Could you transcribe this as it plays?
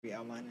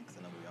outlining? Because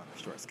I know we're on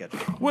a short schedule.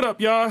 What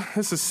up, y'all?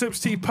 This is Sips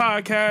Tea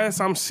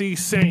Podcast. I'm C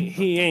Saint.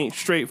 He ain't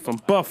straight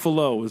from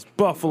Buffalo. It's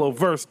Buffalo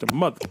versus the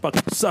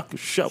motherfucking sucker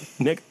show,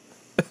 nigga.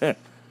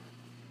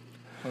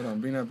 Hold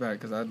on, bring that back,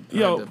 because I had to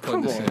come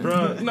plug this on, in.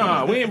 bro.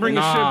 Nah, we ain't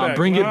bringing shit back.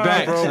 Bring it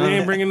back, bro. son. We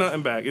ain't bringing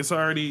nothing back. It's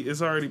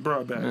already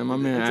brought back. Man, my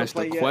man asked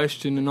a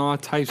question and all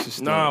types of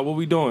stuff. Nah, what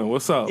we doing?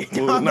 What's up?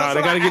 Nah,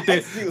 they gotta get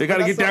that. They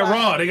gotta get that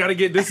raw. They gotta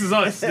get. This is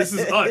us. This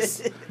is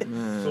us.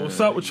 Man. So what's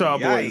up with y'all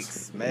Yikes,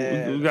 boys?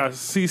 man. We got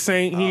C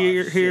Saint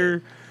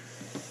here.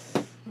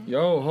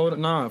 Yo, hold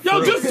on. Nah.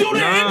 Yo, just do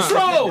the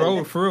intro,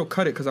 Bro, for real,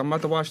 cut it, because I'm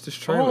about to watch this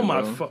trailer. Oh my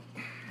bro. fuck.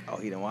 Oh,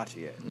 he didn't watch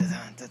it yet.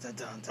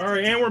 All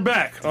right, and we're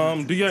back.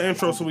 Do your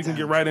intro so we can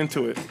get right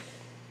into it.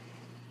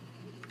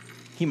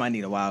 He might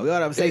need a while. We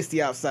all have Tasty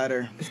the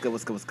Outsider. What's good?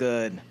 What's good? What's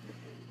good?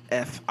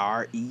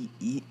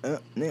 FREE.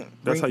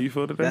 That's how you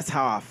feel today? That's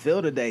how I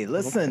feel today.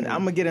 Listen, I'm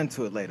gonna get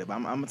into it later, but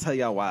I'm gonna tell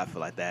y'all why I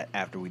feel like that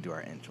after we do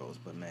our intros.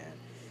 But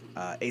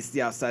man, Ace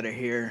the Outsider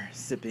here,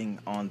 sipping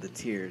on the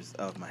tears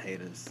of my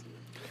haters.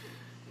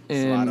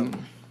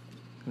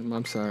 And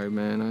I'm sorry,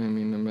 man. I didn't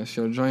mean to mess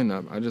your joint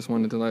up. I just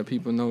wanted to let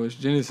people know it's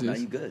Genesis. No,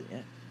 you good, yeah.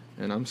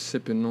 And I'm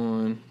sipping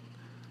on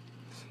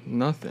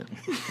nothing.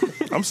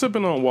 I'm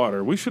sipping on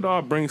water. We should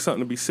all bring something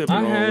to be sipping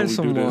on when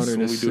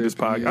we do this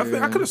podcast.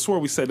 Yeah. I could have swore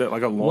we said that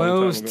like a long time ago.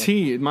 Well, it's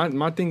tea.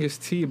 My thing is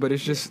tea, but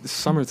it's just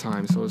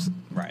summertime, so it's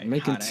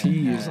making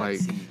tea is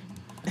like,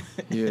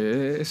 yeah,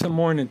 it's a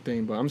morning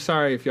thing. But I'm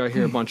sorry if y'all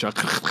hear a bunch of.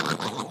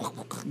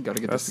 Gotta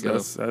get this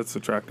together. That's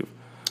attractive.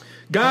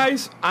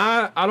 Guys,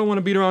 I don't want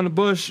to beat around the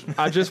bush.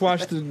 I just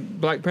watched the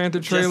Black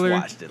Panther trailer.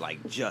 Just watched it,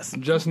 like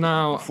just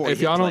now.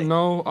 If y'all don't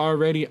know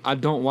already, I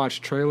don't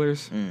watch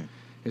trailers.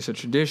 It's a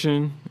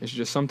tradition. It's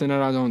just something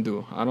that I don't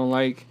do. I don't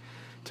like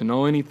to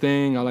know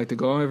anything. I like to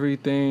go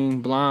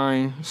everything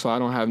blind, so I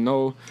don't have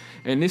no.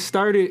 And this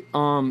started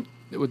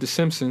with The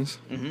Simpsons.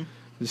 Mm-hmm.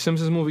 The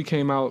Simpsons movie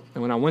came out,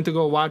 and when I went to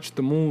go watch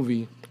the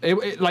movie, I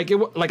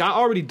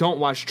already don't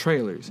watch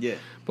trailers. Yeah.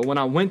 But when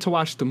I went to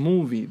watch the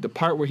movie, the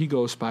part where he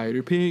goes,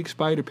 Spider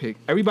Pig,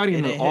 everybody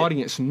in the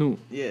audience knew.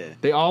 Yeah.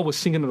 They all was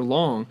singing it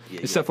along,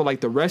 except for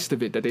like the rest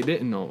of it that they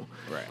didn't know.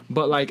 Right.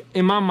 But like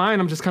in my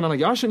mind, I'm just kind of like,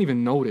 y'all shouldn't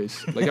even know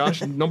this.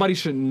 Like nobody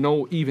should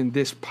know even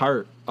this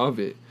part of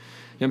it.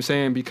 You know what I'm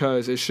saying?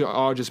 Because it should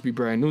all just be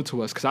brand new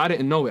to us. Because I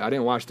didn't know it. I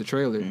didn't watch the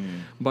trailer.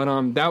 But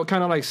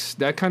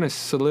that kind of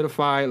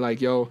solidified, like,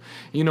 yo,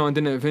 you know, and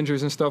then the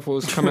Avengers and stuff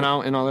was coming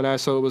out and all of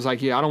that. So it was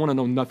like, yeah, I don't want to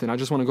know nothing. I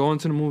just want to go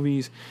into the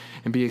movies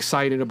and be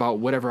excited about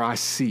whatever I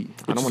see.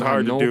 I don't want to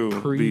have no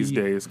do these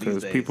days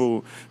because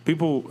people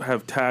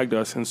have tagged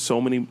us in so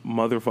many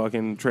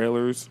motherfucking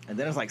trailers. And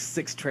then it's like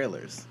 6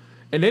 trailers.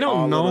 And they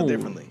don't know.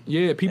 Differently.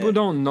 Yeah, people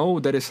don't know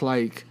that it's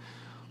like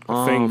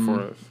a thing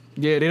for us.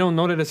 Yeah, they don't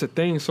know that it's a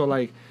thing. So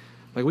like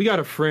we got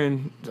a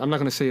friend. I'm not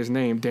gonna say his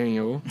name,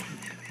 Daniel,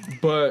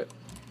 but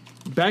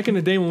back in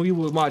the day when we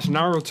would watch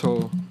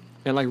Naruto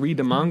and like read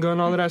the manga and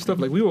all of that stuff,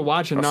 like we were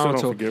watching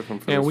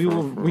Naruto and we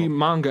would read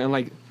manga and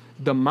like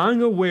the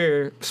manga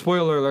where,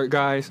 spoiler alert,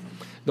 guys,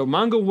 the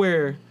manga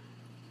where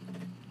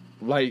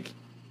like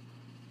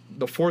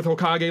the 4th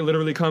Hokage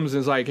literally comes and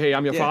is like, hey,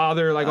 I'm your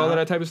father, like all of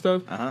that type of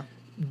stuff.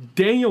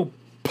 Daniel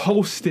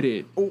posted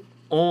it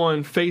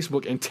on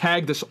Facebook and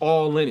tagged us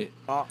all in it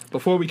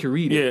before we could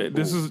read it. Yeah,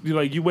 this is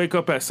like you wake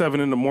up at 7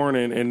 a.m.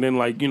 and then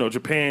like, you know,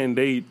 Japan,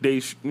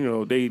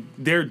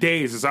 their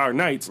days is our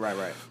nights.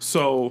 Right.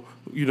 So,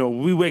 you know,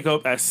 we wake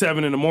up at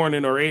 7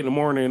 a.m. or 8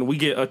 a.m. We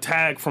get a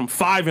tag from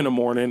 5 a.m.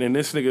 and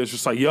this nigga is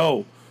just like,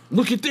 yo,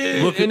 look at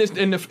this!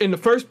 And the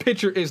first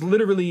picture is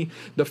literally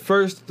the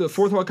 4th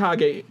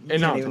Hokage. You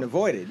can't even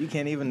avoid it. You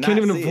can't even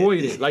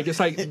avoid it. Like it's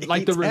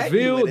like the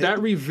reveal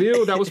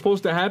that was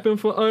supposed to happen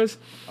for us.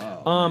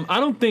 I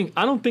don't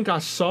think I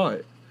saw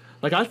it.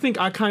 Like I think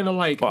I kind of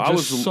like I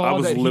was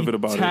livid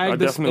about it. I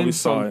definitely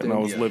saw it and I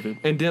was livid.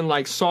 And then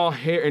like saw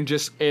hair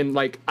and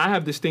like I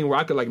have this thing where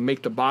I could like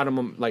make the bottom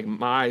of like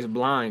my eyes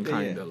blind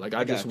kind of. Like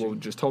I just will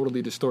just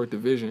totally distort the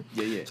vision.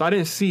 Yeah. So I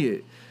didn't see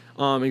it.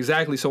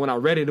 Exactly. So when I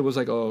read it, it was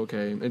like, oh,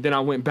 okay. And then I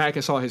went back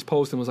and saw his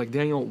post and was like,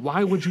 Daniel,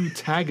 why would you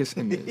tag us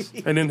in this?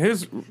 And then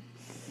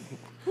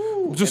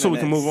just so we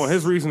can move on,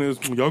 his reason is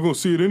y'all gonna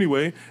see it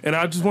anyway. And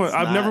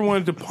I've never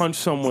wanted to punch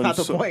someone. That's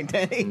not the point,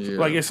 Danny. Yeah.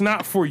 Like it's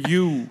not for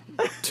you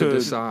to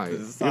decide. You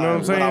know what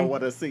I'm saying? What I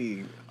want to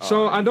see.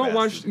 So I don't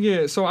watch.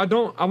 Yeah. So I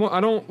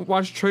don't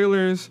watch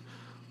trailers.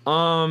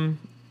 You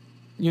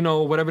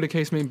know, whatever the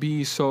case may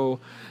be.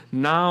 So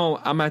now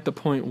I'm at the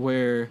point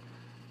where,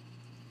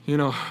 you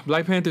know,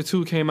 Black Panther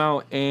 2 came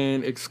out,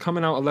 and it's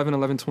coming out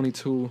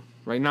 11/11/22.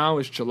 Right now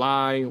it's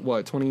July,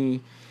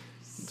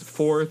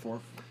 24th?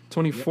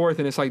 24th,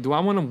 and it's like, do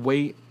I want to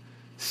wait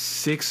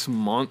 6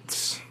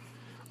 months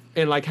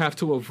and like have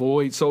to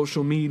avoid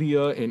social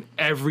media and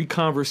every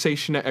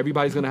conversation that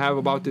everybody's going to have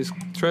about this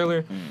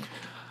trailer?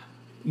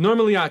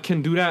 Normally I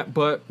can do that,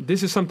 but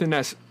this is something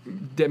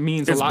that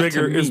means a lot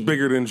to me. It's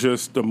bigger than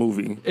just a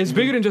movie. It's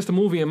bigger than just a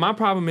movie, and my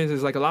problem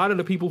is like a lot of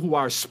the people who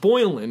are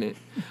spoiling it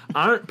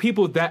aren't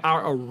people that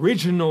are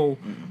original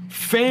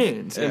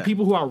fans and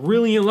people who are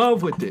really in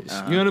love with this.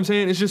 You know what I'm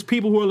saying? It's just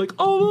people who are like,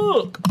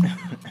 oh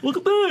look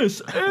at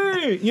this,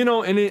 hey, you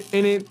know, and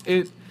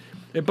it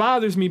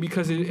bothers me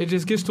because it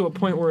just gets to a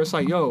point where it's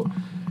like, yo,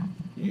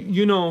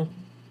 you know,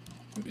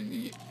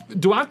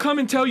 do I come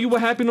and tell you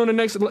what happened on the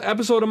next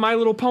episode of My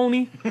Little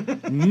Pony?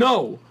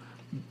 No,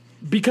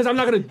 because I'm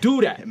not gonna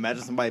do that.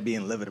 Imagine somebody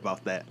being livid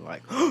about that,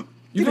 like.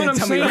 You know what I'm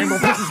tell saying? Me Rainbow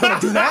Princess gonna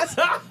do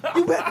that?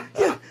 You bet.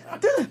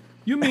 Yeah.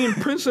 You mean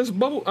Princess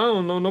Bubble? I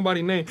don't know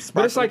nobody's name,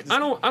 but it's like I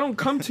don't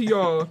come to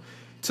y'all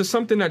to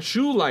something that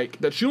you like,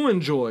 that you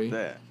enjoy,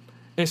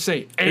 and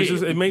say, "Hey,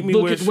 it make me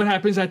look wish, at what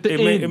happens at the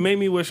end." It made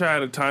me wish I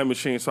had a time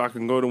machine so I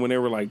can go to when they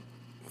were like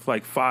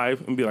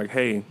 5 and be like,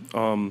 "Hey,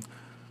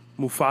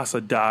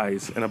 Mufasa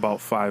dies in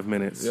about 5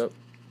 minutes." Yep.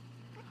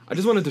 I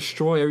just want to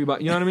destroy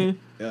everybody. You know what I mean?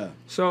 Yeah.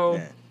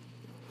 So,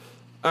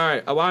 all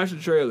right, I watched the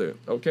trailer.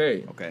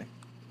 Okay.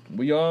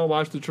 We all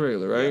watched the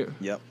trailer, right?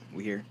 Yep.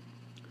 We here.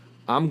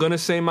 I'm gonna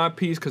say my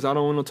piece because I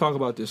don't want to talk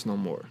about this no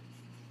more.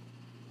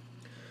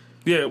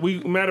 Yeah,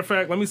 matter of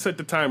fact, let me set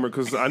the timer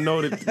because I know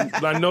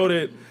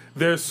that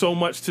there's so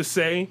much to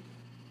say.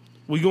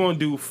 We gonna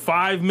do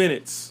 5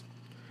 minutes.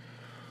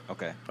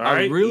 Okay. All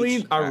right.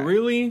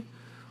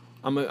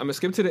 I'm gonna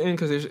skip to the end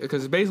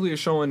because basically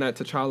it's showing that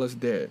T'Challa's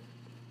dead.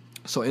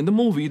 So in the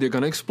movie, they're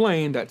gonna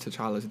explain that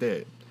T'Challa's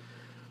dead.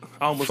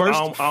 I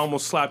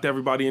almost slapped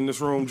everybody in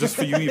this room just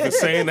for you even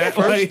saying that.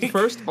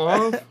 First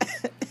off,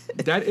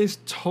 that is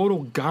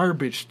total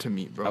garbage to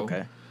me, bro.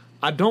 Okay.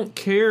 I don't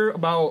care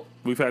about...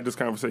 We've had this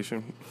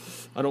conversation.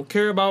 I don't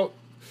care about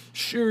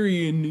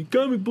Shuri and the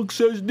comic book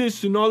says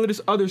this and all of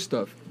this other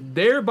stuff.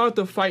 They're about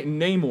to fight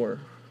Namor.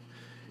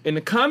 In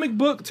the comic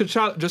book,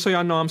 T'Challa... Just so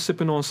y'all know, I'm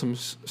sipping on some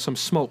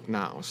smoke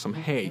now, some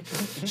hay.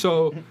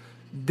 So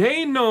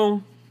they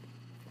know...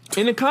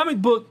 In the comic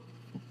book,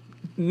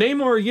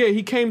 Namor,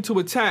 he came to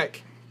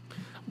attack,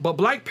 but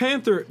Black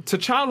Panther,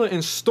 T'Challa,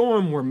 and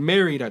Storm were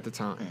married at the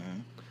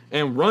time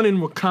and running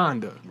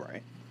Wakanda.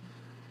 Right.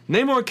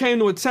 Namor came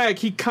to attack.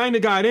 He kind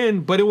of got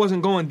in, but it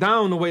wasn't going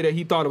down the way that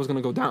he thought it was going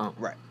to go down.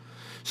 Right.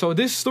 So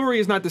this story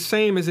is not the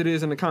same as it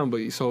is in the comic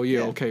book. So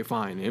okay,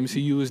 fine.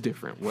 MCU is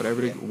different.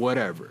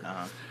 Whatever.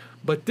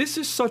 But this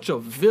is such a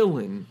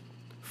villain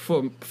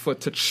for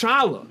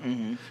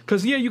T'Challa.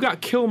 Because, you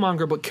got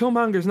Killmonger, but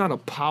Killmonger is not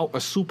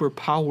a super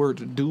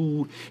powered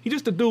dude. He's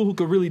just a dude who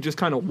could really just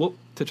kind of whoop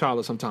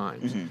T'Challa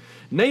sometimes.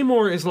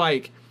 Namor is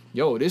like,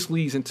 yo, this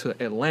leads into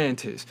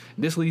Atlantis.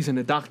 This leads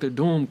into Doctor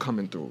Doom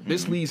coming through.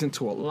 This leads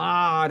into a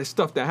lot of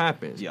stuff that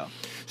happens. Yeah.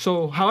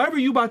 So however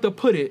you about to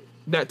put it,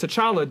 that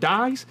T'Challa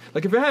dies,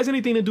 like if it has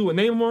anything to do with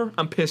Namor,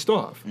 I'm pissed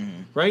off.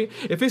 Right?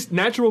 If it's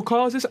natural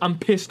causes, I'm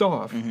pissed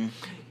off.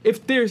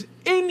 If there's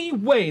any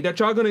way that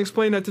y'all gonna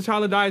explain that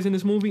T'Challa dies in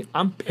this movie,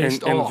 I'm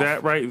pissed off. And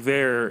that right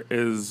there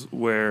is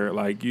where,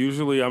 like,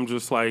 usually I'm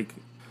just like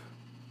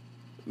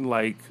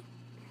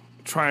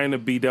trying to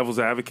be devil's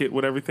advocate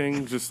with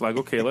everything. Just like,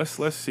 okay,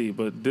 let's see.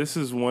 But this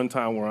is one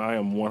time where I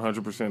am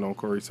 100% on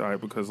Corey's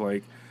side because,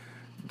 like,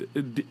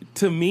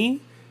 to me,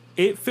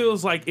 it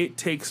feels like it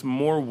takes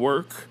more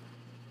work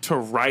to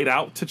write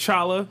out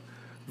T'Challa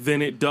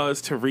than it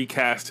does to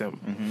recast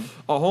him.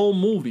 A whole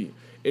movie.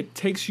 It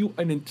takes you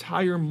an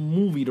entire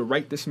movie to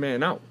write this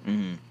man out.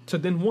 So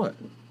then what?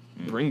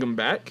 Bring him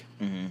back?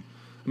 I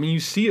mean, you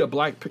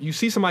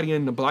see somebody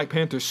in the Black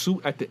Panther suit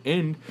at the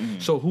end.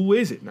 So who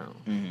is it now?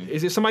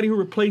 Is it somebody who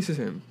replaces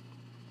him?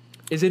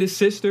 Is it his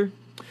sister?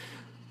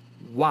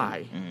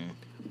 Why?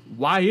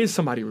 Why is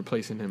somebody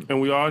replacing him?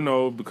 And we all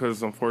know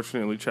because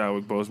unfortunately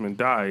Chadwick Boseman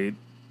died.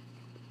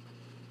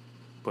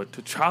 But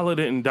T'Challa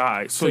didn't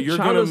die. So you're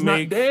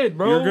not dead,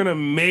 bro. You're gonna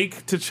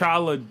make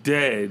T'Challa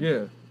dead.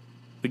 Yeah.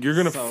 Like you're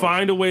gonna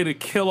find a way to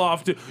kill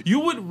off.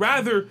 You would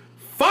rather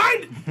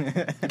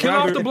kill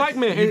off the black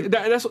man.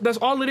 That's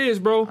all it is,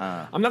 bro.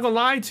 I'm not gonna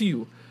lie to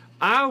you.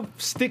 I'll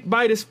stick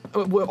by this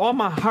with all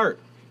my heart.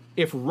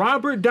 If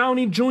Robert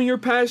Downey Jr.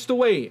 passed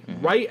away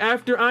right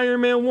after Iron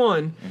Man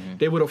 1,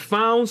 they would have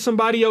found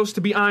somebody else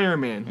to be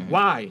Iron Man.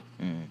 Why?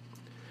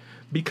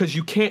 Because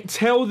you can't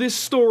tell this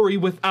story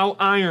without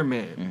Iron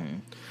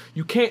Man.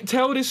 You can't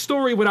tell this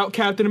story without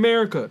Captain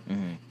America.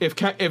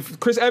 If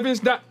Chris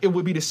Evans died, it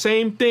would be the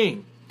same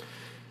thing.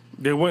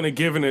 They wouldn't have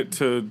given it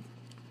to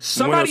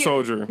Winter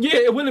Soldier. Yeah,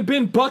 it wouldn't have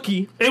been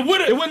Bucky. It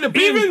wouldn't have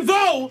been. Even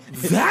though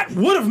that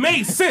would have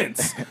made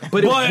sense.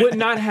 But it would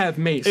not have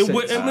made sense. It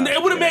would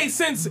have made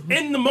sense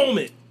in the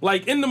moment.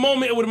 Like, in the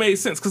moment, it would have made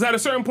sense. Because at a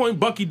certain point,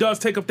 Bucky does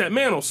take up that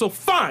mantle. So,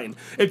 fine.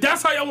 If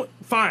that's how y'all want,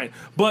 fine.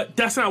 But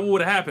that's not what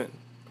would have happened.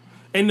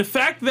 And the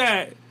fact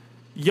that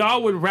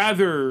y'all would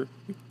rather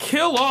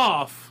kill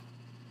off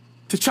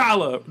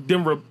T'Challa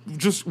than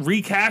just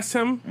recast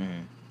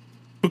him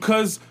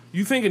because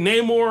you think of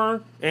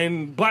Namor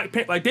and Black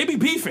Panther, like, they be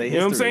beefing, you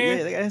know what I'm saying?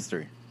 Yeah, they got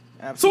history.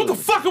 Absolutely. So what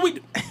the fuck are we...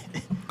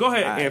 Go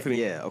ahead, Anthony.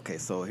 Yeah, okay,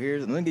 so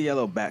let me give you a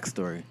little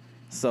backstory.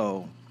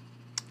 So,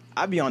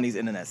 I be on these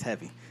internets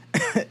heavy.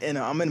 and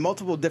I'm in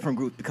multiple different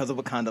groups because of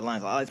Wakanda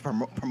Lines. I like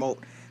to promote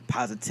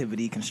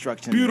positivity,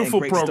 construction.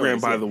 Beautiful and great program,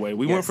 stories. by the way.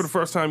 We went for the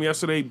first time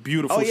yesterday.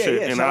 Beautiful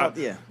shit. And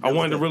I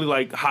wanted to really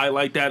like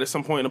highlight that at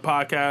some point in the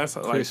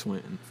podcast. Chris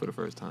went for the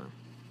first time.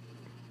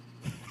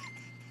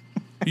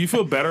 Do you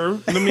feel better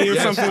than me or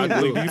something? I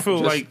do. Do you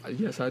feel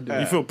yes, I do.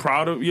 You feel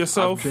proud of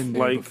yourself? I've been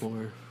there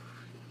before.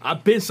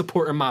 I've been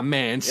supporting my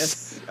man.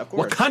 Yes, of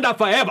course. Wakanda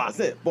forever. That's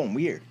it. Boom.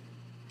 Weird.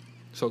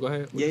 So go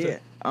ahead. Yeah.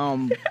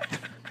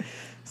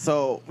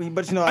 So,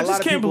 but you know, I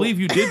just can't believe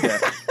you did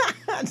that.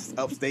 I just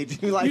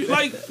upstaged you like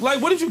that.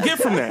 Like, what did you get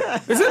from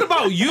that? Is it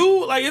about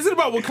you? Like, is it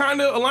about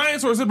Wakanda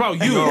Alliance or is it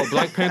about you? No,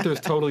 Black Panther is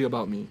totally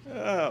about me.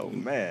 Oh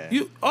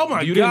man. Oh my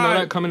god. You didn't know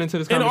that coming into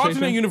this conversation? In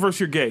alternate universe,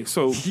 you're gay.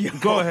 So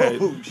go ahead.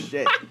 Oh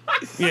shit.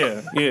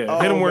 Yeah.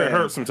 Hit him where it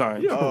hurts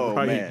sometimes. Oh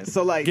man.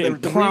 So like getting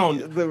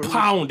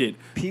pounded.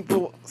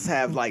 People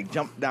have like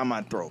jumped down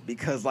my throat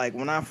because like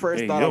when I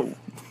first thought of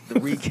the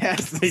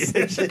recast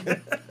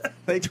decision,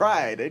 they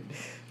tried.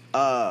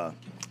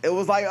 It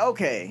was like,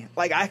 okay,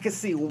 like I could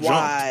see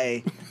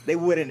why they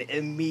wouldn't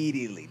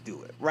immediately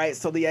do it, right?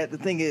 So the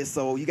thing is,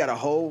 so you got a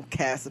whole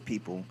cast of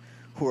people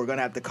who are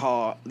gonna have to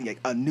call like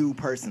a new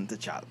person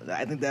T'Challa.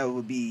 I think that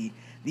would be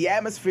the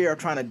atmosphere of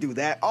trying to do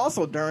that.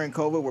 Also during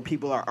COVID, where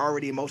people are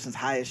already emotions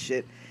high as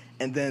shit,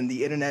 and then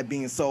the internet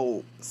being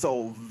so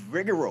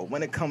vigorous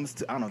when it comes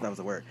to, I don't know if that was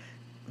a word,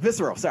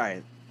 visceral.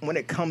 Sorry. When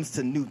it comes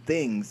to new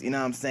things, you know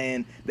what I'm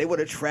saying? They would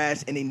have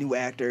trashed any new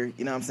actor,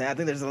 you know what I'm saying? I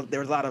think there's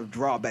a lot of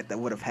drawback that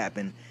would have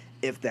happened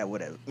if that would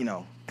have,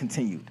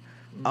 continued.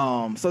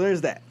 So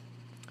there's that.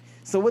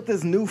 So with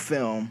this new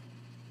film,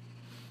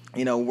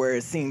 where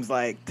it seems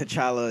like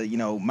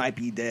T'Challa, might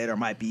be dead or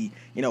might be,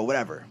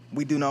 whatever.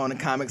 We do know in the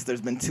comics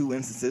there's been two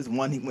instances.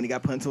 One, when he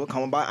got put into a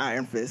coma by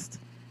Iron Fist,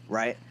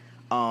 right?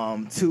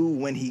 Two,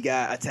 when he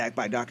got attacked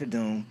by Dr.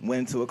 Doom,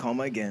 went into a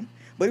coma again.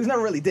 But he was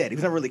never really dead. He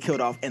was never really killed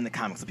off in the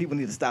comics. So people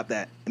need to stop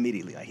that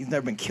immediately. Like, he's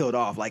never been killed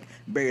off, like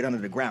buried under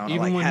the ground. Even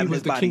or, like, when he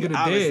was the king of the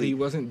dead, he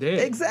wasn't dead.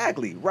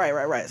 Exactly.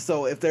 Right.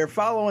 So if they're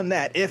following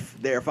that,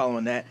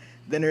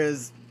 then there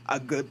is a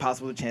good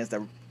possible chance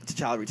that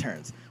T'Challa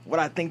returns. What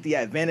I think the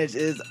advantage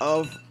is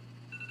of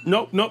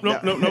Nope. Go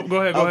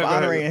ahead.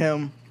 Honoring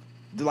him,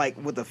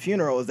 like with the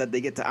funeral, is that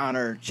they get to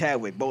honor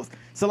Chadwick both.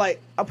 So like,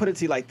 I'll put it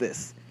to you like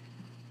this: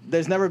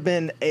 there's never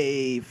been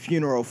a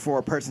funeral for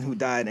a person who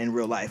died in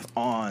real life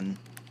on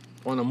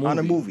a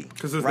movie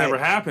because it's never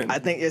happened. I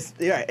think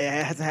it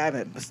hasn't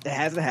happened. It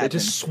hasn't happened. They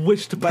just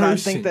switched the person. But I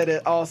think that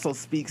it also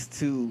speaks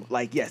to,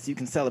 like, yes, you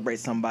can celebrate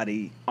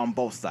somebody on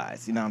both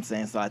sides. You know what I'm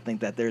saying? So I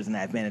think that there's an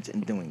advantage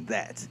in doing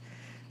that.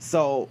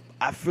 So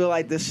I feel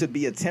like this should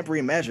be a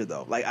temporary measure,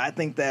 though. Like, I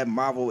think that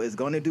Marvel is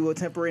going to do a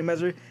temporary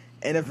measure,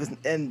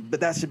 but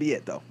that should be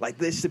it, though. Like,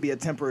 this should be a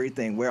temporary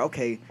thing where,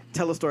 okay,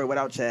 tell a story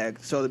without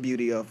Chad, show the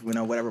beauty of,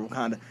 whatever,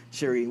 Wakanda,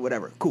 Shuri,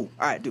 whatever. Cool.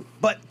 All right, do.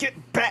 But get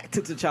back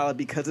to T'Challa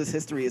because his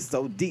history is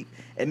so deep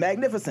and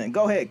magnificent.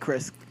 Go ahead,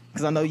 Chris,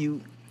 because I know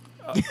you.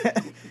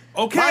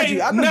 Okay. Mind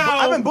you,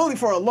 I've been bullied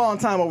for a long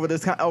time over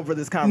this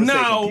conversation.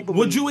 Now,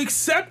 would you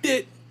accept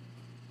it?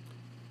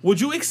 Would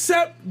you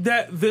accept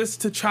that this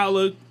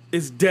T'Challa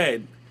is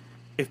dead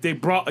if they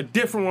brought a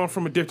different one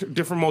from a different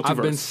multiverse?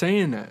 I've been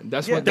saying that.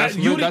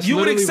 You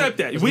would accept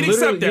that. We'd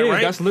accept that,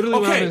 right? That's literally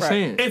what I've been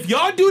saying. If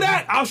y'all do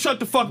that, I'll shut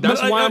the fuck up.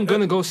 That's why I'm going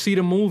to go see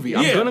the movie.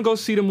 I'm going to go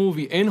see the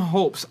movie in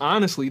hopes,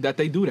 honestly, that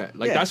they do that.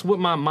 Like, that's what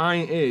my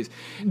mind is.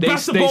 They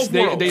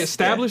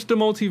established the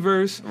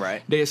multiverse.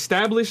 Right. They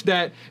established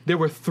that there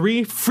were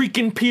 3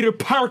 freaking Peter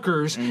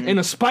Parkers in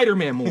a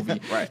Spider-Man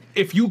movie. Right.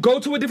 If you go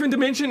to a different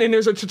dimension and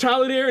there's a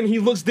T'Challa there and he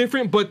looks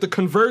different, but the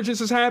convergence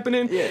is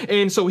happening,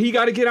 and so he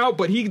got to get out,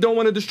 but he don't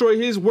want to destroy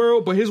his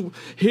world, but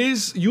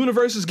his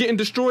universe is getting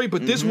destroyed,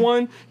 but this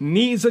one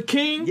needs a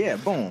king. Yeah,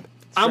 boom.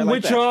 I'm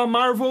with y'all,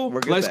 Marvel.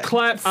 Let's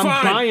clap. I'm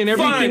buying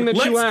everything that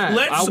you have.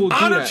 Let's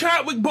honor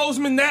Chadwick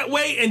Boseman that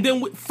way, and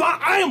then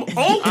I am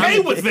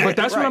okay with that. But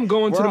that's what I'm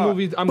going to the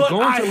movie. I'm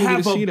going to the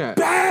movie to see that.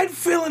 Bad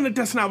feeling that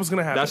that's not what's going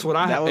to happen. That's what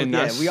I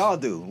have. We all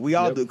do. We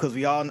all do because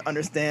we all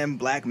understand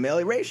black male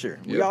erasure.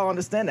 We all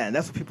understand that, and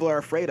that's what people are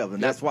afraid of,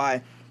 and that's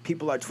why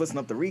people are twisting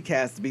up the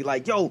recast to be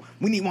like, yo,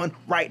 we need one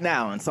right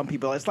now. And some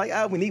people are just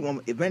like, we need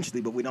one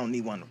eventually, but we don't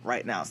need one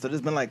right now. So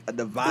there's been like a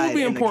divide. It'll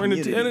be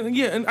important.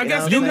 And I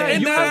guess you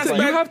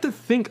have to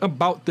think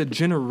about the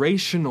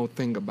generational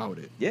thing about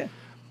it. Yeah.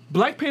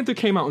 Black Panther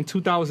came out in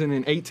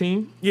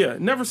 2018. Yeah,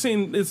 never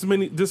seen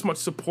this much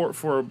support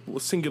for a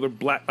singular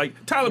black.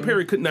 Like Tyler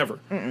Perry could never.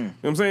 You know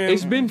what I'm saying?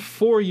 It's been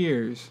 4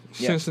 years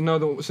since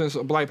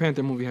a Black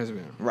Panther movie has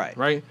been.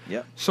 Right?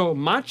 Yep. So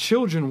my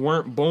children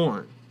weren't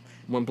born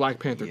when Black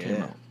Panther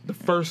came out, the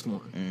first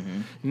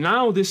one.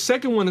 Now this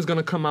second one is going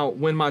to come out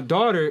when my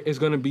daughter is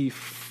going to be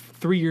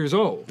 3 years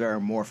old. There are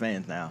more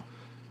fans now.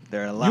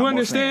 There are a lot more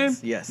fans. You understand?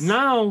 Yes.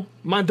 Now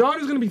my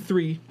daughter's going to be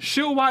 3.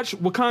 She'll watch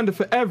Wakanda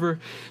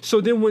forever.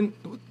 So then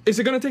is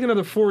it going to take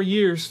another 4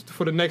 years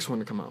for the next one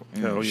to come out?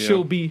 Hell yeah.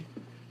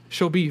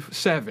 She'll be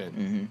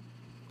 7.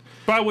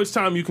 By which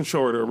time you can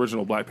show her the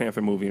original Black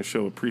Panther movie and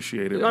she'll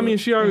appreciate it. I mean,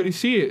 she already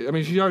see it. I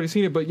mean, she's already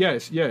seen it, but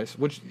yes.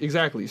 Which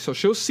exactly. So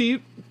she'll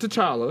see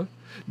T'Challa.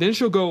 Then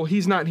she'll go,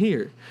 he's not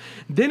here.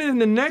 Then in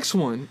the next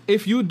one,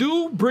 if you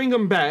do bring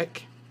him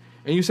back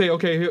and you say,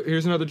 okay,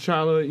 here's another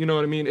T'Challa, you know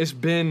what I mean? It's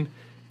been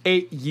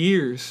 8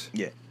 years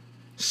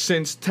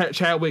since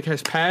Chadwick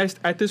has passed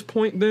at this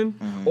point then.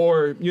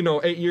 Or,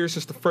 8 years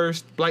since the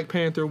first Black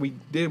Panther. We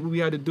did what we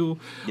had to do.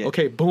 Yeah.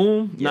 Okay,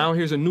 boom. Yeah. Now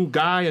here's a new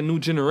guy, a new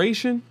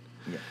generation.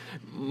 Yeah.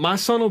 My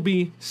son will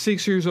be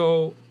 6 years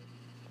old.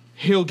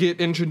 He'll get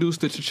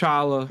introduced to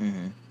T'Challa.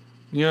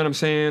 You know what I'm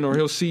saying? Or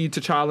he'll see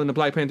T'Challa in the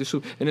Black Panther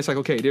suit. And it's like,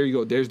 okay, there you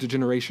go. There's the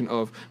generation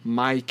of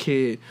my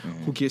kid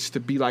who gets to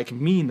be like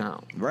me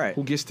now. Right.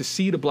 Who gets to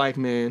see the black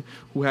man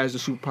who has the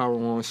superpower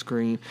on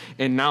screen.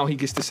 And now he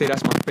gets to say,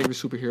 that's my favorite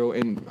superhero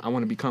and I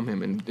want to become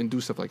him and do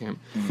stuff like him.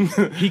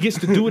 He gets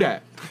to do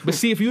that. But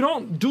see, if you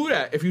don't do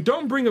that, if you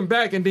don't bring him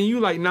back and then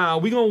you like, nah,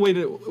 we going to wait.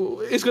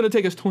 It's going to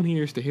take us 20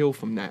 years to heal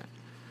from that.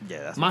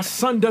 Yeah, that's my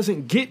son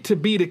doesn't get to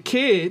be the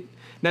kid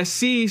that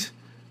sees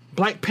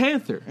Black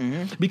Panther.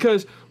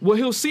 Because what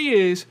he'll see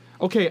is,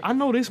 okay, I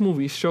know this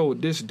movie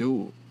showed this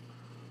dude,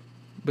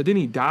 but then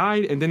he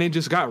died and then they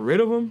just got rid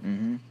of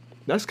him.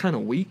 That's kind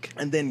of weak.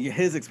 And then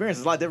his experience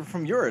is a lot different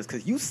from yours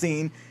because you've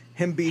seen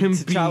him be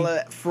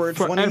T'Challa for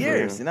 20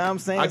 years. You know what I'm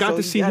saying? I got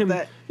to see him.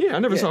 I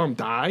never saw him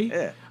die.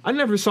 Yeah. I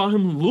never saw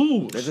him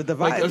lose. There's a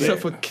divide.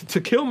 Except for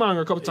to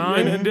Killmonger a couple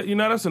times. And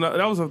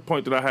that was a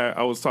point that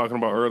I was talking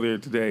about earlier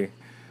today.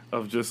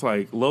 Of just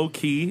like low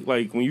key,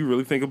 like when you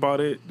really think about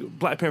it,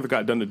 Black Panther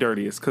got done the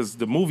dirtiest because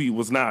the movie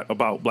was not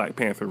about Black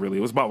Panther really;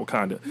 it was about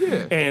Wakanda.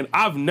 Yeah. And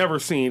I've never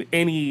seen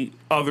any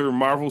other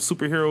Marvel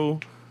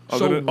superhero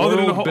other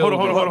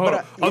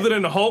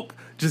than the Hulk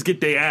just get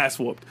their ass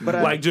whooped,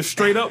 like just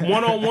straight up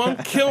 1-on-1.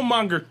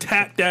 Killmonger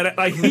tapped that,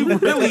 like he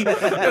really.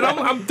 And I'm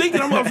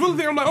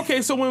like,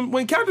 okay, so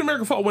when Captain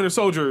America fought Winter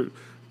Soldier.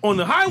 On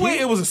the highway,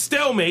 it was a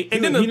stalemate,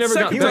 and then the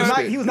second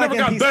time, he never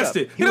got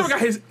bested. He never got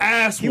his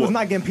ass whooped. He was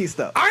not getting pieced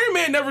up. Iron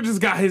Man never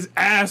just got his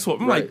ass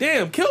whooped. I'm like,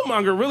 damn,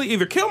 Killmonger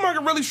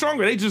really strong,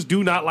 or they just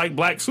do not like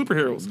black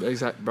superheroes.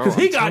 Exactly, because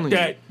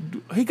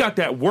he got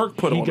that work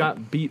put on him. He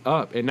got beat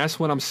up, and that's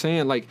what I'm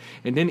saying. Like,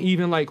 and then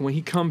even like when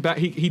he come back,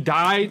 he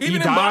died,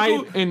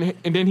 and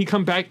then he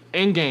come back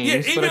Endgame.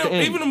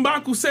 Yeah, even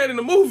M'Baku said in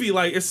the movie,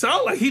 like it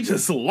sounded like he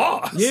just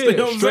lost. Yeah, you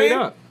know straight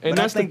up. And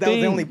I think that was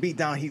the only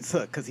beatdown he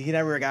took because he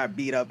never got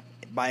beat up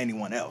by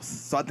anyone else.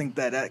 So I think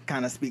that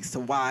kind of speaks to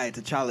why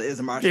T'Challa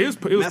is a martial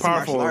artist. It was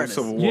powerful in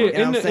Civil War.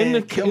 Yeah,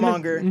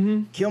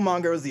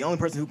 Killmonger was the only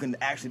person who can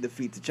actually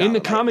defeat T'Challa. In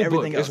the comic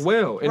book as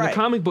well. In the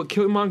comic book,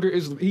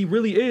 Killmonger he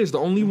really is the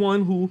only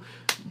one who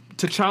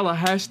T'Challa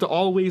has to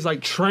always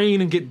like train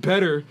and get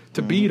better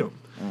to beat him.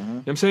 You know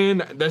what I'm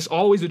saying? That's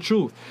always the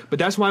truth. But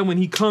that's why when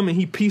he come and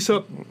he piece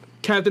up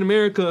Captain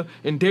America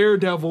and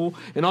Daredevil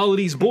and all of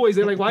these boys,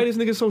 they're like, why this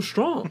nigga so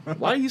strong?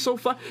 Why he so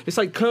fine? It's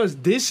like, cause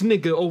this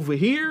nigga over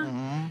here,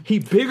 he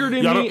bigger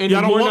than me and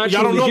y'all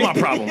don't know my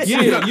problems.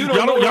 Yeah,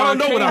 y'all don't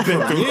know what I've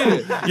been through.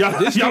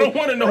 Yeah. Y'all don't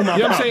want to know my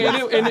problems. You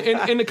know what I'm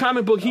saying? In the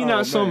comic book, he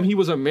he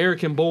was an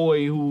American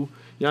boy who,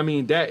 I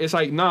mean, that it's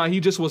like, nah,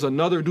 he just was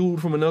another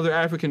dude from another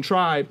African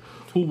tribe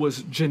who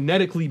was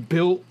genetically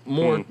built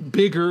more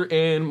bigger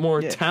and more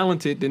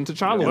talented than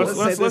T'Challa was.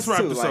 Let's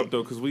wrap this up,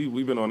 though, because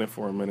we've been on it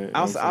for a minute.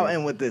 I'll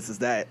end with this, is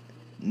that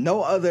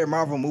no other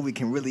Marvel movie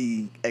can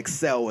really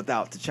excel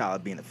without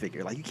T'Challa being a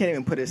figure. Like, you can't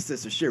even put his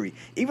sister Shuri.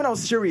 Even though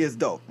Shuri is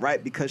dope,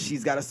 right? Because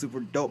she's got a super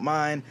dope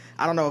mind.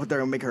 I don't know if they're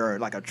going to make her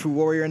like a true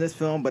warrior in this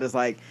film, but it's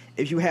like,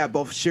 if you have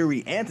both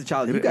Shuri and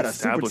T'Challa, you got a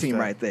super team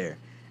right there.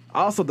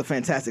 Also, the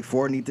Fantastic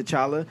Four need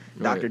T'Challa.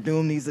 Doctor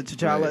Doom needs a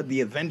T'Challa. Right.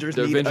 The Avengers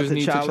need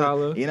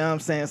T'Challa. You know what I'm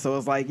saying? So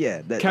it's like,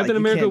 Captain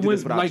America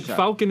went like T'Challa.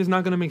 Falcon is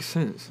not going to make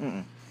sense.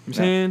 I'm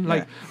saying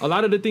like a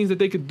lot of the things that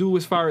they could do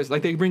as far as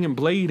like they bring in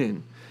Blade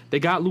in. They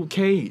got Luke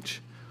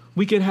Cage.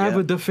 We can have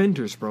a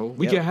Defenders, bro.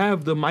 We can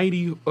have the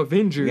mighty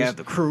Avengers. You have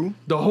the crew,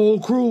 the whole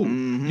crew.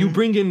 You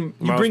bring in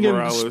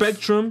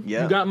Spectrum.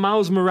 You got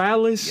Miles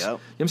Morales. You know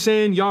what I'm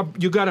saying?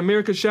 You got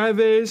America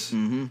Chavez. You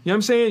know what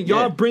I'm saying?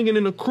 Y'all bringing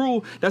in a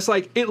crew that's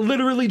like, it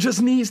literally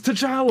just needs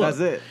T'Challa. That's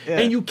it.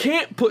 And you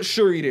can't put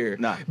Shuri there.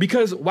 Nah.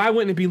 Because why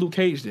wouldn't it be Luke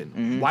Cage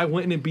then? Why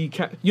wouldn't it be you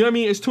know what I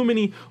mean? It's too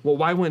many. Well,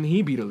 why wouldn't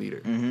he be the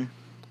leader?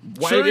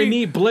 Why do they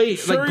need Blade?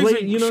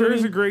 Blade, you know what I mean?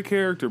 Shuri's a great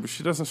character, but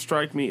she doesn't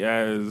strike me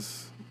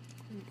as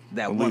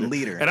that one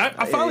leader. And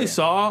I finally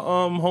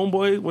saw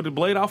Homeboy with the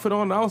Blade outfit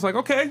on, and I was like,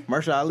 okay.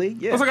 Marshall Ali?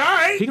 Yeah. I was like, all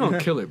right. He gonna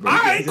kill it, bro. All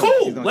right,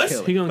 cool.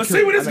 Let's see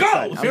where this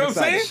goes. You know what I'm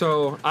saying?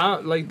 So,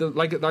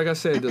 like I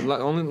said, the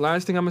only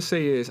last thing I'm going to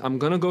say is I'm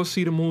going to go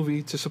see the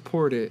movie to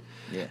support it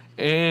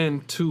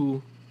and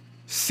to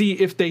see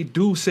if they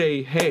do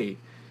say, hey,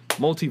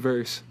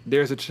 multiverse,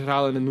 there's a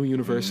T'Challa in the new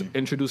universe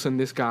introducing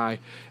this guy.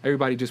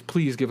 Everybody just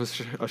please give us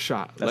a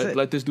shot.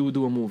 Let this dude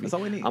do a movie. That's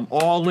all we need. I'm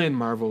all in,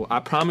 Marvel. I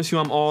promise you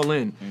I'm all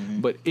in.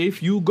 But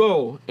if you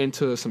go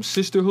into some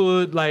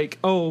sisterhood, like,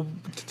 oh,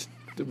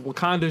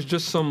 Wakanda's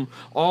just some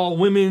all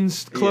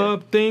women's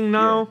club thing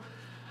now,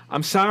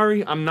 I'm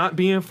sorry, I'm not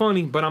being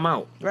funny, but I'm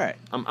out. Right.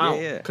 I'm out.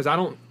 Because I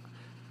don't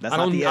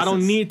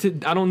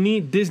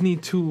need Disney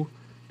to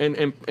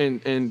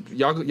and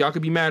y'all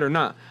could be mad or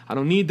not. I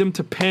don't need them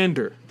to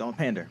pander. Don't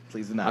pander,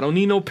 please do not. I don't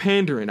need no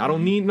pandering. I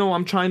don't need no.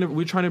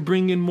 We're trying to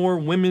bring in more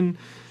women,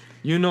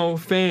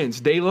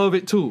 fans. They love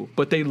it too,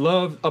 but they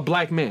love a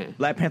black man.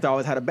 Black Panther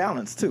always had a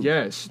balance too.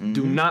 Yes,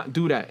 do not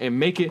do that and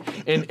make it.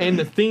 And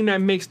the thing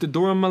that makes the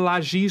Dora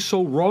Milaje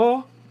so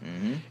raw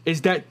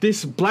is that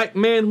this black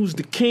man who's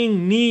the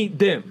king need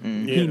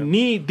them. He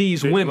need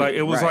these women. Like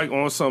it was like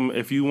on some.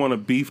 If you want to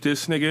beef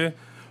this nigga,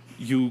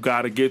 you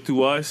got to get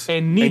through us,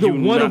 and neither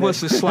one of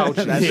us is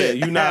slouching. Yeah,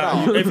 you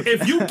not.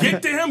 If you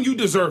get to him, you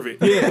deserve it.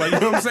 Yeah, like, you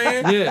know what I'm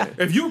saying. Yeah.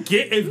 If you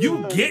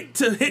get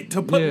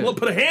to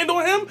put a hand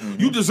on him,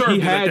 you deserve it.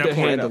 He had at that to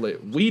point. handle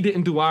it. We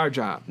didn't do our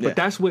job, but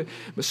that's what.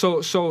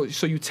 So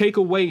you take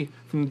away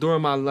from Dora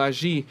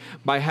Milaje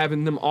by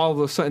having them all of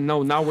a sudden.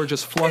 No, now we're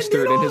just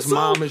flustered, and his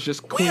mom is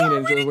just queen,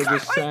 and we're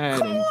just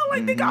sad. Come on,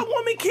 like they got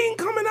Woman King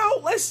coming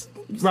out.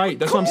 Right,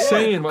 that's what I'm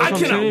saying. I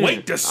cannot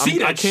wait to see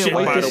that shit.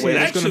 By the way,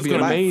 that's going to be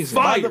amazing.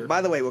 By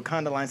the way,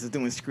 Wakanda Alliance is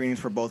doing screenings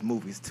for both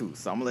movies too,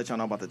 so I'm gonna let y'all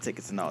know about the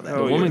tickets and all that.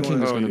 The Woman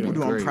King is going to be We're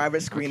doing great.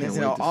 private screenings,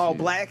 all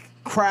black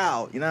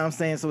crowd. You know what I'm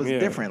saying? So it's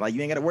different. Like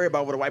you ain't got to worry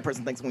about what a white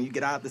person thinks when you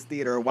get out of this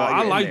theater. Or while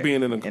I like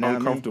being in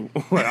uncomfortable.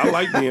 I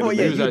like being.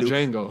 He was at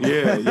Django.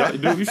 Yeah,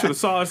 dude, you should have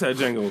saw us at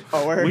Django.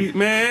 Oh, word?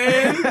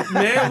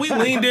 Man, we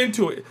leaned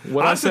into it.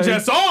 I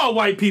suggest all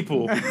white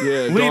people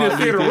leave the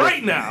theater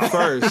right now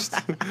first.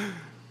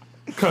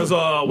 Cause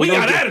we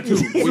got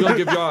attitude. We gonna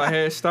give y'all a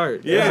head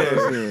start.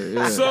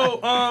 Yeah. So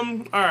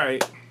all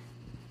right.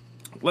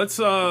 Let's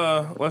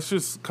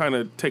just kind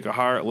of take a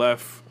hard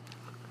left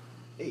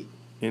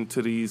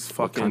into these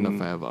fucking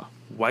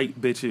white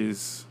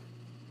bitches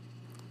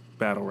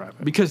battle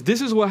rapping. Because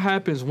this is what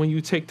happens when you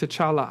take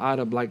T'Challa out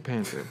of Black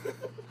Panther.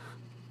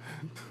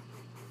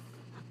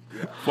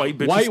 White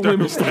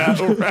women start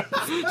battle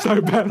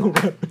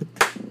rapping.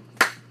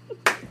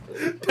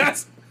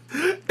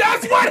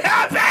 That's what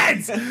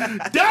happens.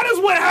 That is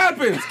what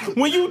happens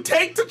when you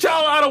take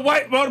T'Challa out of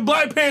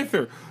Black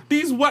Panther.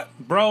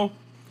 Bro?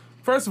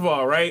 First of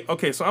all, right?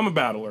 Okay, so I'm a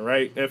battler,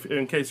 right?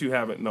 In case you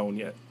haven't known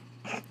yet,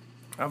 I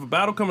have a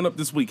battle coming up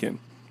this weekend.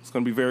 It's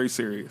gonna be very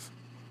serious.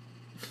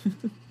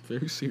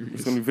 Very serious.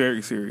 It's gonna be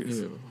very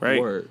serious,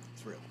 right? Word.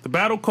 It's real. The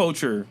battle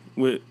culture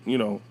with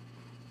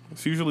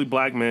it's usually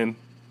black men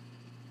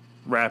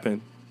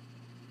rapping,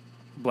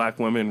 black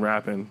women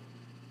rapping.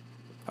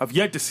 I've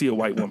yet to see a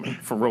white woman,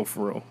 for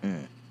real.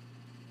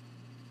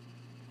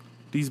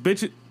 These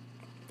bitches...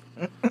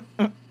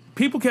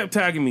 People kept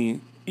tagging me.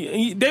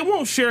 They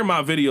won't share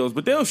my videos,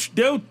 but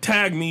they'll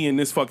tag me in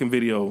this fucking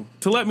video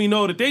to let me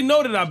know that they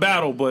know that I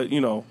battle, but,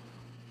 these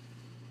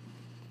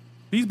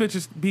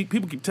bitches,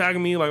 people keep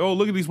tagging me like, oh,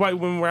 look at these white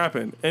women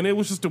rapping. And it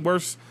was just the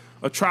worst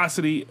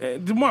atrocity.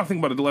 The more I think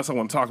about it, the less I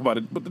want to talk about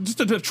it. But just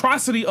the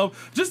atrocity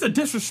of, just the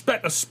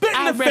disrespect, a spit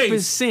in the face. I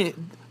represent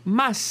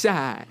my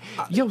side,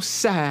 your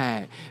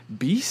side,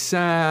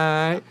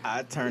 B-side.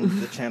 I turned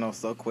the channel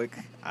so quick.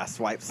 I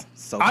swipes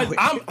so quick.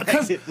 I'm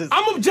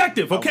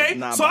objective, okay?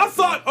 So I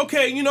thought,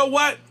 okay, you know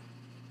what?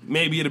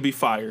 Maybe it'll be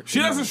fire. She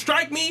doesn't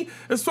strike me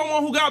as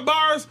someone who got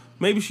bars.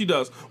 Maybe she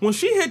does. When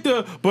she hit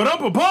the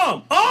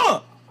ba-dum-ba-bum,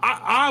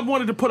 I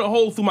wanted to put a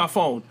hole through my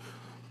phone.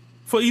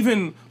 For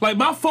even, like,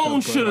 my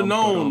phone should have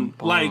known,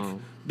 like,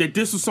 that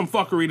this was some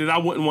fuckery that I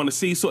wouldn't want to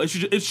see, so it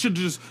should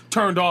just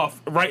turned off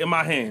right in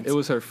my hands. It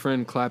was her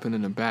friend clapping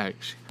in the back.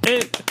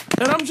 And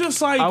I'm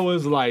just like... I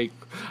was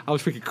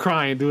freaking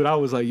crying, dude. I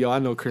was like, yo, I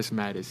know Chris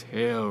mad as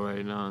hell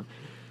right now.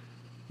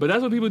 But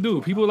that's what people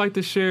do. People like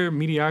to share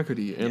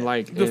mediocrity and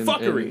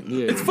fuckery.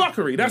 It's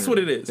fuckery. That's what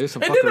it is.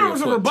 And then there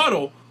was a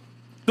rebuttal.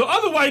 The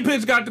other white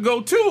bitch got to go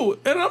too,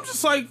 and I'm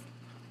just like,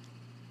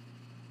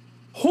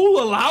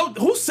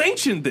 who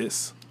sanctioned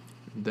this?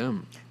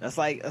 Them. That's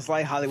like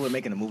Hollywood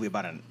making a movie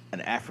about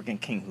an African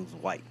king who's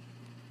white.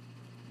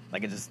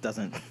 Like, it just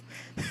doesn't...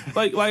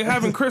 like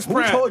having Chris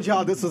Pratt... Who told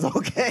y'all this was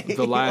okay?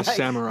 The Last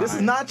Samurai. This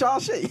is not y'all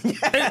shit.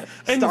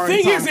 And the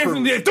thing is,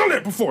 they've done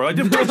that before. Like,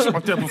 they've done shit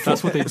like that before.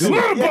 That's what they do.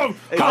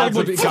 Gods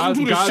of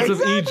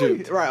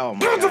Egypt. Right, oh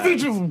my Gods of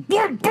Egypt.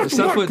 Bunch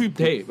of white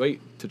people. Hey,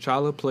 wait.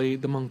 T'Challa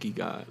played the monkey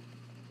god.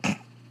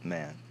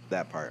 Man,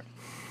 that part.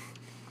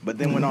 But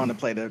then went on to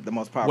play the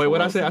most powerful... Wait, what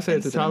I say? I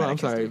said T'Challa. I'm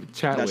sorry.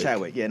 Chadwick. No,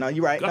 Chadwick. Yeah, no,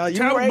 you're right. No, you're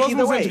Chadwick right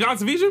either way.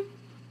 Gods of Egypt?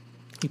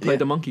 He played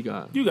the monkey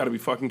god. You got to be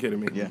fucking kidding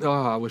me. Yeah. Oh,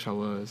 I wish I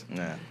was.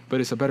 Yeah.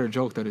 But it's a better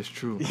joke that is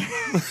true.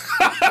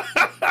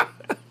 I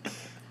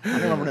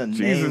don't remember the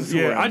names.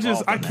 Yeah, I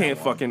just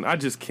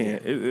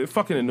can't. It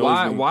fucking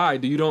annoys me. Why?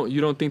 You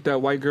don't think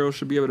that white girls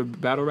should be able to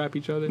battle rap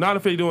each other? Not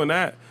if they doing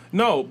that.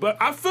 No,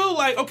 but I feel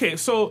like, okay,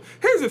 so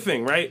here's the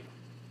thing, right?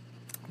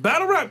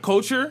 Battle rap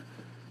culture,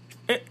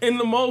 in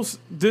the most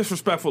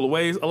disrespectful of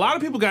ways, a lot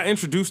of people got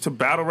introduced to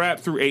battle rap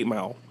through 8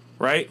 Mile,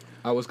 right?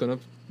 I was going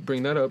to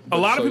bring that up. A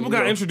lot of people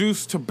got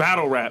introduced to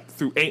battle rap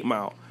through 8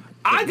 Mile.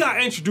 I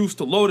got introduced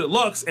to Loaded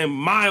Lux and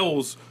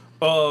Miles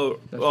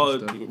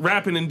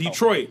rapping in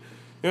Detroit.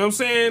 You know what I'm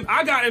saying?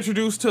 I got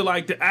introduced to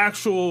like the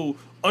actual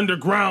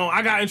underground.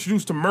 I got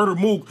introduced to Murder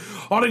Mook.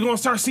 All they gonna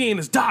start seeing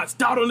is dot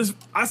on this.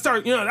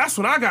 That's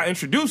when I got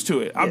introduced to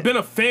it. Yeah. I've been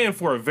a fan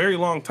for a very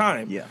long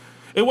time. Yeah.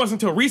 It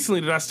wasn't until recently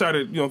that I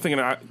started, thinking,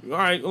 all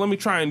right, let me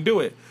try and do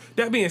it.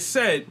 That being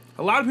said,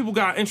 a lot of people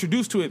got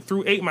introduced to it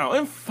through 8 Mile.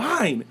 And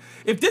fine.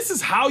 If this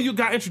is how you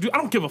got introduced, I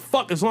don't give a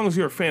fuck as long as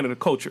you're a fan of the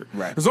culture.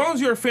 Right. As long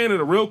as you're a fan of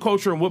the real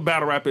culture and what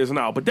battle rap is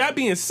now. But that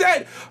being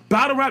said,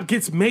 battle rap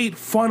gets made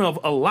fun of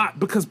a lot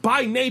because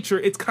by nature,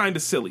 it's kind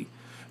of silly.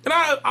 And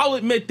I'll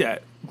admit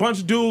that. Bunch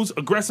of dudes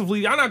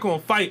aggressively, y'all not gonna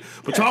fight,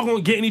 but y'all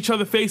gonna get in each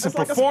other's face and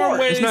perform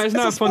ways. It's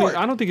not funny.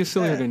 I don't think it's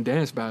sillier than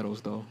dance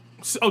battles, though.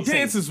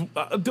 Dance is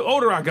the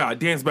older I got,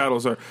 dance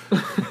battles are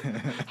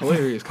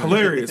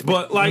hilarious.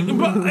 But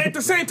at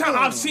the same time,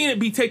 I've seen it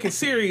be taken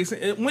serious.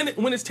 And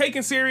when it's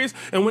taken serious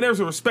and when there's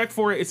a respect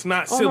for it, it's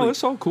not silly. No, it's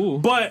so cool.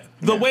 But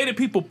the way that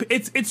people,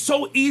 it's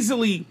so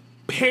easily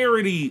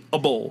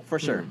parodyable. For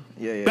sure.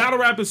 Yeah. Battle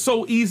rap is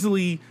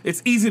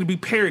it's easy to be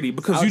parody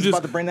because I was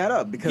about to bring that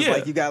up because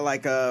like you got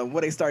like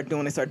what they start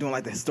doing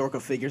like the historical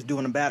figures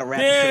doing a battle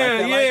rap.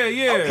 And shit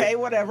like that. Okay,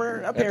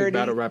 whatever. A parody.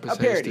 Battle rap is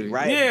parody,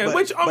 right? Yeah,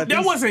 but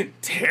that wasn't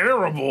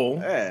terrible.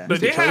 Yeah.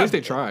 But at least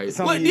they tried.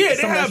 They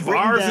have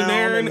bars in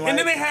there, and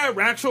then they had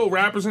actual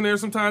rappers in there.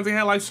 Sometimes they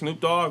had like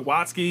Snoop Dogg,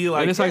 Watsky,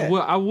 and it's like,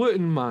 well, I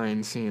wouldn't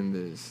mind seeing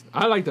this.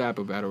 I like the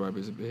Apple battle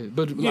rappers,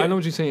 but I know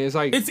what you're saying. It's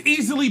like it's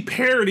easily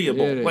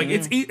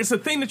parodyable. It's a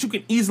thing that you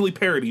can easily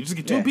parody. You just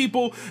get two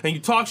people and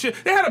you talk shit.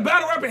 They had a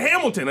battle rap in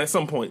Hamilton at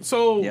some point.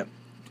 So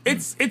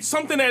it's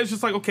something that is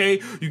just like,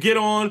 okay, you get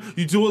on,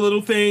 you do a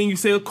little thing, you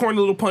say a corny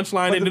little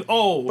punchline, and then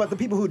But the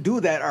people who do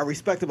that are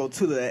respectable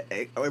to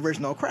the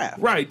original craft.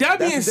 Right. That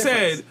being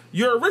said,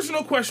 your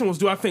original question was,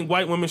 do I think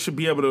white women should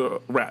be able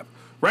to rap?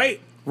 Right?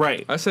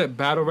 Right. I said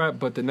battle rap,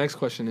 but the next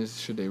question is,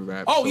 should they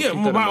rap? Oh,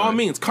 so by all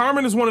means.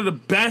 Carmen is one of the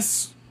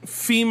best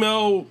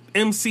female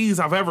MCs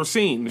I've ever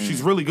seen.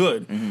 She's really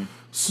good. Mm-hmm.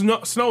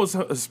 Snow is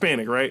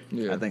Hispanic, right?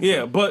 Yeah, I think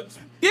so. But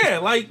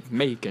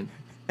Macon.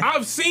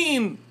 I've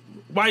seen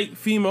white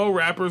female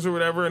rappers or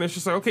whatever, and it's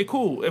just like, okay,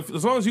 cool.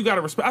 As long as you got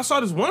a respect. I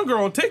saw this one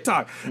girl on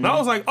TikTok, and I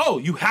was like, oh,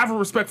 you have a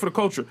respect for the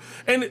culture,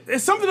 and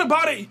it's something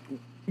about it.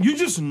 You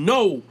just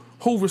know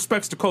who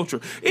respects the culture.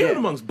 Even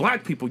amongst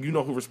black people, you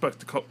know who respects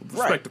the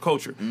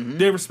culture. Mm-hmm.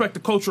 They respect the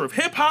culture of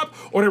hip hop,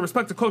 or they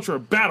respect the culture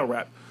of battle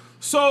rap.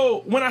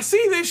 So when I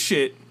see this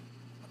shit,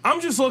 I'm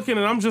just looking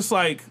and I'm just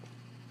like,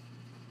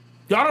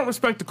 y'all don't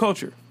respect the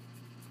culture.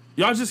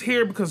 Y'all just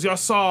here because y'all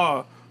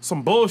saw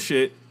some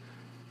bullshit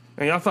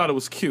and y'all thought it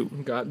was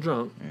cute. Got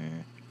drunk.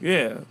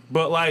 Yeah,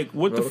 but like,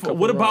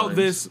 what about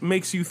this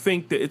makes you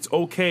think that it's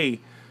okay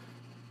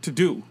to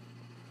do?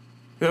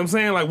 You know what I'm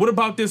saying? Like, what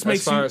about this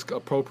makes you... As far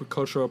as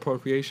cultural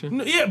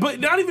appropriation? Yeah, but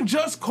not even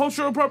just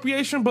cultural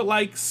appropriation, but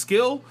like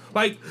skill.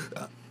 Like,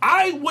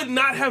 I would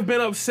not have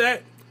been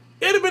upset.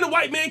 It'd have been a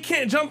white man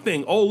can't jump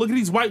thing. Oh, look at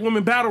these white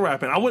women battle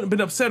rapping. I wouldn't have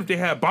been upset if they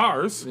had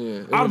bars.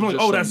 Yeah, I'd have been like,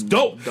 oh, that's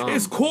dope. Dumb.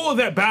 It's cool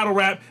that battle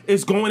rap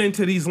is going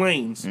into these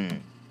lanes.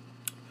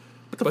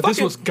 But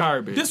this was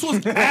garbage. This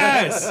was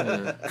ass.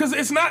 Because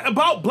it's not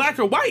about black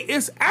or white.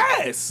 It's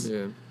ass.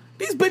 Yeah.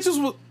 These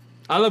bitches will...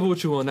 I level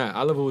with you on that.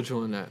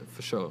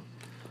 For sure.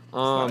 It's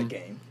not a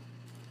game.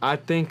 I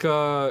think,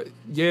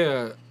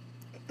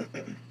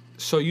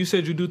 So you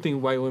said you do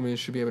think white women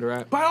should be able to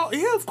rap?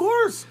 Yeah, of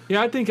course.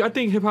 Yeah, I think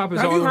hip hop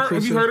is all inclusive.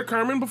 Have you heard of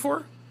Carmen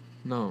before?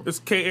 No. It's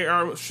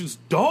K-A-R. She's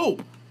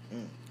dope.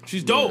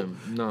 She's dope.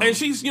 Yeah, no. And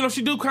she's,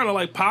 she do kind of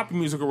like pop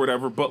music or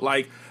whatever, but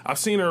like I've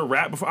seen her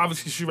rap before.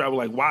 Obviously she rap with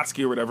like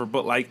Watsky or whatever,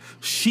 but like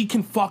she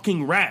can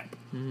fucking rap.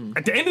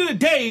 At the end of the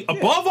day,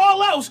 above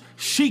all else,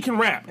 she can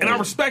rap. And I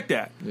respect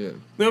that. Yeah. You know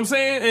what I'm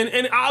saying?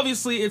 And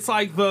obviously it's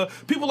like the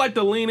people like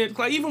to lean it,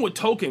 like even with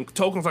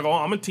Token's like, oh,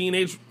 I'm a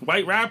teenage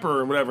white rapper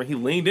or whatever. He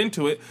leaned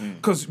into it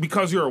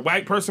because you're a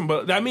white person,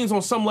 but that means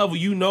on some level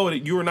you know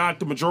that you're not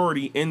the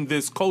majority in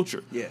this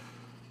culture. Yeah.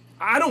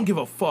 I don't give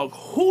a fuck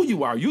who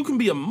you are. You can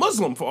be a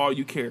Muslim for all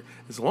you care.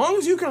 As long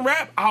as you can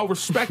rap, I'll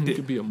respect it. You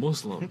can be a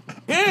Muslim.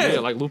 Yeah.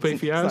 Like Lupe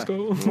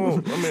Fiasco. It's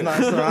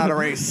not a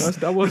race.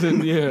 That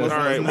wasn't, All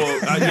right, well,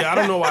 I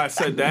don't know why I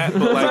said that,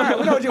 but like...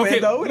 We know what you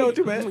meant, though. We know what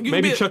you meant.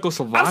 Maybe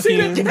Czechoslovakian. I've seen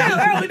it.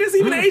 There's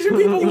even Asian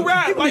people who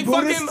rap. Like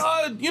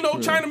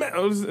fucking, China Mac.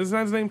 Is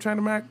that his name,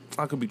 China Mac?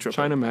 I could be tripping.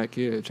 China Mac,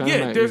 yeah.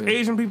 There's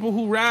Asian people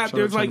who rap.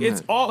 There's like,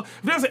 it's all...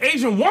 If there's an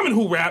Asian woman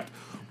who rapped,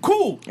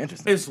 cool.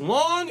 Interesting. As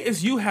long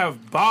as you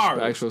have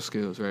bars. Actual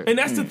skills, right. And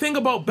that's the thing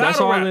about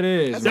battle rap. That's all it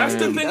is. That's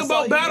the thing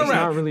about battle rap.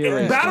 Not really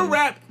a battle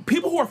rap,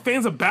 people who are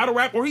fans of battle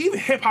rap, or even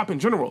hip hop in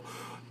general,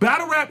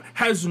 battle rap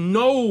has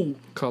no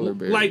color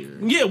barrier. Like,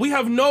 we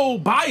have no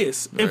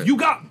bias. Right. If you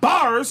got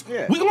bars,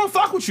 we gonna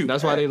fuck with you.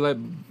 That's why they let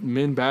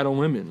men battle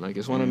women. Like,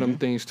 it's one of them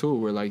things too,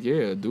 where like,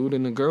 a dude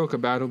and a girl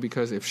could battle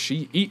because if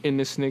she eating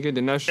this nigga,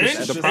 then that's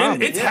just the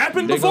problem. It's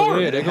happened before.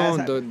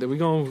 We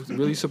gonna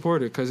really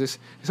support it because it's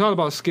all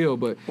about skill.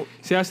 But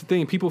see, that's the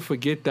thing. People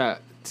forget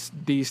that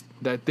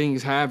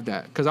things have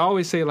that. Because I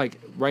always say, like,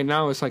 right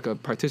now it's like a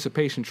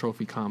participation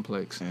trophy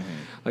complex. Mm-hmm.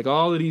 Like,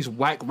 all of these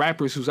whack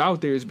rappers who's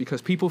out there is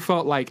because people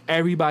felt like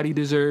everybody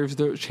deserves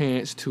the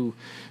chance to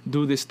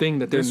do this thing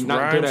that they're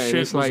not good at. Shit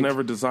it's was like,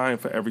 never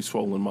designed for every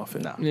swollen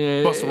muffin. No.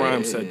 Yeah, Busta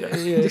Rhymes said that.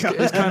 Yeah,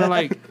 it's kind of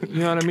like, you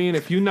know what I mean?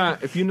 If you're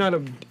not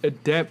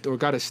adept or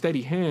got a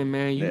steady hand,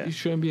 man, you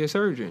shouldn't be a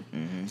surgeon.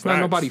 Mm-hmm. It's not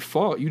nobody's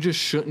fault. You just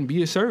shouldn't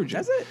be a surgeon.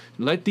 That's it.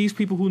 Let these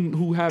people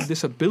who have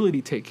this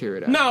ability take care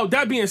of that. Now,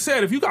 that being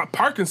said, if you got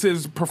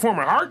Parkinson's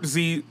performing heart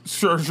disease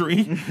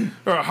surgery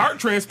or a heart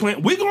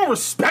transplant, we gonna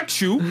respect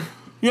you.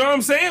 You know what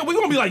I'm saying? We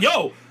gonna be like,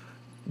 yo,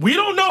 we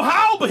don't know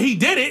how, but he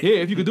did it. Yeah,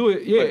 if you could do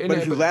it, yeah. But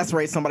if you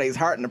lacerate somebody's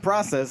heart in the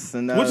process,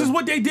 and which is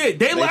what they did.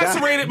 They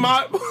lacerated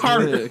my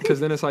heart. Because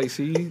then it's like,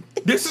 see,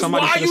 this is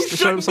why you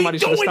shouldn't somebody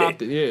be doing should have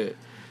stopped it. Yeah,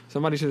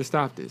 somebody should have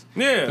stopped this.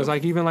 Yeah, because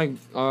like even like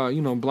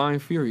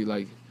Blind Fury,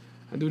 like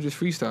I do just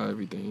freestyle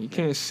everything. He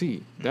can't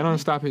see. That don't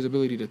stop his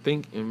ability to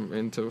think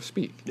and to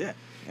speak. Yeah.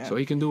 So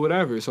he can do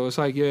whatever. So it's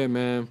like, yeah,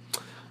 man.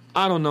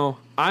 I don't know.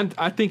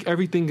 I think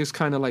everything is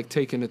kind of like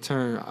taking a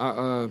turn.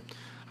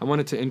 I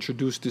wanted to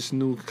introduce this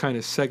new kind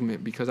of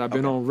segment because I've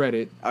been on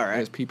Reddit,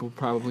 as people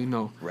probably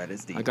know.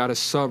 Reddit's deep. I got a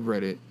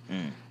subreddit,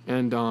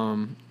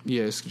 and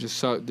it's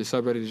just the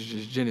subreddit is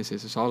just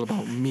Genesis. It's all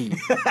about me,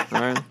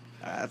 all right?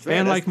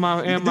 And like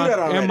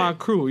my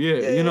crew,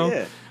 you know.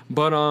 Yeah.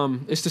 But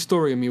it's the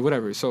story of me,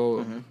 whatever.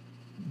 So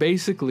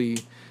basically,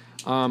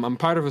 I'm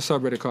part of a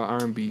subreddit called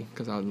R&B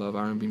because I love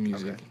R&B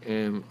music,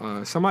 and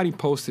somebody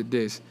posted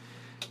this,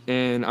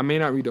 and I may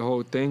not read the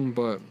whole thing,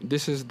 but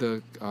this is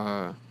the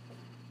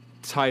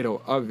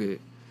title of it,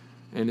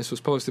 and this was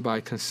posted by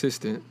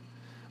Consistent.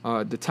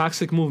 The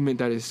toxic movement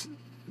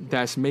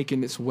that's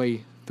making its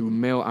way through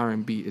male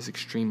R&B is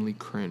extremely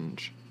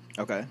cringe.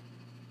 Okay.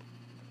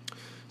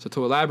 So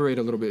to elaborate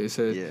a little bit, it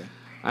said,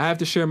 I have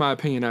to share my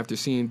opinion after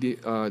seeing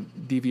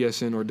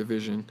DVSN or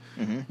Division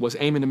was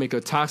aiming to make a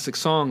toxic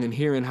song and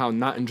hearing how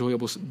not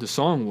enjoyable the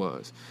song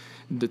was.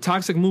 The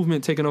toxic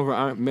movement taking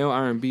over male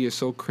R&B is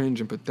so cringe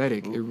and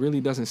pathetic. Ooh. It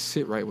really doesn't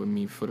sit right with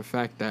me for the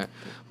fact that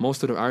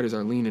most of the artists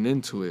are leaning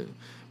into it.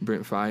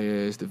 Brent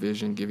Faiyaz,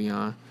 Division,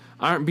 Giveon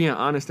aren't being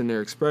honest in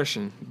their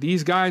expression.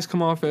 These guys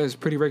come off as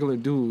pretty regular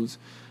dudes,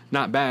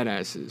 not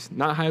badasses,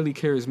 not highly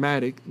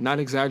charismatic, not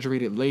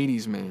exaggerated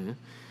ladies, man.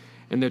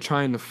 And they're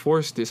trying to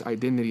force this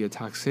identity of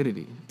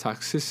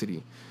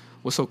toxicity.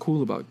 What's so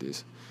cool about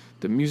this?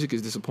 The music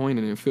is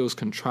disappointing and feels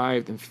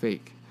contrived and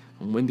fake.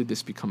 And when did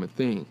this become a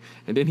thing?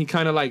 And then he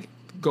kind of like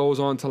goes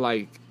on to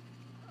like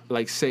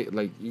say,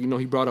 like, you know,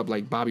 he brought up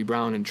like Bobby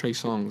Brown and Trey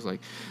Songz.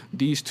 Like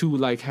these two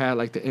like had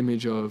like the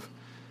image of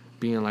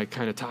being like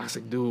kind of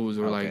toxic dudes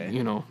or like,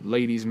 you know,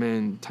 ladies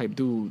men type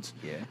dudes.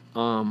 Yeah.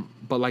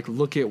 But like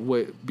look at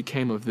what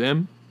became of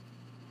them.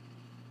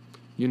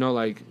 You know,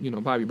 like, you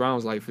know, Bobby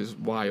Brown's life is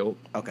wild.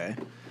 Okay.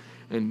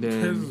 And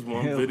then there's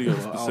one video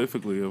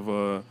specifically of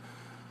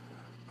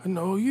I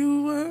know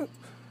you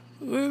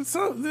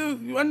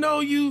I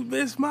know you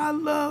miss my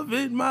love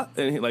and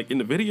he, like in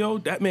the video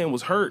that man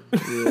was hurt.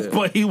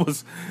 But he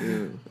was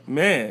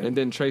man. And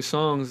then Trey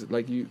Songz,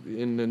 like you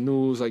in the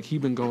news, like he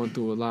been going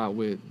through a lot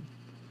with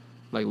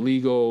like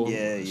legal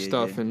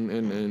stuff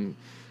and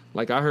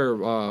like I heard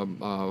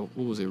what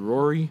was it,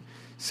 Rory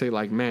say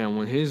like, man,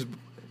 when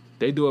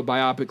they do a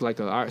biopic like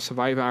a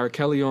Surviving R.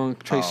 Kelly on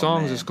Trey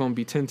Songz, it's gonna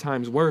be 10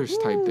 times worse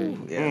type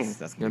thing. Yes,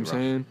 that's gonna be rough. I'm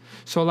saying?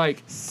 So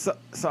like, so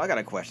I got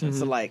a question.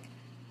 So like,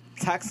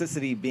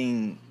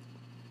 toxicity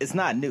it's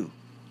not new.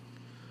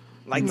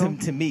 Like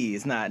to me,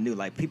 it's not new.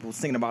 Like people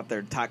singing about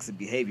their toxic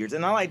behaviors,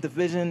 and I like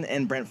Division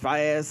and Brent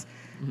Faiyaz,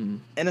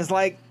 and it's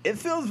like it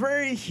feels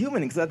very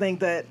human because I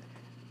think that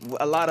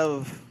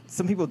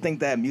some people think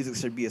that music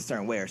should be a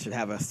certain way or should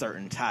have a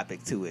certain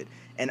topic to it.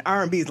 And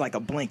R&B is like a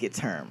blanket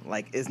term.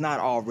 Like, it's not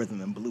all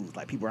rhythm and blues.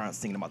 Like, people aren't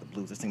singing about the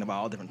blues. They're singing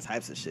about all different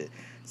types of shit.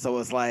 So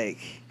it's like...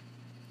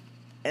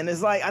 And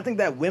it's like, I think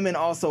that women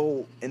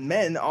also, and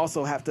men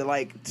also have to,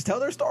 like, to tell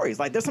their stories.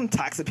 Like, there's some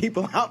toxic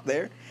people out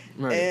there.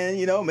 Right. And,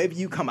 you know, maybe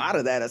you come out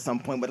of that at some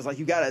point. But it's like,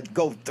 you got to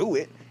go through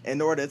it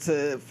in order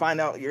to find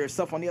out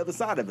yourself on the other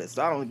side of it.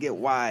 So I don't get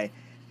why,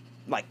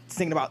 like,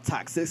 singing about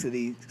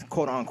toxicity,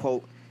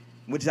 quote-unquote,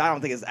 which I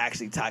don't think is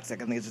actually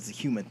toxic. I think it's just a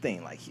human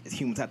thing. Like,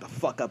 humans have to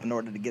fuck up in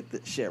order to get the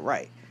shit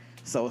right.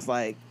 So it's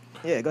like,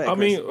 yeah, go ahead,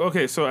 Chris. I mean,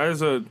 okay, so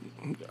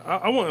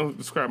I want to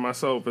describe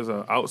myself as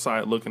an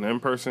outside looking in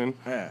person.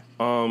 Yeah.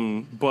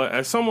 But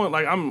as someone,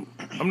 like, I'm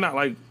not,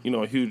 like, you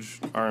know, a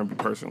huge R&B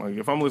person. Like,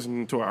 if I'm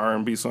listening to an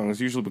R&B song, it's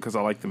usually because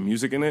I like the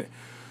music in it.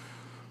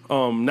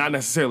 Not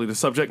necessarily the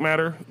subject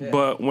matter,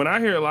 but when I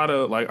hear a lot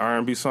of like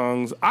R&B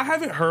songs, I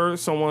haven't heard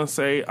someone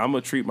say "I'm gonna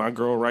treat my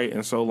girl right"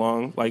 in so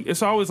long. Like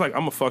it's always like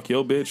 "I'm gonna fuck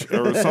your bitch"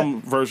 or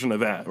some version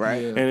of that,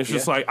 right? And it's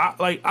just like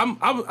I'm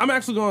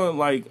actually going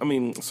like, I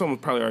mean,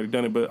 someone's probably already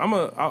done it, but I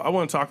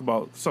want to talk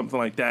about something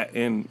like that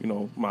in, you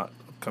know, my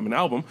upcoming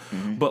album.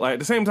 But like at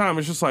the same time,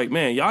 it's just like,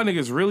 man, y'all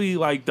niggas really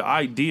like the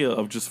idea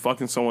of just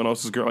fucking someone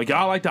else's girl. Like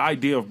y'all like the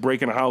idea of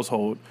breaking a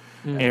household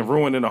and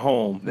ruining a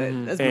home.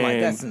 That's been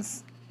like that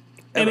since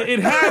And it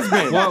has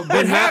been. Well,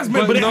 it has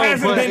been, but it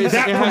hasn't been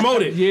that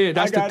promoted. Yeah,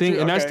 that's the thing.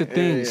 And that's the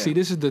thing. Yeah. See,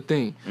 this is the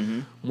thing. Mm-hmm.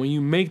 When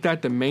you make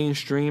that the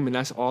mainstream and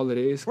that's all it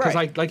is. Because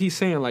like he's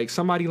saying, like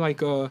somebody like,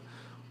 who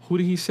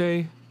did he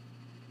say?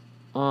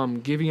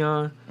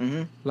 Giveon.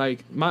 Mm-hmm.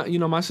 Like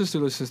my sister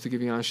listens to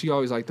Giveon. She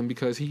always liked him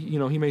because he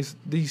makes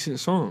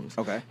decent songs.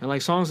 Okay. And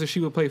like songs that she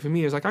would play for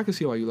me is like, I can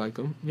see why you like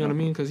him. You know what I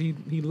mean? Because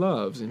he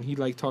loves and he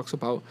like talks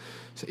about,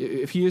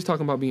 if he is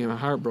talking about being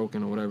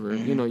heartbroken or whatever,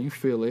 you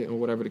feel it or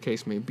whatever the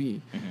case may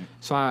be. Mm-hmm.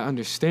 So I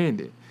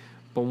understand it.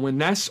 But when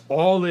that's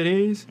all it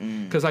is,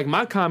 because like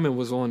my comment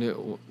was on it,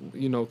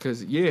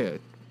 because I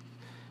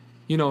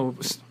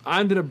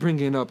ended up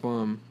bringing up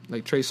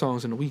like Trey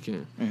Songz in The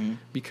Weeknd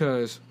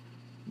because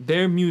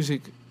their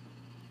music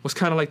was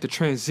kind of like the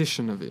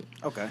transition of it.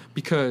 Okay.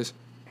 Because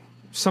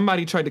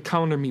somebody tried to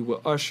counter me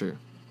with Usher.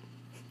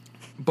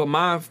 But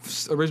my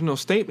original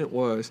statement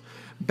was,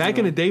 back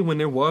in the day when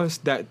there was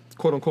that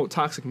quote-unquote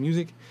toxic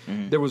music,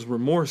 there was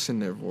remorse in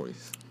their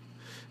voice.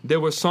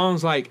 There were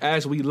songs like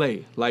As We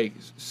Lay, like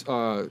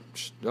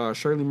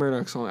Shirley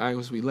Murdoch's song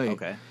As We Lay.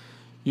 Okay.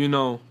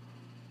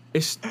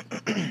 It's...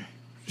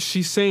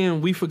 She's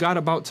saying we forgot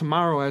about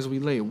tomorrow as we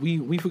lay.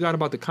 We forgot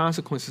about the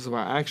consequences of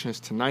our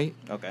actions tonight.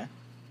 Okay.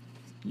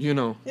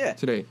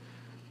 Today.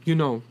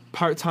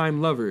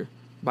 Part-Time Lover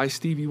by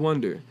Stevie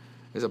Wonder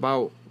is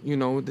about,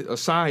 a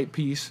side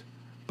piece,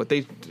 but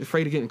they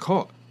afraid of getting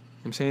caught. You know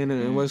what I'm saying?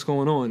 And what's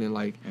going on. And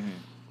like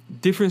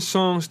different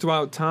songs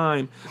throughout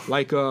time,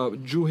 like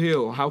Drew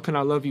Hill, How Can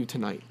I Love You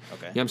Tonight?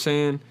 Okay. You know what I'm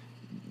saying?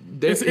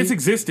 It's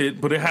existed,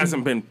 but it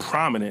hasn't been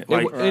prominent.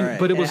 But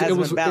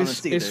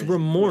it's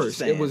remorse.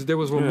 There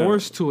was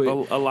remorse to it.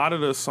 A lot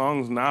of the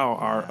songs now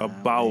are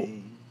about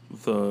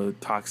the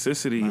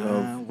toxicity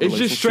of it's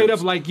just straight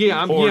up like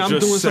I'm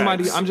doing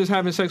somebody, I'm just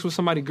having sex with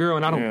somebody girl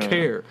and I don't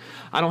care.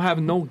 I don't have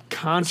no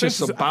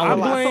conscience about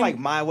it. I feel like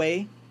My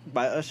Way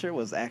by Usher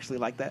was actually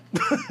like that.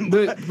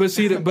 but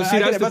see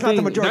that's the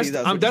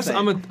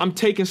thing. I'm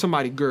taking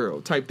somebody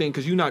girl type thing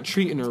because you're not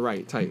treating her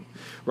right type.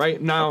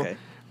 Right now. Okay.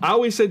 I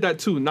always said that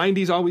too.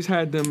 90s always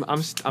had them.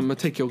 I'm gonna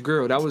take your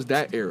girl. That was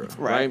that era,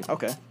 right?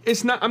 Okay.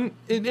 It's not.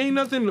 It ain't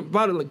nothing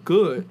about it like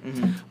good,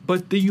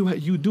 but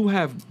you do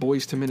have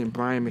Boyz II Men and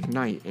Brian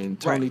McKnight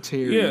and Tony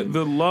Terry. Yeah,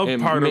 the love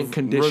and part of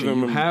condition.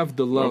 Rhythm you have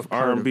the love of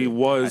R&B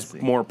was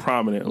more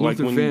prominent.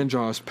 Luther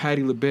Vandross,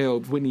 Patti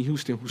LaBelle, Whitney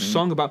Houston, who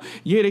sung about.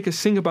 Yeah, they could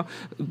sing about.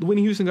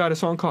 Whitney Houston got a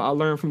song called "I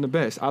Learned from the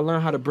Best." I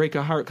learned how to break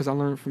a heart because I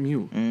learned from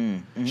you.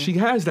 She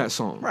has that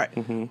song, right?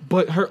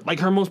 But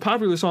her most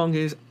popular song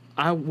is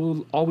I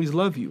Will Always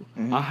Love You.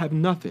 I have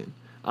nothing.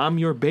 I'm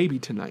your baby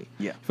tonight.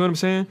 Yeah. You feel what I'm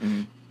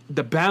saying?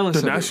 The balance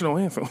of it. The national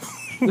anthem.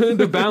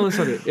 The balance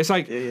of it. It's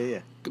like,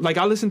 like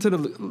I listened to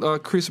the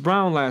Chris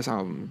Brown last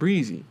album,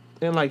 Breezy.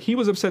 And like he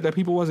was upset that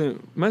people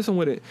wasn't messing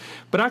with it.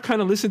 But I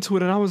kind of listened to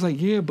it and I was like,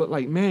 yeah, but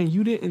like, man,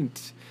 you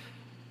didn't.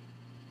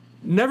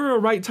 Never a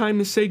right time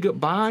to say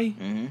goodbye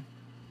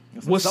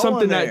was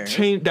something that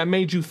changed, that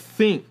made you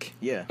think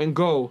and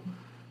go,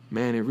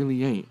 man, it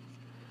really ain't.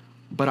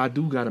 But I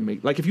do gotta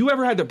make, like, if you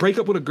ever had to break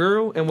up with a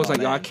girl and was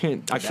yo, I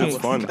can't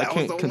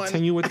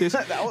continue with this.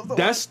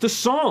 That's the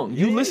song.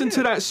 You listen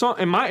to that song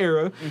in my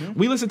era.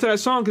 We listen to that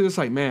song because it's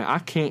like, man, I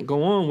can't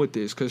go on with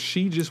this because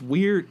she just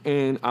weird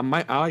and I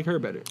like her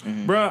better.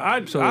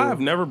 Bruh, I have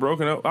never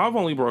broken up. I've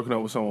only broken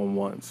up with someone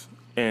once.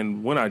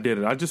 And when I did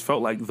it, I just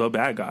felt like the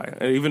bad guy.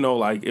 And even though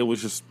like it was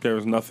just there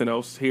was nothing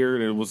else here,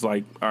 and it was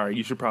like, all right,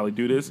 you should probably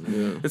do this.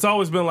 Yeah. It's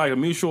always been like a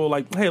mutual,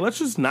 like, hey, let's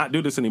just not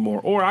do this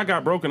anymore. Or I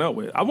got broken up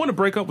with. I want to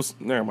break up with.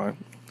 Never mind.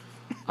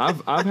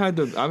 I've had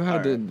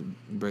to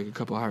break a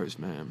couple hearts,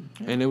 man,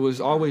 and it was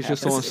always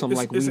just on some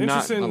like we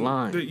not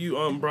aligned. That you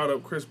brought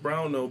up Chris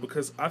Brown though,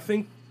 because I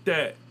think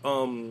that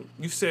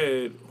you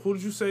said, who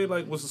did you say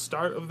like was the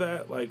start of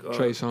that, like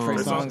Trey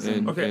Songz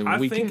and I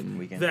Weeknd.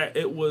 think that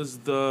it was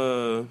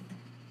the.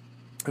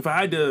 If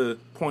I had to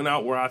point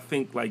out where I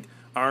think like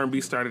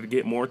R&B started to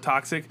get more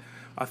toxic,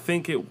 I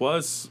think it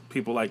was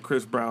people like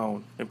Chris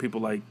Brown and people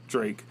like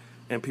Drake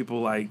and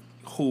people like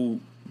who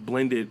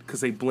blended,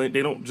 because they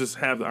don't just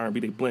have the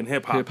R&B, they blend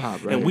hip hop,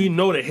 right. And we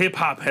know that hip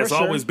hop has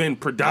always been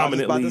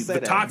predominantly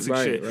the toxic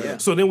shit. Right. Yeah.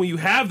 So then when you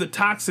have the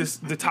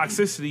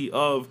toxicity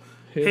of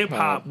hip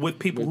hop with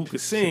people who can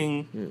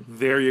sing,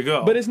 there you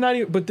go. But it's not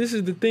even. But this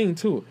is the thing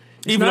too.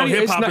 It's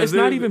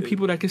not even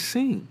people that can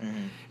sing.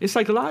 It's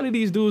like a lot of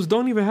these dudes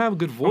don't even have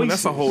good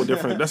voices. I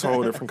mean, that's a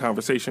whole different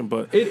conversation.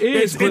 But it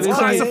is. It's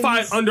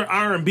classified under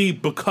R&B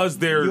because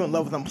they're you in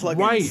love with them plugins,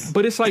 right?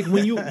 But it's like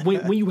when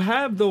you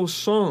have those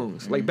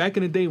songs, like back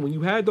in the day when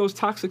you had those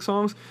toxic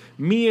songs,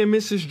 Me and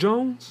Mrs.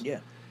 Jones. Yeah.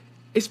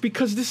 It's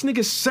because this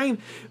nigga's saying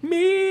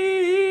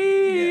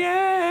me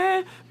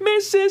and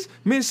Mrs.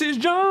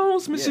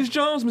 Jones, Mrs.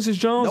 Jones, Mrs.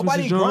 Jones.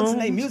 Nobody Mrs. grunts Jones. in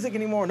their music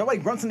anymore. Nobody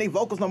grunts in their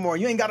vocals no more.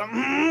 You ain't got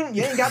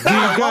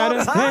that all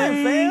the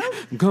time, fam.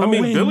 I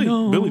mean,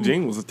 Billie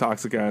Jean was a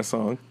toxic ass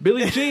song.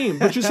 Billie Jean,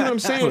 but you see what I'm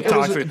saying? It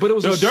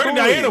was a Dirty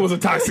Diana was a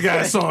toxic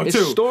ass song too.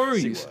 It's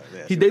stories.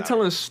 They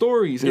telling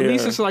stories. At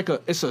least it's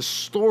a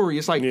story.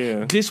 It's like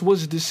this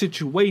was the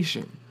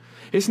situation.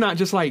 It's not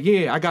just like,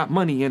 yeah, I got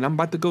money and I'm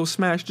about to go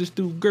smash this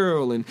dude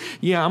girl, and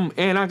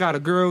I got a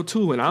girl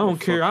too, and I don't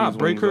care. I'll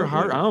break her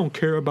heart. I don't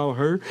care about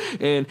her,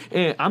 and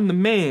I'm the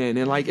man,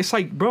 and like it's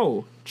like,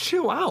 bro,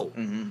 chill out.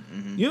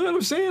 You know what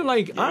I'm saying?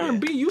 Like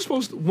R&B, you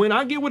supposed to, when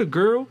I get with a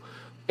girl,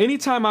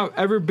 anytime I've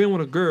ever been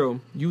with a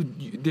girl,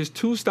 there's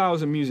two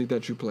styles of music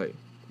that you play,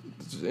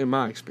 in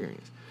my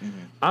experience.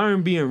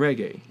 R&B and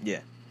reggae. Yeah.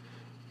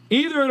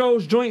 Either of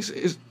those joints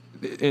is,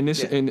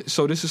 and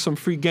so this is some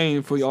free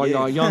game for y'all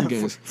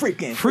youngins.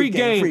 Free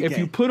game. If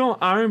you put on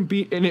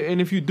R&B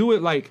and if you do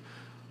it like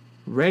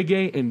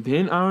reggae and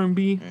then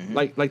R&B,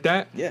 like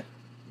that,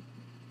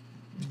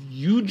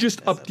 you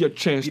just upped your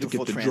chance to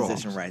get the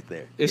draws. Right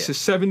there. It's a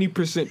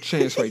 70%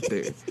 chance right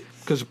there,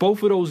 because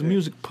both of those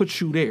music puts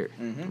you there,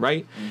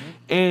 right?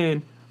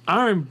 And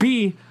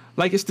R&B,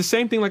 like it's the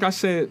same thing. Like I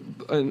said,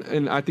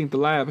 and I think the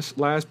last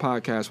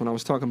podcast when I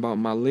was talking about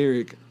my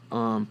lyric.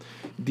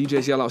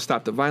 DJs yell out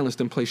 "Stop the violence,"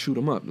 then play "Shoot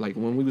 'em up." Like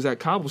when we was at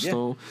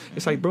Cobblestone,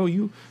 it's like, bro,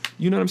 you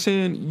know what I'm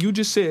saying? You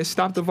just said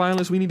 "Stop the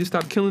violence." We need to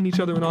stop killing each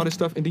other and all this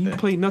stuff, and then you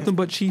played nothing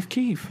but Chief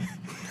Keef.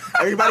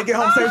 Everybody get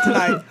home safe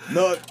tonight.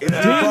 Look,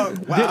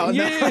 it's wow.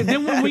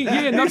 Then when we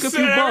knock if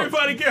you buck.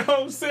 Everybody get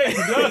home safe.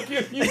 Knock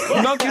if you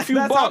buck. Knock if you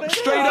buck.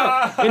 Straight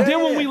up. And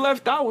then when we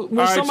left out,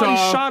 when somebody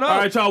shot up. All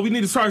right, y'all. We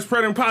need to start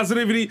spreading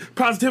positivity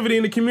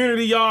in the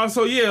community, y'all.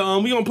 So yeah,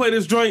 we gonna play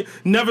this joint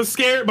 "Never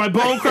Scared" by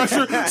Bone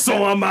Crusher.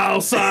 So I'm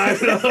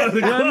outside. You know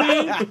what I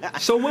mean?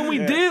 So when we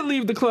did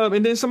leave the club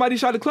and then somebody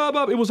shot the club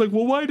up, it was like,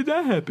 well, why did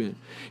that happen?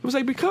 It was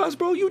like, because,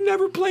 bro, you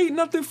never played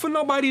nothing for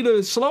nobody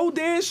to slow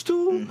dance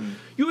to.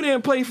 You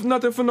didn't play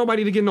nothing for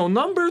nobody to get no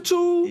number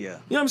to. Yeah. You know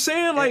what I'm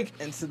saying? Like,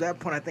 and to that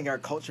point, I think our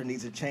culture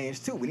needs to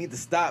change too. We need to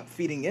stop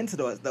feeding into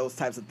those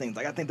types of things.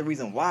 Like, I think the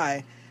reason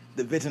why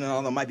the Vision and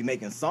all them might be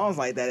making songs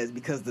like that is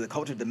because the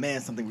culture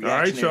demands something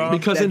reactionary. All right, y'all.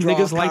 Because then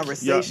niggas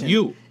like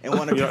you. And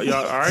want to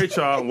all right,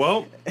 y'all.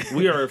 Well,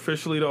 we are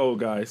officially the old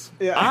guys.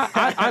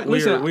 Yeah.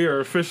 Listen, we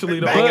are officially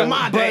the back old in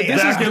my day.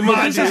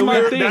 This is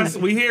my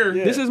thing. We here.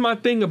 This is my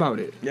thing about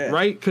it,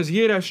 right? Because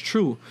that's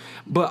true.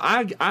 But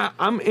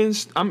I'm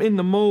in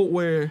the mode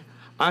where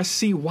I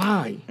see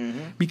why.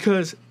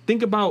 Because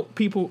think about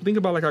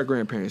like our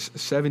grandparents,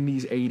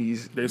 70s,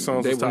 80s. Their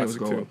songs was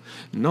toxic too.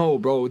 No,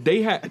 bro.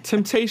 They had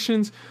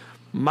Temptations,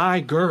 My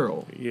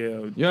Girl. Yeah.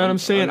 You know what I'm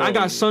saying? I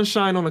got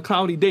Sunshine on a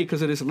Cloudy Day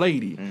because of this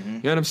lady. You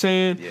know what I'm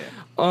saying?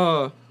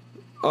 Yeah.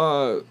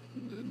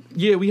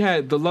 We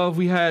had The Love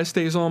We Had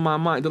Stays on My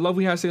Mind. The Love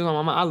We Had Stays on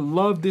My Mind. I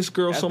love this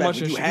girl so much,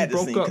 and she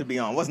broke up. Could be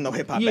on. Wasn't no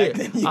hip hop back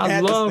then.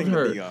 I love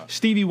her.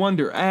 Stevie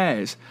Wonder,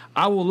 As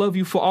I Will Love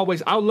You For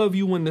Always. I'll love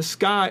you when the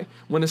sky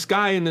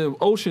and the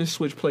ocean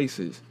switch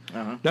places.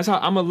 That's how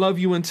I'm gonna love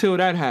you until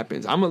that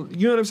happens. You know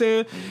what I'm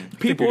saying?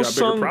 People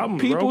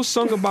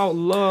sung about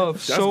love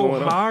so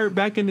hard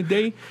back in the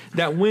day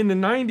that when the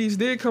 90s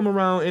did come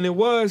around and it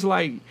was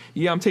like,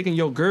 yeah, I'm taking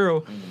your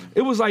girl.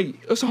 It was like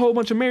it's a whole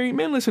bunch of married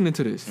men listening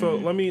to this. So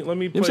let me play.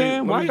 You know what I'm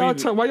saying? Why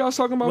y'all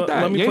talking about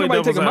that? Let me play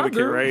devil's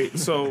advocate, right?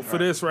 So for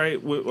this,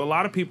 right, with a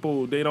lot of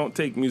people, they don't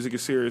take music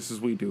as serious as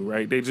we do,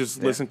 right? They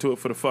just listen to it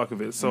for the fuck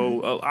of it.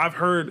 So I've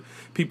heard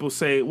people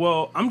say,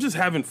 well, I'm just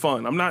having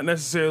fun. I'm not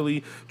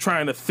necessarily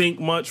trying to think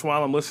much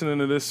while I'm listening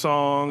to this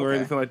song or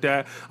anything like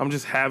that. I'm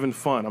just having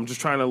fun. I'm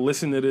just trying to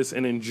listen to this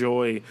and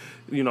enjoy.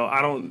 You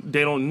know,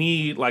 they don't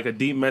need like a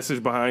deep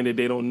message behind it.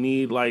 They don't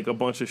need like a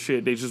bunch of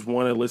shit. They just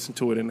want to listen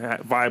to it and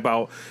vibe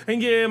out.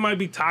 And yeah, it might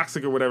be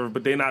toxic or whatever,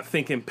 but they're not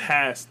thinking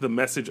past the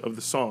message of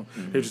the song.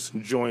 They're just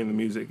enjoying the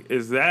music.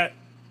 Is that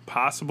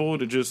possible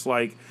to just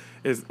like,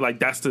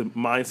 that's the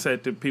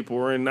mindset that people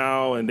are in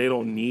now and they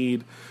don't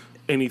need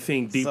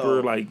anything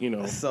deeper,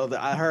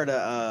 I heard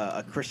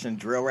a Christian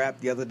drill rap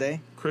the other day.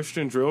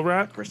 Christian drill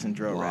rap,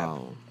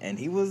 and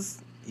he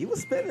was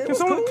spitting. Can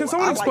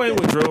someone explain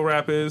what drill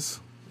rap is?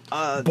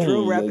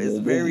 Drill rap is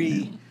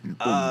very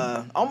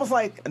almost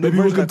like a new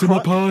version of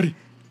crunk.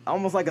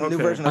 Almost like a new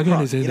version of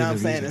crunk. You know what I'm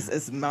saying?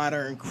 It's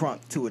modern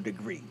crunk to a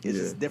degree. It's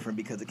just different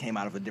because it came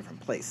out of a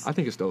different place. I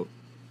think it's dope.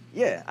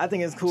 Yeah, I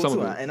think it's cool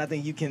too, and I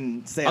think you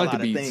can say a lot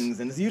of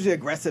things, and it's usually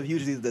aggressive.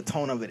 Usually the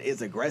tone of it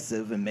is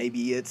aggressive, and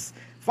maybe it's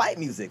fight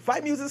music.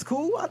 Fight music's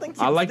cool. I think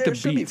I like the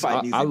beats.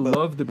 I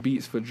love the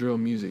beats for drill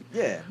music.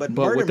 Yeah, but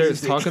what they're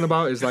talking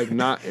about is like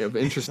not of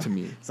interest to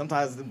me.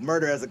 Sometimes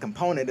murder as a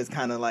component is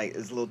kind of like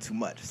it's a little too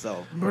much.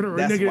 So murder,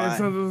 that's nigga, why.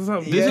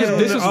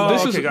 This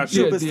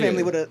is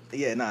family with a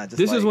Just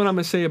this is what I'm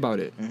gonna say about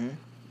it.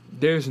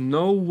 There's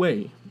no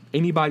way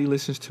anybody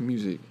listens to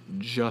music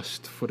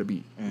just for the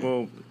beat.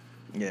 Well.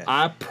 Yeah,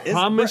 I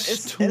promise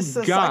it's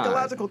a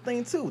psychological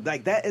thing too.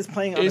 Like that is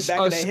playing on the back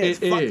of their heads.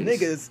 Fuck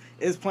niggas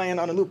is playing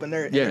on a loop in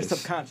their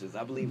subconscious.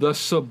 I believe the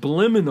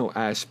subliminal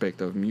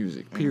aspect of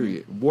music.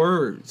 Period.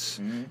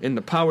 Words and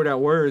the power that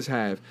words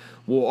have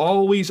will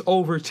always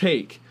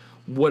overtake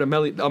what a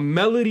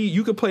melody.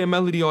 You could play a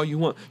melody all you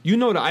want. You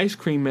know the Ice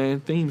Cream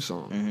Man theme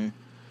song.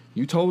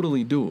 You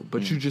totally do,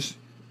 but you just.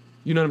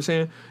 You know what I'm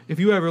saying? If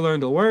you ever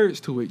learned the words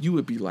to it, you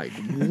would be like,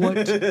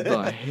 "What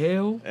the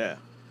hell?" Yeah.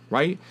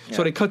 Right? Yeah.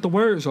 So they cut the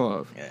words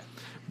off. Yeah.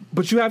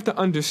 But you have to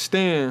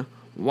understand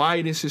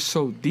why this is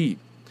so deep.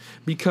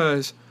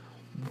 Because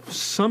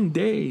some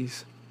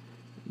days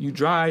you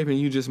drive and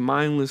you just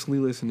mindlessly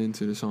listening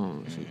to the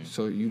songs.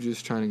 So you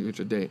just trying to get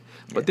your day.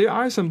 But there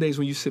are some days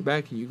when you sit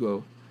back and you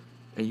go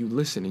and you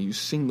listen and you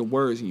sing the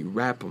words and you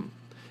rap them.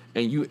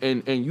 And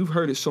you've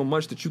heard it so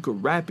much that you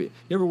could rap it.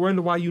 You ever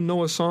wonder why you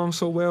know a song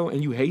so well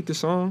and you hate the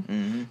song?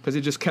 Because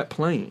it just kept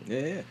playing.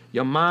 Yeah.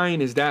 Your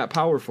mind is that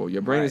powerful.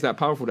 Your brain is that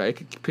powerful that it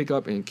can pick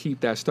up and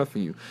keep that stuff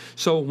in you.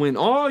 So when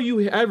all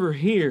you ever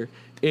hear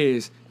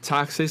is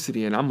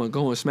toxicity and I'm going to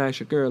go and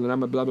smash a girl and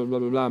I'm going to blah, blah, blah,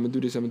 blah, blah, I'm going to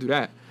do this, I'm going to do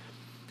that.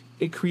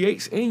 It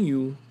creates in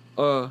you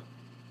a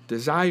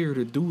desire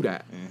to do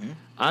that.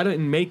 I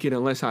didn't make it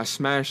unless I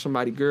smashed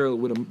somebody girl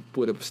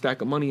with a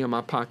stack of money in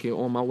my pocket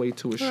on my way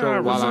to a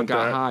show while I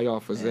got high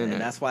off of Xanax.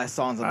 And that's why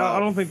songs about I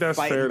don't think that's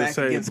fair to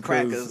say.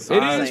 Crackers.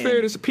 It is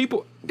fair to say.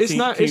 People, it's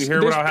not. Can you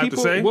hear what I have to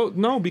say? Well,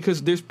 no,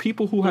 because there's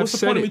people who have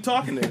said it. What's the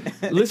point of me talking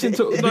then? Listen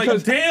to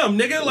like, damn,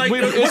 nigga, like,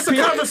 what's the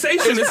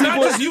conversation? It's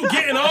not just you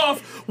getting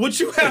off what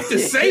you have to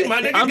say,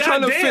 my nigga. I'm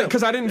trying to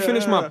because I didn't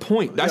finish my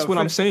point. That's what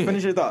I'm saying.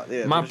 Finish your thought.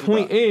 My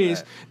point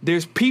is,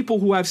 there's people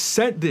who have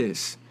said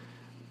this.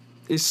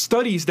 It's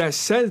studies that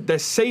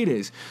say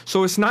this.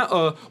 So it's not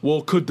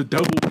could the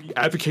devil be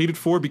advocated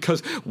for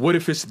because what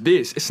if it's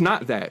this? It's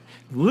not that.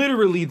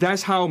 Literally,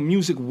 that's how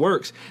music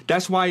works.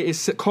 That's why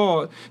it's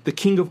called the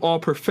king of all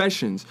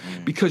professions,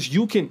 because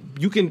you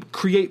can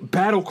create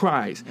battle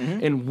cries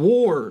and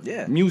war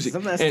music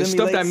and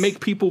stuff that make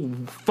people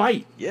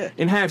fight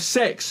and have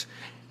sex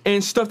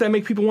and stuff that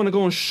make people want to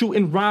go and shoot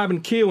and rob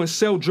and kill and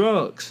sell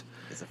drugs.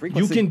 It's a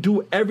frequency. You can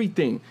do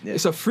everything.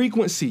 It's a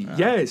frequency.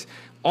 Yes.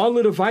 All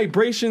of the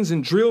vibrations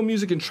and drill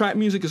music and trap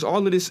music is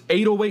all of this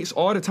 808s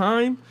all the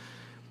time.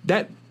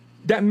 That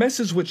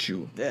messes with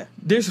you. Yeah.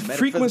 There's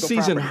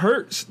frequencies and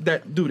hertz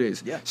that do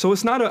this. Yeah. So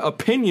it's not an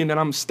opinion that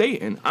I'm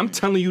stating. I'm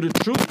telling you the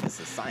truth. It's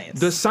a science.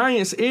 The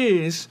science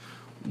is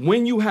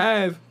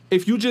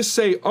if you just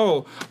say,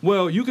 oh,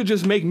 well, you could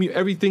just make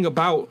everything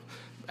about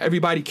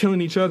everybody killing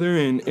each other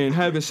and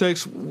having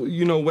sex,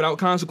 without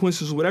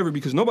consequences or whatever,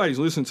 because nobody's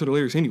listening to the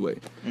lyrics anyway.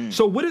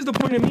 So what is the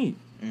point of me?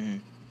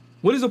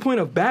 What is the point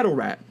of battle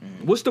rap?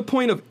 What's the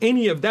point of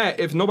any of that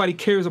if nobody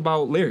cares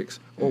about lyrics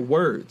or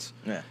words?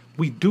 Yeah.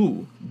 We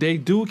do. They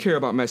do care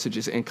about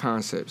messages and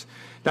concepts.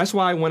 That's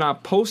why when I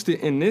posted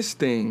in this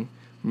thing,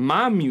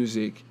 my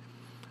music,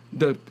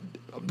 the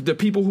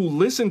people who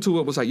listened to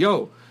it was like,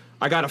 yo,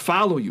 I got to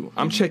follow you.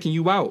 I'm checking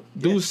you out.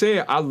 Dude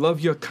said, I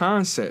love your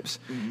concepts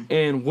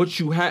and what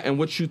you have and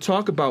what you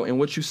talk about and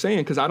what you're saying,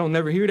 because I don't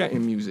never hear that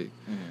in music.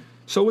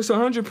 So it's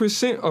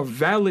 100% a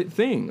valid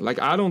thing.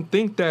 Like, I don't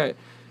think that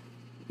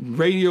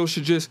radio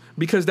should just,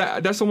 because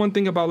that's the one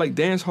thing about like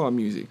dance hall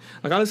music.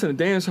 Like, I listen to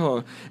dance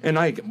hall and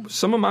like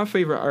some of my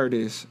favorite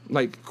artists,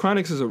 like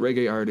Chronix is a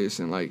reggae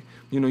artist, and like,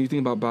 you think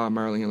about Bob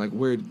Marley and like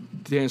where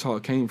dance hall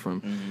came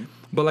from.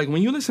 But like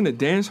when you listen to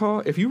dance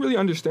hall, if you really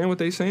understand what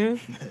they're saying,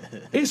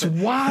 it's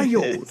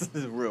wild. It's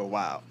real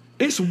wild.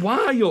 It's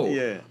wild.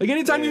 Yeah. Like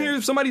anytime you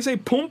hear somebody say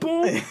pum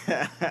pum,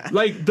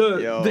 like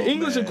the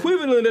English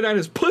equivalent of that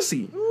is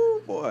pussy.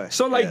 Ooh, boy.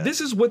 So like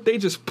this is what they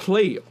just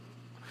play.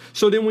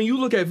 So then when you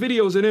look at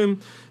videos of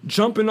them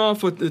jumping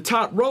off of the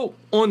top rope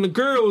on the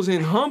girls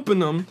and humping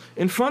them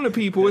in front of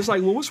people, it's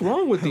like, well, what's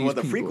wrong with these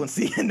people? The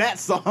frequency in that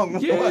song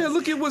was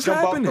look at what's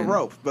happening. Jump off the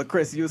rope. But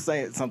Chris, you were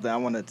saying something I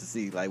wanted to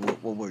see. Like,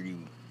 what were you?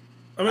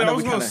 I mean, I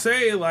was going to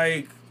say,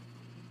 like,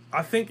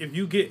 I think if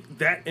you get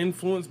that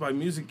influenced by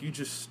music, you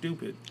just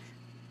stupid.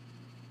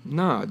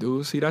 Nah,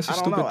 dude. See, that's a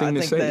stupid thing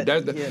to say. Go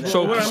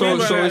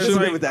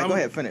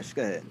ahead, finish.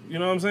 Go ahead. You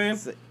know what I'm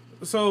saying?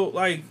 So,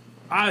 like,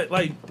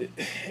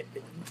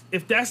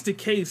 if that's the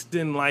case,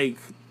 then like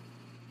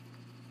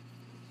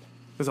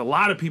there's a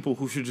lot of people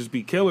who should just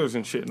be killers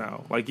and shit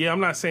now. Like, yeah, I'm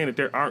not saying that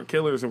there aren't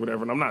killers or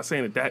whatever, and I'm not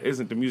saying that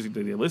isn't the music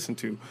that they listen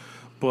to,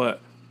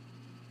 but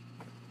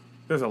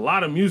there's a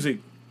lot of music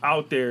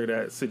out there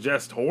that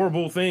suggests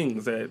horrible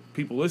things that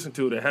people listen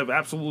to that have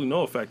absolutely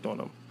no effect on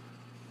them.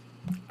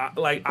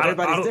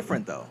 Everybody's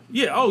different though.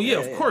 Yeah. Oh yeah.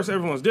 Of course,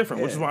 everyone's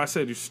different, which is why I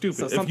said you're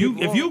stupid. So if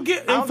you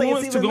get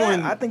influenced to go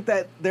in, I think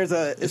that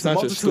it's a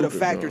multitude of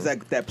factors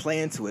that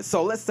play into it.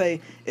 So let's say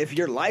if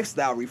your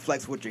lifestyle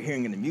reflects what you're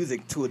hearing in the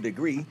music to a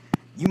degree,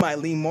 you might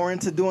lean more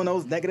into doing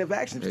those negative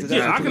actions.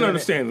 Yeah, I can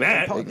understand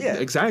that. Yeah,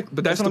 exactly.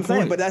 But that's the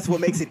point. But that's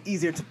what makes it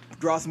easier to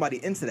draw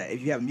somebody into that.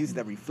 If you have music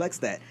that reflects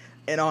that,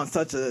 and on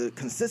such a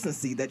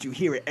consistency that you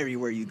hear it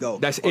everywhere you go.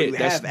 That's it.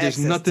 There's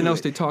nothing else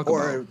they talk about.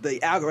 Or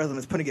the algorithm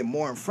is putting it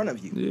more in front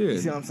of you. Yeah. You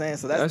see what I'm saying?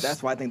 So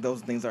that's why I think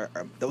those things are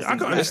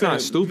it's not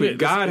stupid.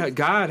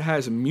 God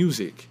has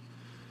music.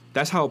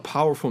 That's how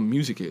powerful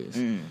music is.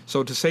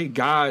 So to say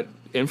God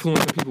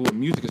influencing people with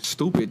music is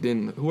stupid,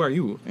 then who are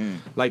you?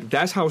 Like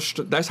that's how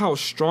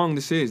strong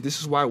this is.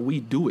 This is why we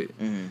do it.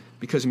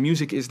 Because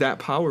music is that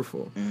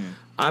powerful.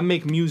 I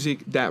make music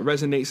that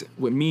resonates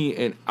with me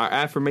and our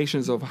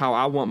affirmations of how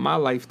I want my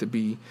life to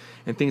be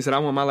and things that I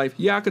want my life.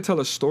 Yeah, I could tell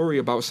a story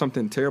about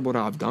something terrible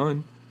that I've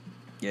done.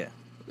 Yeah.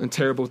 And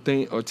terrible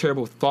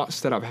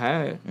thoughts that I've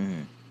had.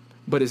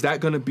 But is that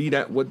going to be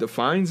what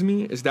defines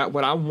me? Is that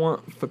what I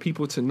want for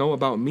people to know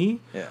about me?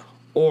 Yeah.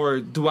 Or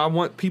do I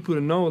want people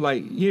to know,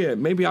 like, yeah,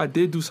 maybe I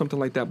did do something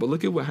like that, but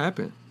look at what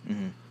happened.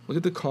 Look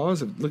at the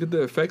cause of, look at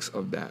the effects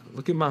of that.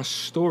 Look at my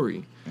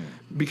story.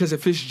 Because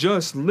if it's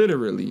just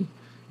literally,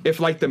 if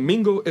the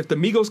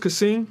Migos could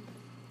sing,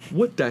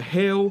 what the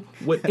hell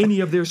would any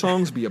of their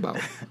songs be about?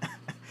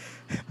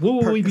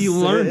 What would we be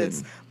learning?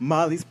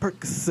 Molly's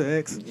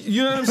Percocets.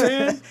 You know what I'm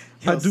saying?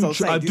 Yo, I do you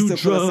still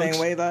drugs. Feel the same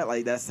way though?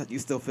 Like you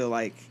still feel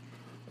like.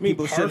 I mean,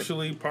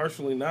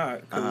 partially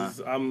not,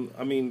 because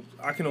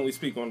I can only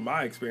speak on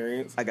my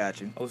experience. I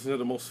got you. I listen to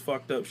the most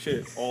fucked up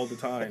shit all the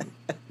time.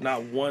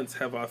 Not once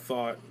have I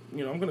thought,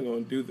 I'm gonna go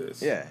and do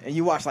this. Yeah, and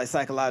you watch like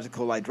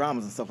psychological like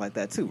dramas and stuff like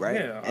that too, right?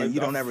 Yeah, and you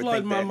don't ever flood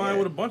think my that, mind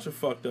with a bunch of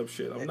fucked up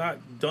shit. I've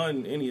not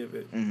done any of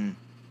it.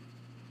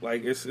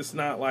 Like it's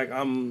not like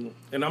I'm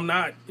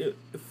not.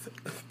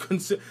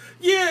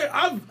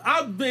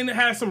 I've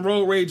had some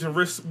road rage and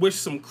wish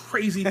some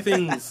crazy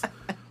things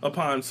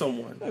upon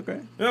someone. Okay, you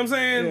know what I'm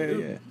saying?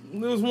 Yeah.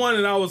 There was one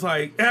that I was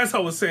like, as I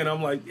was saying,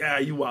 I'm like,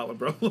 you wildin',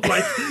 bro.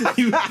 Like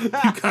you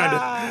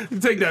kind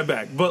of take that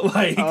back, but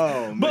like,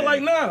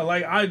 nah,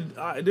 like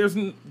I there's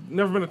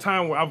never been a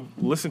time where I've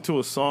listened to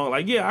a song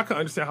like, I can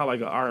understand how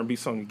like an R&B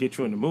song can get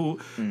you in the mood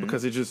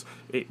because it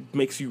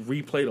makes you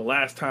replay the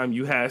last time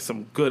you had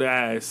some good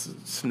ass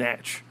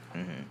snatch.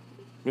 You know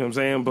what I'm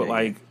saying? But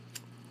like,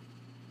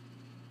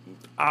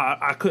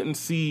 I couldn't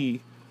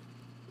see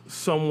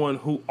someone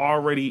who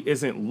already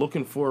isn't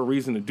looking for a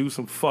reason to do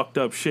some fucked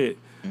up shit.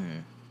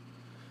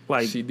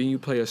 Like, see, then you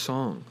play a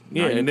song.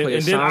 Yeah, and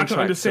then I can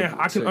understand.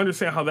 I can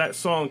understand how that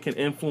song can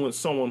influence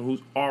someone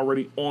who's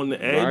already on the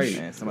edge. Right,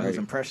 man, somebody who's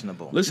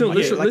impressionable. Listen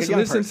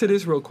to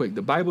this real quick.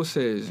 The Bible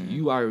says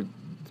you are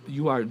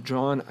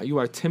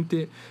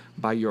tempted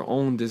by your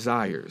own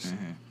desires.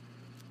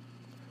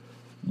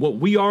 What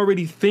we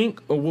already think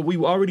or what we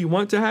already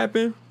want to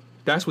happen,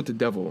 that's what the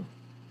devil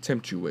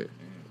tempt you with.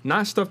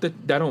 Not stuff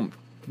that don't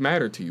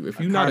matter to you. If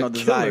you're not a killer,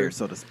 desire,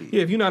 so to speak.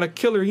 Yeah, if you're not a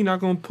killer, he's not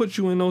going to put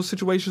you in those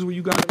situations where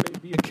you got to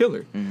be a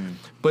killer.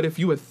 But if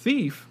you a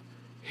thief,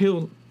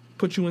 he'll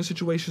put you in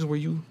situations where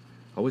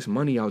it's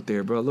money out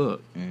there, bro.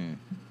 Look,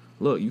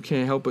 you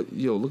can't help it.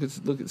 Look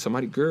at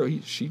somebody, girl.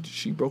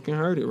 She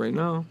brokenhearted right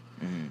now.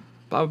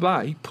 Blah blah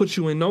blah. He puts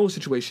you in those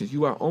situations.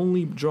 You are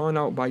only drawn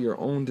out by your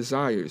own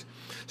desires.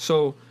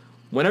 So,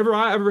 whenever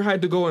I ever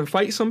had to go and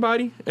fight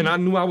somebody, and I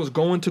knew I was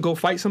going to go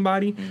fight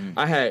somebody,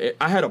 I had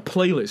a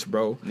playlist,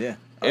 bro. Yeah.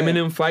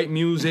 Eminem fight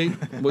music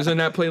was in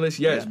that playlist.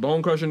 Yes.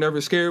 Bone Crusher Never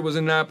Scared was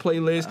in that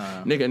playlist.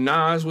 Nigga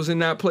Nas was in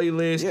that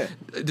playlist. Yeah.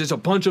 There's a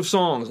bunch of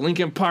songs.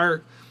 Linkin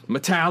Park,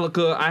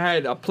 Metallica. I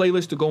had a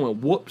playlist to go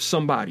and whoop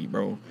somebody,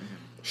 bro.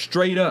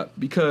 Straight up,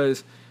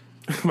 because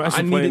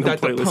I needed that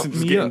to pump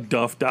me up.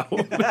 Duffed out.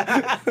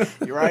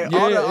 You're right.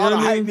 Yeah, all the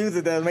hype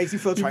music that makes you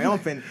feel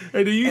triumphant.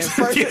 And then you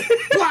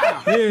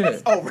wow,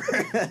 it's over.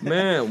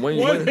 Man, when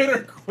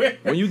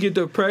you get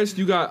depressed,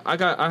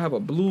 I have a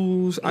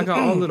blues. I got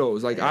all of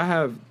those. Like I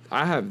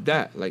have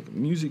that. Like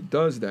music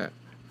does that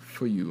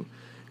for you,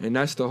 and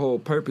that's the whole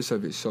purpose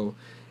of it. So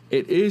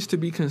it is to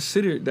be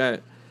considered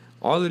that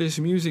all of this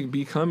music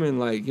becoming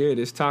like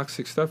this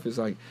toxic stuff is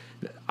like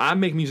I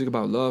make music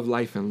about love,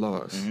 life, and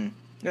loss.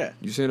 Yeah.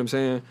 You see what I'm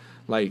saying?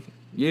 Like,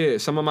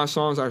 some of my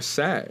songs are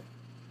sad.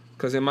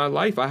 Because in my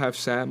life, I have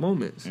sad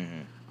moments.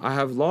 I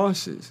have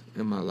losses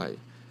in my life.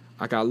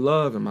 I got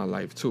love in my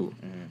life, too.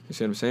 You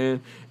see what I'm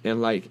saying?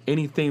 And, like,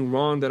 anything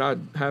wrong that I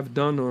have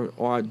done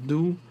or I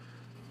do,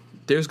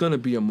 there's going to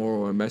be a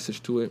moral or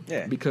message to it.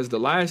 Yeah. Because the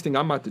last thing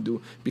I'm about to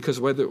do, because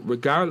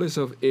regardless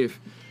of if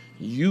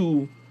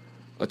you,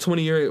 a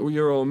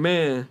 20-year-old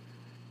man,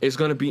 is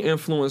going to be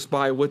influenced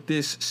by what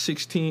this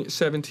 16,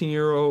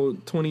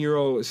 17-year-old,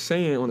 20-year-old is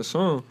saying on a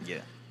song. Yeah.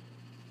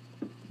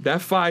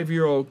 That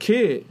 5-year-old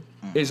kid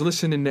is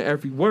listening to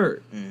every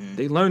word.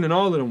 They learning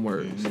all of them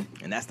words.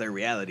 And that's their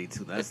reality,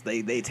 too.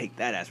 They take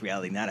that as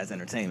reality, not as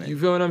entertainment. You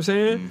feel what I'm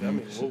saying? I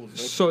mean, what was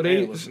Vince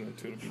McMahon listening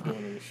to be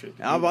doing this shit?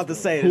 I was about to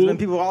say, there's been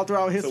people all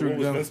throughout history. So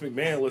what was Vince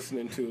McMahon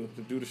listening to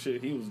do the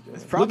shit he was doing?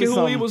 Look at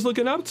who he was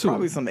looking up to.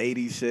 Probably some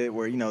 80s shit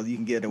where, you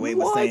can get away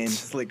with saying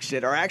slick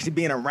shit or actually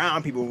being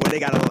around people where they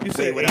got to... You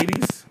say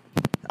 80s?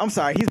 I'm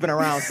sorry, he's been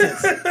around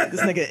since... This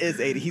nigga is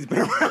 80. He's been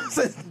around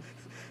since...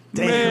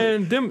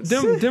 Damn. Man,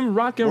 them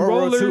rock and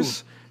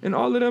rollers... And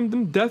all of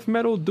them death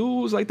metal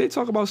dudes, like they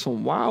talk about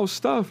some wild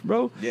stuff,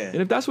 bro. Yeah. And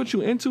if that's what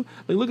you into,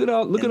 like look at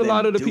a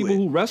lot of the people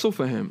who wrestle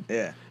for him.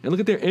 Yeah. And look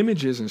at their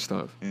images and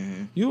stuff.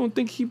 You don't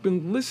think he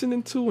been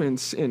listening to and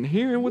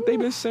hearing what they've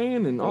been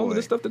saying and all of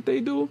the stuff that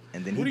they do?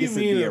 And then what do you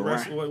mean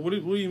what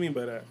do you mean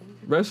by that?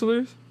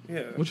 Wrestlers?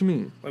 Yeah. What you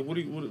mean? Like what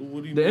do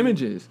you the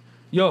images?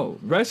 Yo,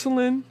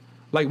 wrestling.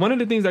 Like one of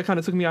the things that kind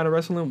of took me out of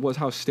wrestling was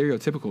how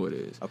stereotypical it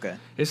is. Okay.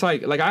 It's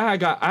like I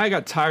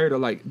got tired of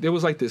like there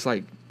was like this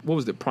like. What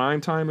was it,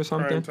 Prime Time or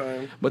something? Prime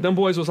Time. But them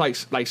boys was like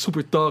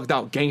super thugged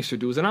out gangster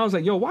dudes. And I was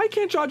like, yo, why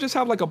can't y'all just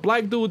have like a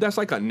black dude that's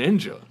like a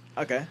ninja?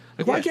 Okay.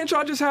 Like, why can't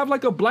y'all just have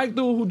like a black dude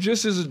who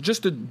just is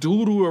just a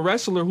dude who a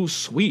wrestler who's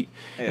sweet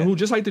and who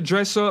just like to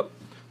dress up,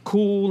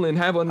 cool and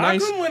have a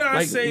nice. How come when I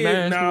like, say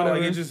mask it now, or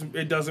like whatever?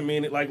 it doesn't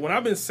mean it? Like when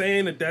I've been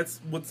saying that that's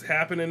what's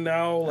happening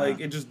now, like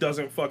it just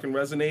doesn't fucking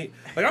resonate.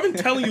 Like I've been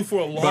telling you for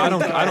a long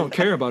time. I don't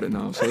care about it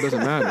now, so it doesn't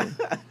matter.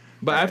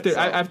 But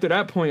after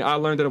that point, I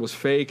learned that it was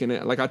fake, and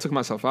I took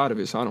myself out of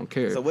it, so I don't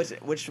care. So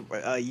which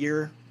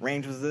year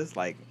range was this?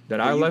 Like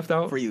that I left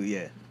out for you,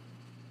 yeah.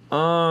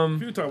 If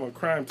you were talking about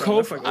crime time,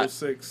 that's like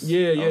 06.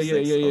 Yeah.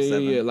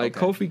 Like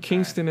Okay. Kofi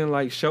Kingston and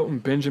like Shelton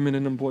Benjamin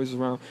and them boys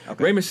around.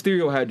 Okay. Rey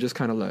Mysterio had just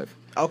kind of left.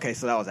 Okay,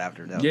 so that was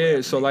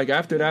after. So like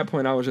after that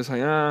point, I was just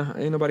like,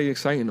 ain't nobody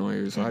exciting on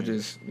here. So I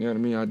just, you know what I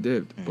mean? I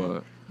dipped.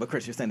 But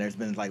Chris, you're saying there's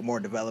been like more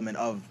development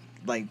of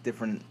like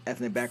different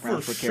ethnic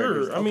backgrounds for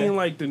characters. Sure. I mean,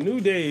 like the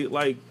New Day,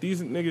 like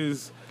these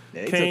niggas.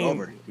 They came took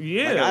over.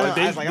 Yeah,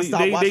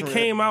 they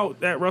came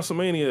out at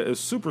WrestleMania as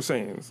Super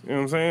Saiyans. You know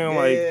what I'm saying?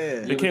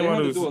 Like they came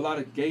out as do a lot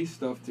of gay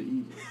stuff to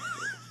eat.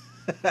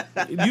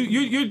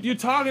 You're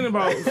talking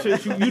about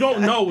shit you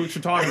don't know what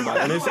you're talking about,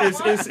 and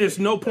it's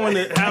no point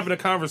in having a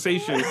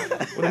conversation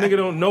when a nigga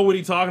don't know what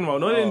he's talking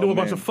about. No, they didn't do a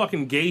bunch of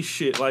fucking gay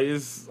shit. Like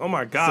it's oh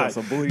my god,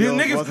 so these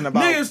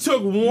niggas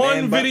took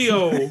one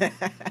video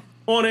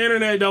on the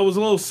internet that was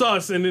a little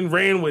sus and then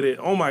ran with it.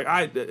 Oh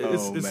my,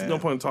 it's no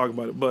point in talking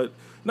about it, but.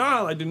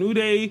 Nah, like the New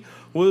Day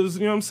was,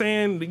 you know what I'm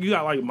saying? You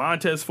got like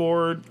Montez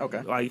Ford.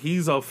 Okay. Like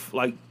he's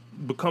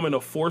becoming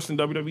a force in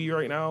WWE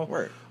right now.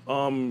 Word.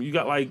 You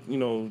got like, you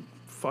know,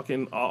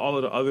 fucking all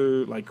of the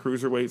other like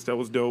cruiserweights. That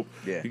was dope.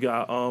 Yeah. You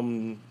got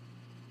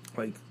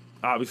like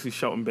obviously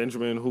Shelton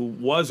Benjamin, who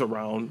was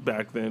around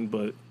back then,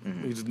 but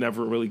he just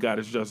never really got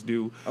his just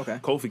due. Okay.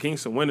 Kofi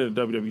Kingston winning the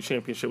WWE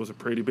Championship was a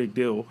pretty big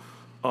deal.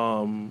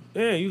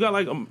 You got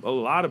like a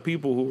lot of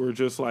people who were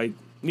just like.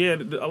 Yeah,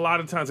 a lot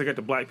of times I got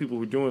the black people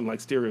who are doing like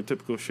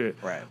stereotypical shit.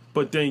 Right.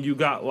 But then you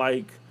got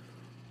like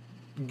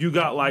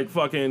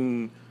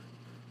fucking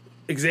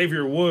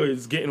Xavier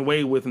Woods getting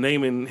away with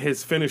naming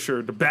his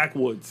finisher the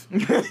Backwoods.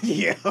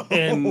 Yeah.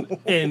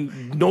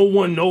 And no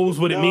one knows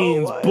what it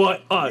means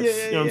but us.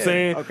 Yeah, you know what I'm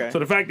saying? Okay. So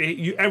the fact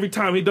that every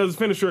time he does his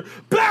finisher,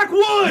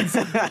 Backwoods!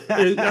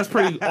 That's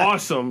pretty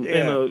awesome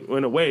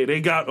in a way. They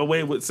got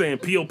away with saying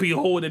POP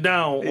hold it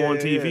down on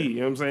TV. You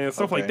know what I'm saying?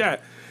 Stuff like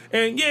that.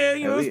 And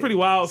it's pretty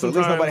wild. So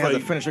sometimes, at least nobody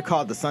has a finisher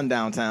called the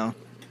Sundown Town.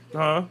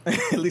 Huh?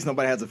 At least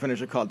nobody has a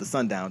finisher called the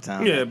Sundown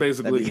Town. Yeah,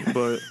 basically.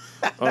 But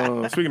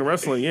speaking of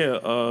wrestling,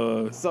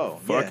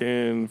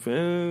 fucking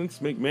Vince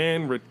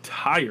McMahon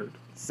retired.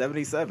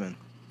 77.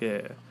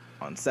 Yeah.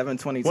 On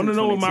 7/22. Want to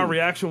know what my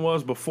reaction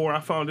was before I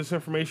found this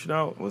information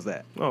out? What was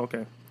that? Oh,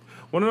 okay.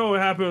 Want to know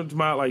what happened to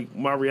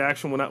my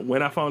reaction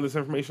when I found this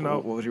information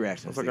out? What was your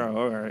reaction? I was like, oh,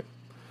 all right.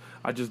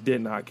 I just did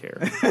not care.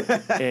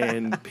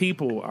 And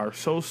people are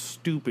so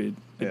stupid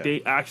that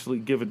they actually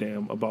give a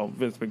damn about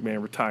Vince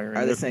McMahon retiring.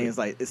 Are they saying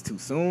it's too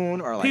soon?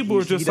 Or like people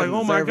are just like,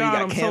 oh my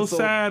God, I'm canceled? so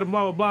sad and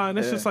blah, blah, blah. And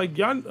it's just like,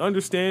 y'all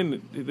understand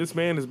that this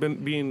man has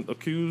been being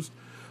accused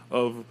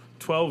of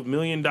 $12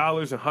 million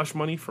in hush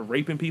money for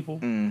raping people.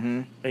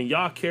 Mm-hmm. And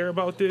y'all care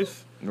about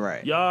this?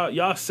 Right.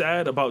 Y'all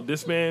sad about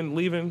this man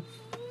leaving?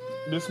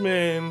 This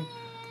man...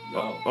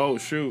 Oh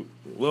shoot,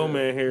 Lil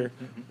Man here,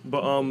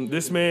 but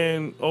this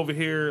man over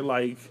here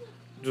like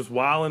just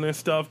wilding and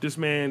stuff. This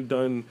man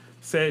done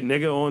said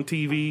nigga on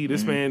TV.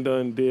 This man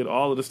done did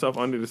all of the stuff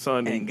under the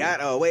sun and got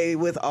away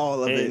with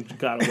all of it.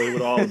 Got away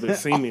with all of it,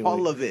 seemingly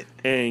all of it.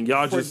 And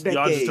y'all just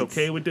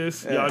okay with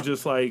this? Yeah. Y'all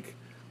just like,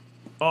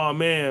 oh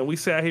man, we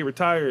sad he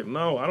retired.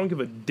 No, I don't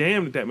give a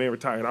damn that man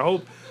retired. I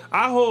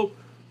hope.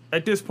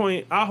 At this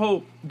point, I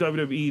hope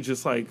WWE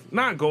just like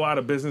not go out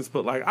of business,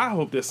 but like I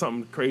hope that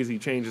something crazy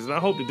changes, and I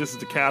hope that this is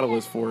the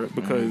catalyst for it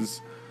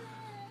because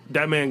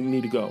that man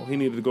need to go. He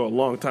needed to go a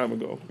long time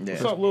ago. Yeah.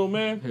 What's up, little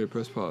man? Here,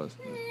 press pause.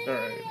 All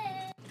right.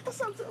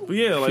 But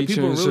yeah, like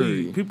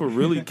people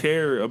really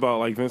care about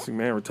like Vince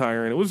McMahon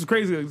retiring. It was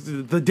crazy.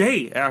 The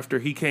day after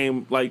he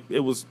came, like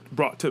it was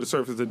brought to the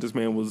surface that this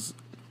man was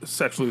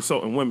sexually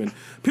assaulting women.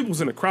 People was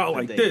in the crowd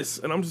like this,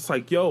 and I'm just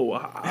like, yo,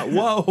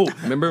 whoa.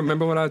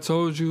 Remember what I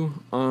told you?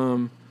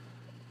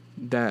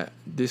 That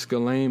this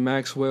Ghislaine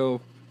Maxwell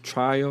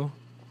trial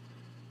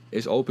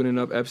is opening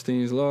up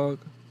Epstein's log.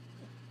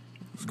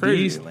 It's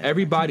crazy.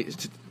 Everybody,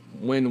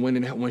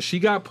 when she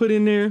got put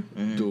in there,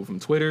 dude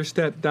from Twitter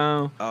stepped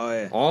down. Oh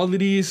yeah. All of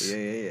these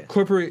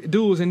corporate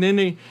dudes, and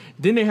then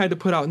they had to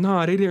put out,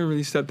 nah, they didn't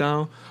really step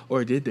down,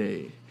 or did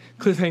they?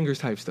 Cliffhangers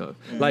type stuff.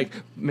 Like,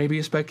 maybe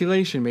it's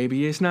speculation,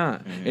 maybe it's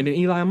not. And then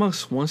Elon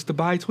Musk wants to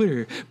buy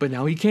Twitter, but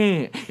now he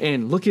can't.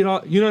 And look at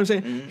all, you know what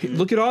I'm saying?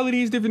 Look at all of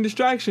these different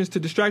distractions to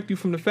distract you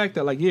from the fact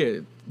that, like, yeah,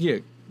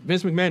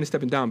 Vince McMahon is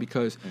stepping down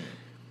because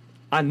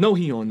I know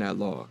he on that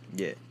log.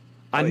 Yeah.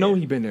 I know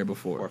he been there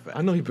before.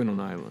 I know he been on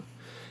the island.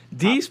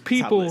 These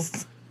people...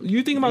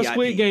 You think about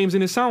Squid Games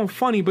and it sounds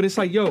funny, but it's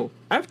like, yo,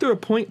 after a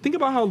point, think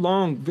about how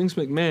long Vince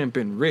McMahon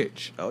been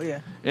rich. Oh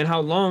yeah. And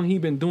how long he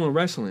been doing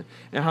wrestling.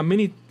 And how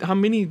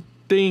many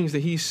things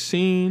that he's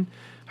seen,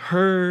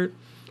 heard,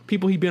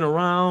 people he been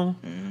around,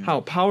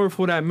 how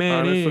powerful that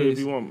man Honestly, is.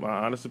 if you want my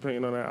honest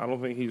opinion on that, I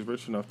don't think he's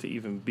rich enough to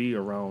even be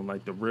around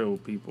like the real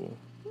people.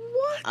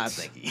 What? I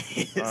think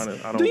he is. I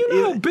don't, Do you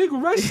know how big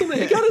wrestling?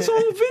 It got its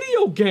own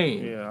video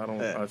game. Yeah, I don't.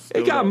 Yeah. I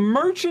still It got don't.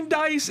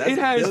 merchandise. That's it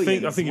has.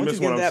 billions. I think you Once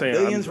missed you what get I'm that saying.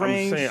 billions I'm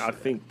range- saying I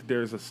think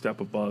there's a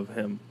step above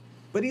him.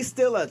 But he's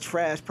still a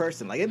trash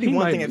person. Like, it'd be He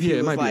one might- thing if yeah, he it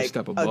was might be a like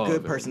step a above good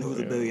him. person who's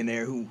a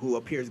billionaire who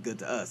appears good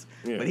to us.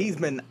 Yeah. But he's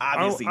been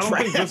obviously trash.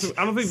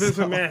 I don't think Vince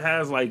McMahon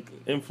has like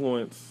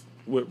influence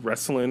with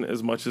wrestling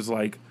as much as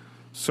like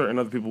certain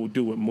other people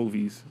do with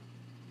movies,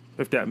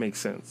 if that makes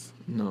sense.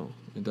 No,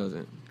 it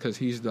doesn't. Because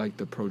he's like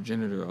the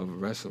progenitor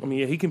of wrestling. I mean,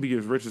 yeah, he can be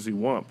as rich as he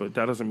wants, but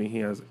that doesn't mean he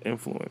has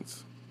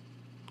influence.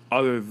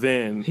 Other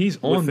than He's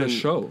on the within-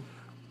 show.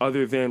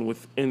 Other than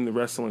within the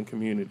wrestling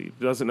community,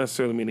 it doesn't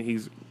necessarily mean that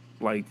he's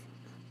like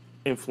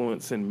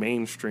influencing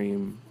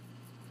mainstream.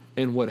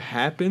 And what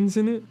happens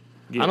in it?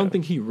 Yeah. I don't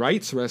think he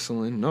writes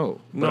wrestling,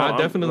 no. But No, I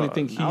definitely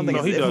think he. I don't think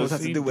No, his he influence does.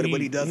 has to do with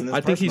what he does in his I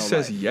think he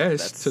personal says life. yes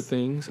That's- to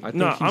things. I think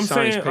No, he I'm signs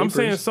saying papers. I'm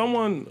saying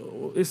someone.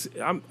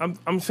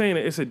 I'm saying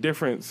that it's a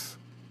difference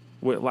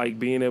with like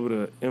being able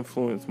to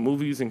influence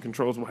movies and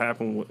controls what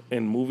happen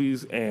in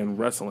movies and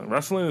wrestling.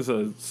 Wrestling is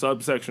a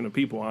subsection of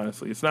people.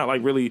 Honestly, it's not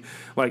like really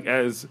like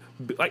as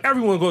like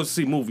everyone goes to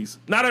see movies.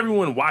 Not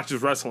everyone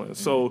watches wrestling.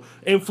 So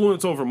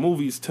influence over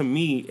movies to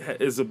me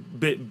is a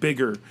bit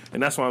bigger,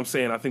 and that's why I'm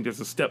saying I think there's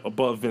a step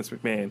above Vince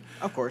McMahon.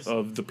 Of course.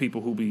 Of the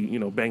people who be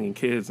banging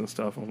kids and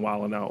stuff and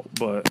wilding out,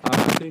 but. I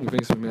think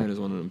Vince McMahon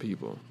is one of them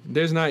people.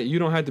 You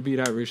don't have to be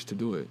that rich to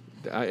do it.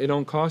 It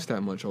don't cost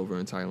that much over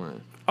in Thailand.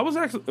 I was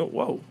actually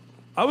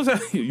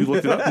you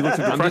looked it up. You looked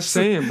at the I'm price. just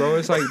saying, bro.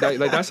 It's like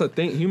that's a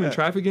thing. Human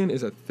trafficking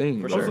is a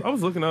thing. Bro. I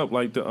was looking up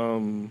like the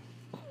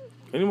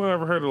anyone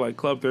ever heard of like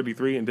Club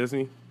 33 in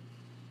Disney?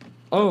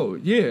 Oh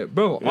yeah,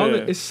 bro. All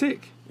Yeah. it's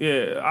sick.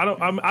 Yeah,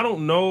 I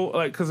don't know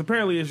like because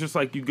apparently it's just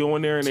like you go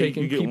in there and you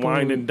get people-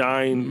 wine and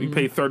dine. You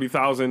pay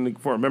 $30,000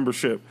 for a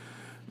membership.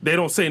 They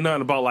don't say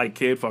nothing about like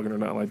kid fucking or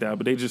nothing like that,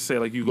 but they just say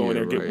like you go in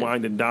there get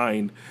wined and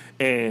dined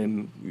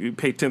and you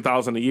pay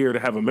 $10,000 a year to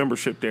have a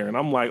membership there. And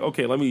I'm like,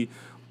 okay,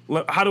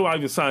 how do I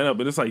even sign up?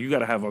 But it's like you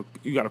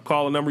gotta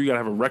call a number, you gotta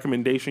have a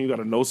recommendation, you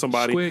gotta know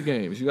somebody. Squid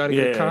Games. You gotta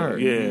get a card.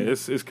 Yeah,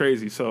 it's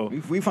crazy. So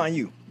We find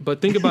you. But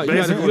think about you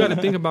gotta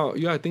think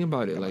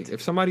about it. Like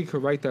if somebody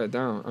could write that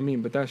down, I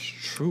mean, but that's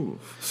true.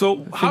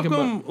 So how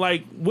come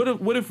like what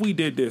if we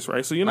did this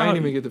right? So I didn't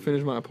even get to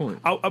finish my point.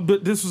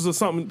 but this was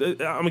something I'm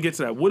gonna get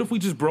to that. What if we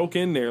just broke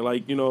in there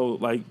like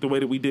like the way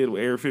that we did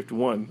with Area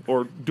 51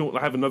 or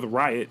have another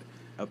riot?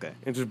 Okay.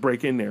 And just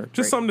break in there.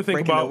 Just something to think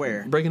about.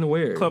 Breaking the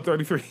where? Club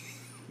 33.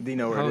 Do you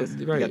know where it is? Right.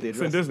 You got the It's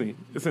in address? Disney.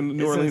 It's in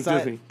New Orleans,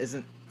 Disney. It's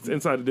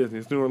inside of Disney.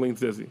 It's New Orleans,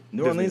 Disney.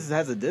 New Orleans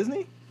has a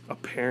Disney?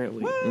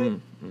 Apparently. What?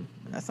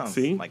 That sounds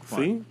like fun.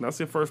 See? That's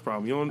your first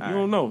problem. You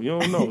don't know. You know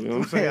what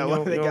I'm saying? Yeah,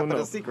 well, they you got don't know.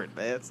 a secret,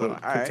 man. So, all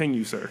right.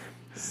 Continue, sir.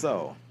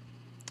 So,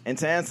 and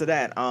to answer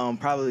that,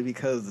 probably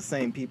because the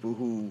same people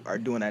who are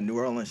doing that New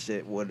Orleans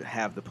shit would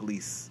have the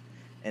police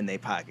in their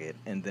pocket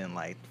and then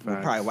would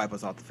probably wipe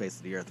us off the face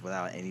of the earth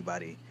without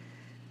anybody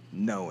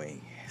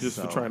knowing. Just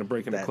for trying to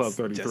break into Club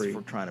 33. Just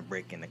for trying to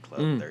break into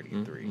Club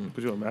 33.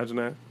 Could you imagine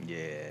that?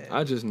 Yeah.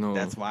 I just know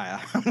that's why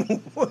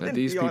that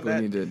these people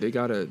need to. They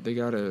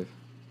gotta.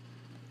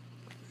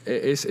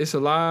 It's a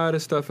lot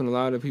of stuff and a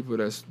lot of people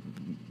that's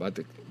about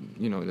to,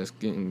 that's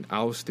getting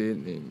ousted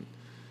and,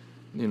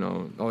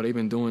 they've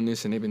been doing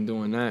this and they've been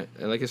doing that.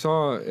 Like it's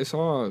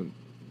all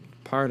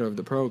part of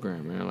the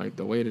program, man. Like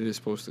the way that it's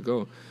supposed to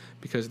go,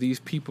 because these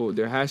people,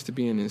 there has to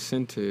be an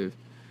incentive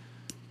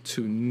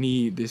to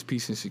need this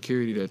peace and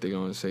security that they're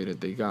gonna say that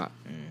they got.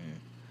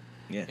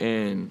 Mm-hmm. Yeah.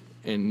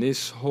 And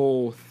this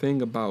whole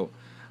thing about,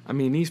 I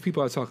mean, these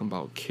people are talking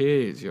about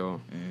kids, yo.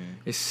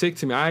 It's sick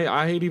to me.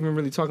 I hate even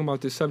really talking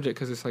about this subject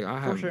because it's like I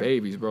have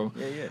babies, bro.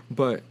 Yeah.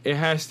 But it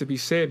has to be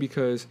said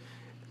because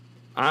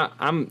I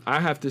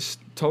have to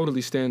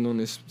totally stand on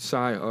this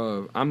side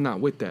of I'm not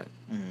with that.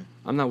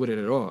 I'm not with it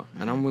at all,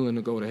 and I'm willing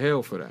to go to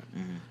hell for that.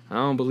 I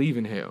don't believe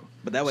in hell.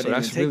 But that wouldn't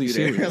even take you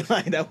there.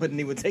 Like, that wouldn't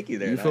even take you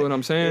there. You feel what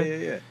I'm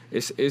saying? Yeah.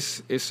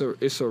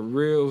 It's a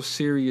real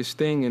serious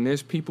thing, and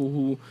there's people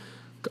who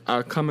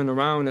are coming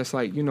around that's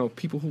like,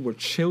 people who were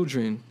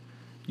children,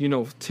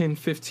 10,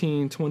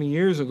 15, 20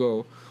 years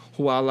ago,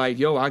 who are like,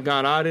 yo, I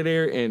got out of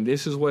there, and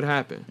this is what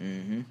happened.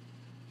 Mm-hmm.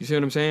 You see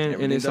what I'm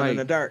saying? And it's like in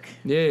the dark.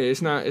 Yeah,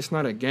 it's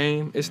not a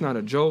game. It's not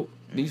a joke.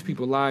 These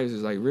people's lives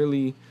is like really,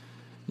 you know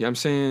what I'm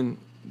saying?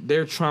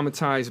 They're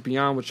traumatized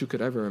beyond what you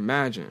could ever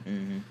imagine.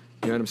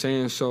 You know what I'm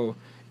saying? So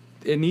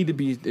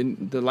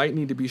the light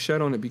need to be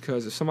shed on it,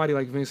 because if somebody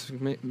like Vince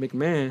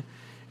McMahon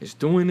is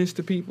doing this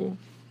to people, you know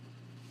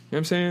what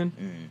I'm saying?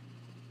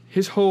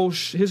 His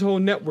whole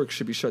network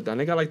should be shut down.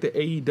 They got like the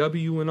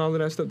AEW and all of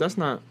that stuff. That's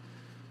not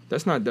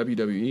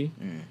WWE.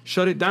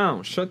 Shut it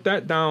down. Shut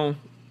that down.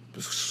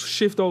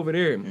 Shift over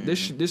there.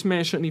 This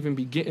man shouldn't even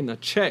be getting a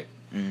check.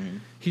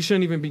 He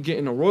shouldn't even be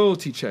getting a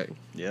royalty check.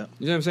 Yeah.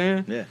 You know what I'm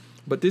saying? Yeah.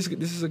 But this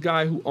is a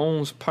guy who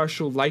owns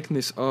partial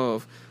likeness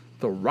of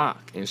The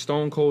Rock and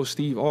Stone Cold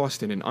Steve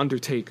Austin and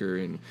Undertaker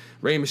and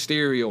Rey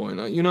Mysterio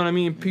and you know what I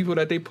mean? People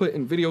that they put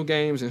in video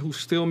games and who's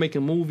still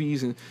making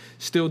movies and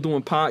still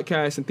doing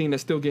podcasts and things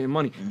that's still getting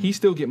money. He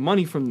still get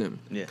money from them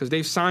because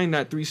they've signed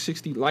that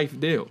 360 life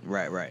deal.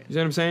 Right. You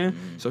know what I'm saying?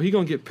 So he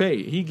gonna get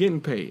paid. He getting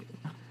paid.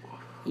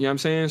 You know what I'm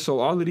saying? So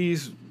all of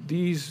these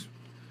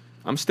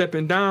I'm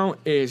stepping down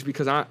is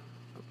because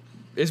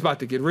it's about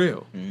to get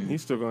real.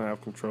 He's still gonna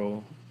have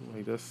control.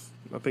 Like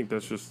I think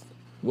that's just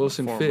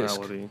Wilson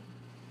formality. Fisk.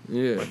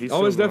 Yeah.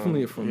 It's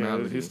definitely a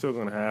formality. Yeah, he's still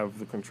gonna have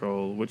the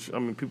control. Which I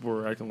mean, people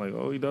were acting like,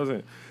 oh, he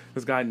doesn't.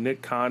 This guy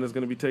Nick Khan is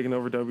gonna be taking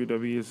over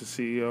WWE as the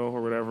CEO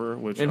or whatever.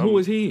 Who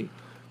is he?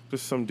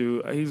 Just some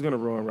dude. He's gonna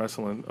ruin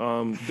wrestling.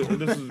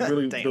 This is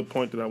really the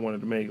point that I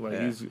wanted to make. Like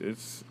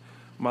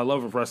my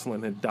love of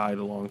wrestling had died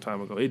a long time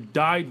ago. It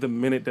died the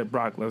minute that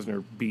Brock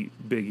Lesnar beat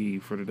Big E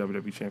for the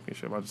WWE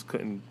Championship. I just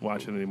couldn't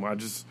watch it anymore.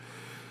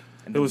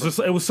 It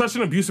was such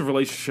an abusive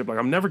relationship. Like,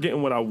 I'm never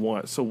getting what I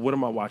want, so what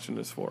am I watching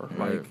this for?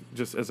 Like,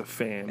 just as a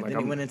fan. And like,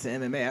 then he went into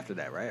MMA after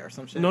that, right? Or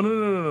some shit?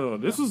 No.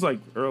 This was like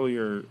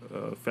earlier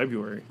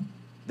February.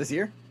 This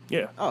year?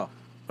 Yeah. Oh.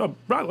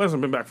 Brock Lesnar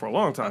been back for a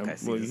long time.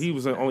 Okay, he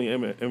was only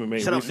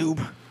MMA. Shut up,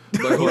 noob.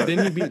 But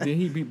didn't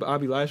he beat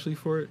Bobby Lashley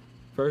for it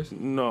first?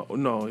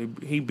 No.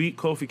 He beat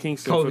Kofi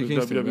Kingston for the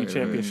WWE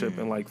Championship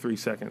in like 3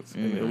 seconds.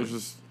 And it was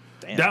just...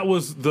 Damn. That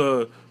was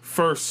the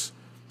first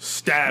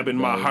stab in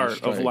my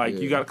heart of like,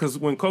 you got... Because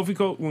when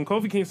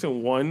Kofi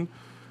Kingston won,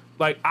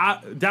 like,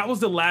 that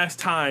was the last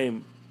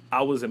time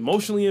I was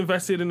emotionally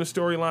invested in the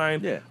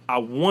storyline. Yeah. I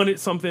wanted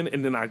something,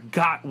 and then I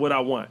got what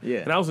I want. Yeah.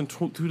 And that was in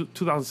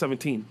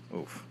 2017.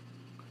 Oof.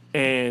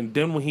 And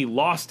then when he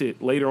lost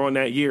it later on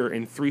that year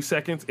in 3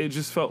 seconds, it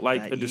just felt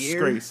like a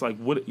disgrace. Like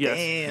what? Yes,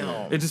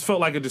 damn. It just felt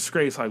like a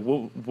disgrace. Like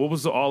what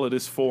was all of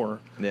this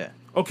for? Yeah.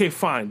 Okay,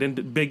 fine. Then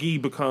Big E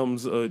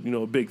becomes a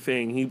big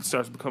thing. He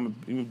starts becoming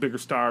a bigger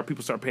star.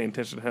 People start paying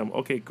attention to him.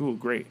 Okay, cool,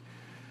 great.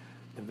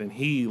 And then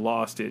he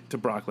lost it to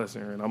Brock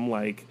Lesnar, and I'm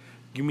like,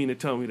 you mean to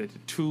tell me that the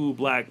two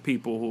black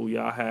people who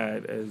y'all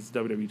had as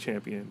WWE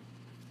champion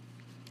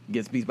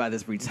gets beat by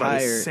this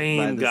retired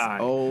same guy?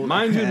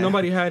 Mind you,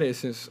 nobody had it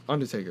since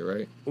Undertaker,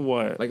 right?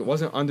 What? Like,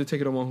 wasn't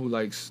Undertaker the one who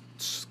like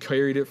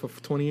carried it for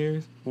 20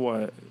 years?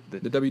 What? The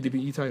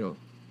WWE title.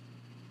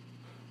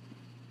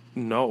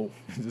 No.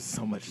 There's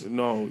so much.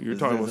 No, you're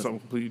talking about something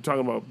complete. You're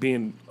talking about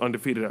being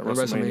undefeated at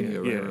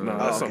WrestleMania. Yeah, no,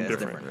 that's something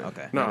different.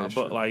 Okay. No,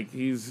 but like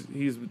he's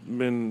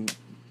been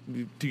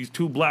these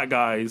two black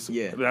guys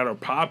that are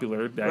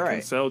popular, that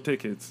can sell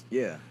tickets,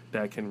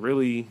 that can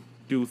really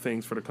do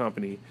things for the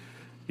company.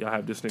 Y'all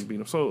have this nigga beat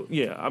him. So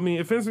yeah, I mean,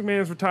 if Vince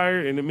McMahon's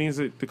retired and it means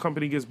that the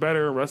company gets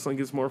better and wrestling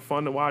gets more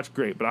fun to watch,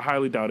 great. But I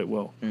highly doubt it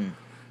will.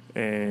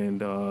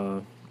 And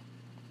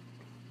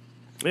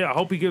I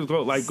hope he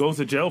goes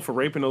to jail for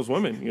raping those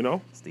women. You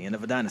know, it's the end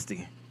of a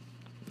dynasty.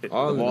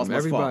 All of them,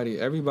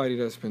 everybody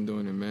that's been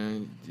doing it,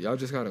 man. Y'all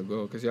just gotta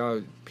go because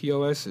y'all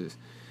POSs,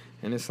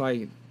 and it's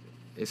like,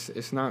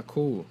 it's not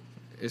cool.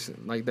 It's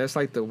like that's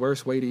like the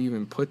worst way to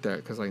even put that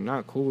because like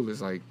not cool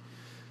is like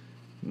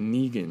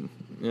Negan.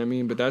 You know what I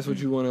mean? But that's what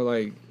you want to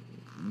like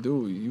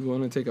do. You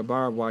want to take a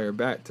barbed wire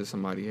bat to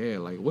somebody's head.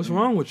 Like, what's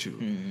wrong with you? You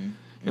know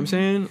what I'm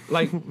saying?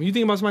 Like, when you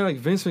think about somebody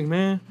like Vince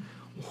McMahon,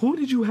 who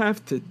did you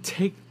have to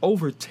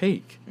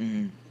overtake? You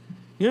know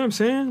what I'm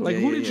saying? Like,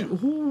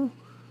 who?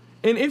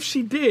 And if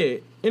she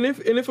did, and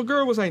if a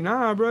girl was like,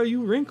 nah, bro,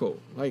 you wrinkled.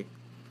 Like,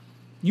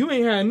 you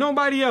ain't had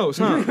nobody else,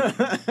 huh?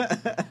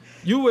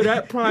 You were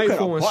that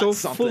prideful and so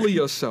full of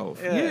yourself.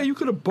 Yeah, you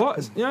could have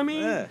bought. You know what I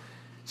mean? Yeah.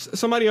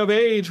 Somebody of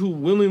age who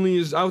willingly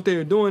is out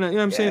there doing that. You know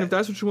what I'm saying? If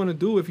that's what you want to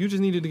do, if you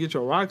just needed to get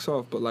your rocks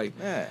off, but like,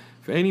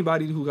 for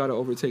anybody who got to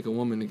overtake a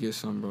woman to get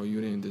something, bro,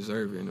 you didn't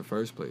deserve it in the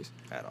first place.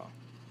 At all.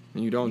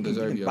 And you don't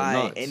deserve your nuts.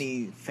 You can buy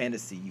any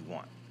fantasy you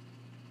want.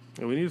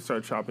 Yeah, we need to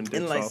start chopping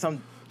dicks off.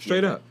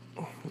 Straight up.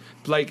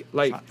 Like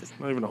not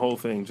even the whole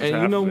thing. Just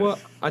and you know what?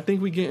 I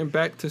think we're getting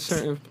back to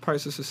certain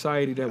parts of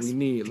society that we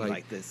need.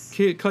 Like this.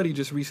 Kid Cudi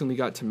just recently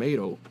got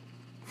tomato.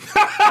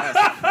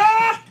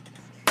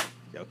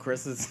 Yo,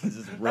 Chris is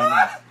just running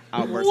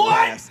outwards.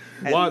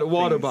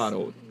 Water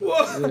bottle.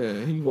 What?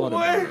 Yeah, he water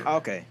bottle.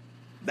 Okay.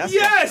 That's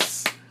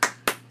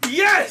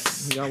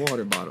Yes! He got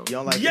water bottle. You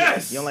don't like You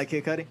don't like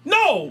Kid Cudi?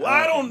 No,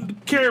 I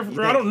don't care.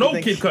 I don't know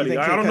Kid Cudi.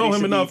 I don't know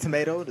him enough.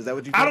 Tomato? Is that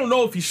what you think? I don't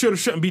know if he should or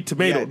shouldn't be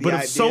tomato. But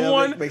if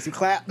someone makes you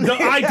clap, the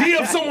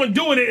idea of someone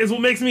doing it is what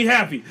makes me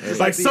happy.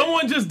 Like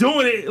someone just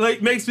doing it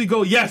like makes me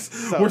go,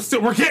 yes,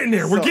 we're getting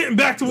there. We're getting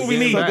back to what we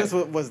need.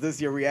 So was this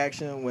your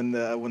reaction when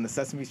the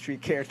Sesame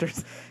Street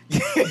characters?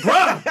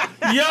 Bruh,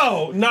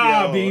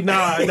 B,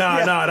 nah.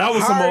 That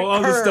was some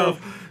other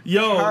stuff.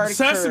 Yo,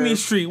 Sesame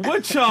Street,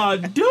 what y'all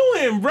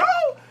doing, bro?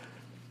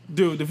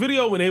 Dude, the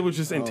video when they were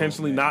just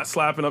intentionally not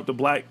slapping up the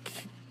black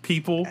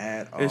people.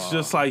 It's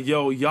just like,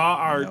 yo, y'all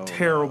are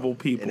terrible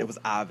people. And it was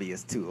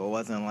obvious too. It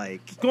wasn't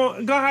like go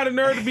had a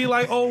nerve to be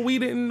like, oh, we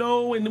didn't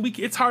know, and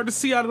it's hard to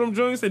see out of them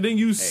joints, and then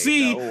you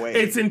see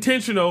it's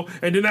intentional,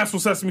 and then that's when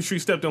Sesame Street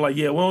stepped in like,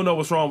 yeah, we don't know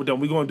what's wrong with them.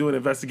 We're gonna do an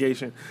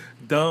investigation.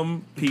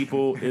 Dumb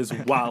people is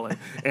wilding.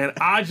 And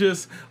I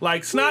just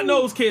like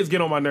snot-nosed kids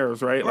get on my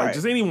nerves, right? Like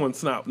just anyone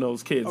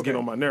snot-nosed kids get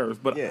on my nerves.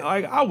 But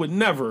like I would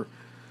never.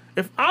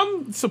 If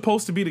I'm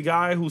supposed to be the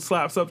guy who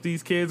slaps up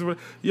these kids,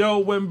 yo,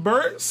 when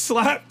Bert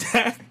slapped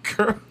that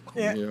girl,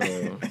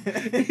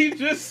 he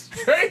just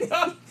straight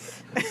up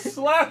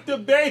slapped the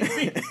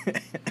baby.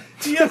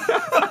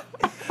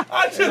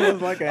 I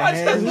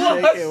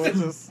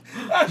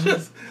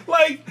just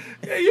like,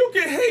 you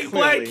can hate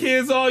black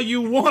kids all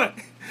you want,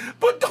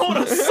 but don't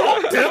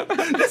assault them.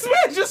 This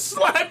man just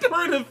slapped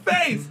her in the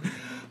face.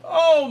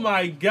 Oh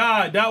my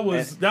God, that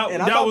was and I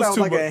thought that was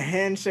too like a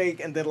handshake,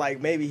 and then like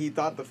maybe he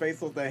thought the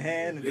face was the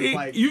hand, and just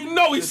like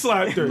he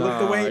slapped her. Look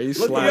the way he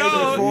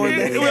slapped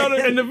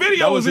her. And the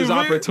video that was his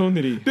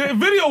opportunity. The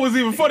video was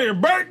even funnier.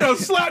 Bert done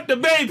slapped the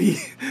baby.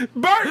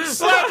 Bert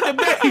slapped the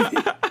baby.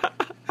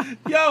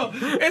 Yo,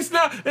 it's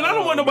not, and I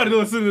don't want nobody to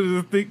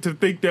listen to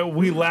think that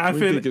we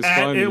laughing at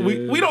funny,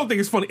 it. We don't think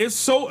it's funny. It's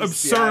so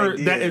absurd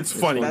that it's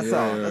funny. That's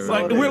all.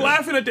 Like we're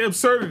laughing at the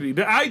absurdity.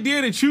 The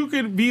idea that you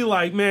could be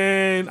like,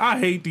 man, I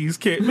hate these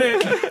kids,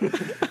 man.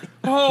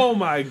 Oh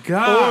my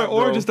God!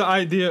 Or just the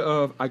idea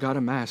of I got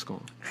a mask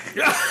on.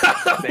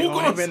 They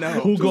won't even know.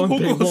 Who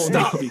gonna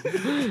stop me?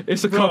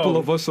 It's a couple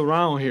of us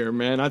around here,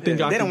 man. I think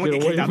I can get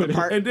away with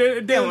it.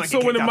 And then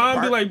so when the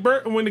mom be like,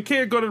 Bert, when the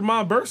kid go to the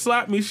mom, Bert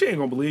slapped me. She ain't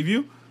gonna believe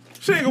you.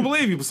 She ain't gonna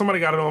believe you, but somebody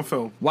got it on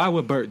film. Why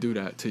would Bert do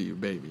that to you,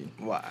 baby?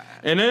 Why?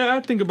 And then I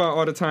think about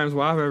all the times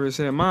where I've ever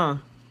said, Ma,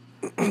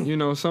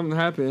 something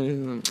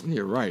happened.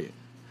 You're right.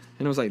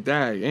 And it was like,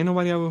 Dad, ain't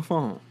nobody have a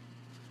phone.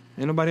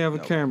 Ain't nobody have a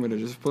camera to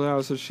just pull it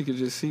out so she could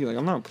just see. Like,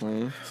 I'm not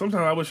playing.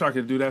 Sometimes I wish I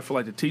could do that for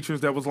like the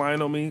teachers that was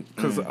lying on me,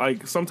 because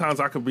like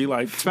sometimes I could be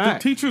like,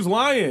 Fact. the teacher's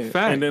lying,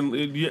 Fact. and then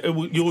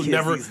you'll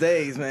never these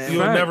days, man.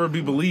 you'll never be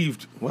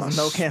believed. Wasn't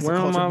no cancel Swear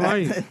on culture my back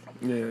life.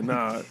 then. Yeah,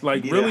 nah.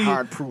 Like Needed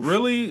hard proof.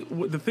 really,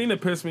 the thing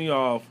that pissed me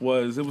off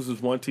was it was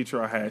this one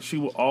teacher I had. She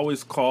would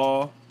always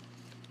call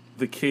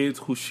the kids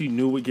who she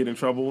knew would get in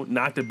trouble,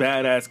 not the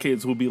badass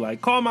kids who'd be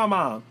like, call my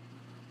mom.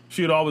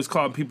 She would always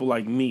call people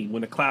like me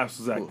when the class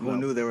was acting Who up.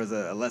 knew there was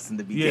a lesson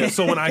to be Yeah, had.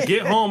 so when I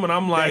get home and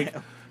I'm like,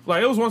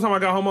 it was one time I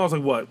got home, I was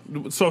like, what?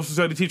 Social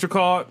study teacher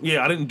called?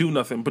 Yeah, I didn't do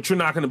nothing, but you're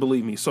not going to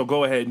believe me, so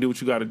go ahead and do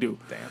what you got to do.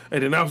 Damn.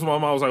 And then that was when my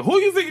mom was like, who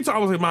you think you're talking?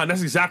 I was like, Mom,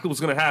 that's exactly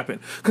what's going to happen.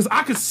 Because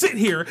I could sit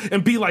here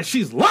and be like,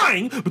 she's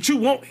lying, but you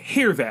won't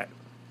hear that.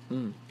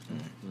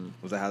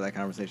 Was that how that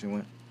conversation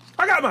went?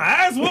 I got my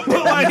ass whooped,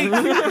 but like, you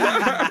know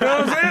what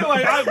I'm saying?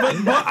 Like,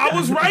 but I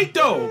was right,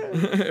 though.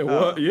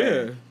 Well,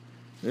 yeah.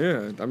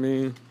 Yeah, I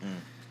mean,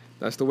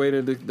 that's the way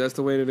that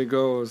it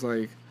goes.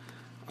 Like,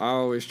 I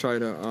always try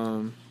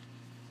to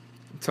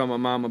tell my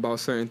mom about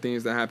certain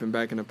things that happened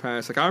back in the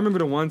past. Like, I remember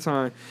the one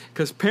time,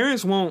 because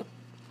parents won't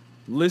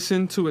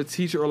listen to a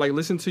teacher or like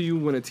listen to you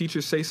when a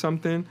teacher say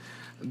something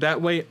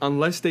that way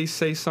unless they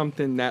say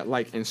something that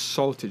like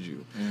insulted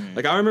you.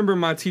 Like, I remember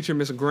my teacher,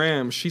 Miss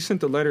Graham, she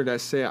sent a letter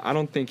that said, I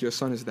don't think your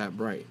son is that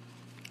bright.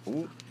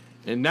 Ooh.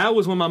 And that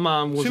was when my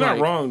mom was She's like,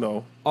 not wrong,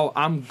 though. oh,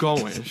 I'm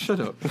going.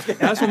 Shut up.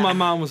 That's when my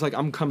mom was like,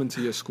 I'm coming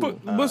to your school.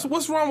 But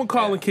what's wrong with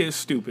calling kids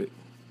stupid?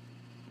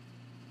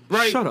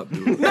 Right? Shut up,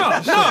 dude. No,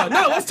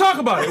 let's talk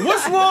about it.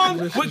 What's wrong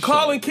with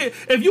calling kids?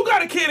 If you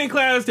got a kid in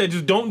class that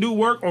just don't do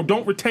work or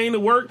don't retain the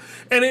work,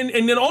 and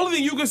then the only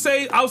thing you can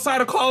say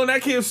outside of calling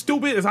that kid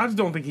stupid is, I just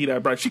don't think he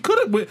that bright. She could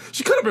have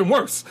been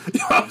worse. You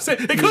know what I'm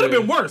saying? It could have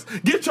been worse.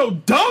 Get your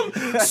dumb,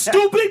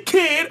 stupid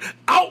kid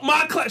out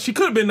my class. She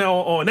could have been there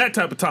on that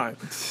type of time.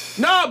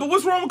 Nah, but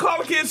what's wrong with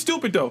calling kids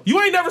stupid, though? You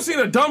ain't never seen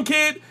a dumb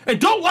kid, and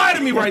don't lie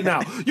to me right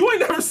now. You ain't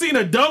never seen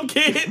a dumb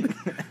kid.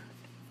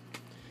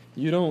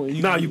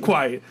 Now you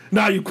quiet.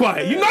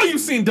 You know you've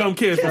seen dumb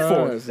kids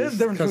before. There's a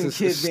difference between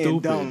kids being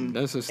dumb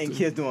and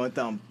kids doing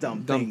dumb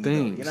things.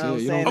 things. You know what I'm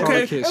Yeah, saying?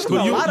 Okay,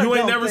 but you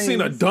ain't never seen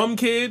a dumb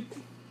kid?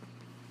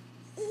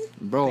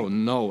 Bro,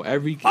 no.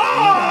 Every kid.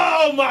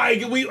 Oh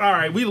my! We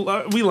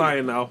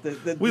lying now.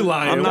 We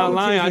lying. I'm not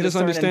lying. I Kids just need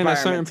a certain understand that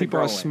certain environment to people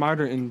are grow in.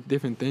 smarter in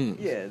different things.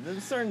 Yeah,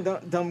 there's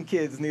certain dumb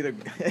kids need a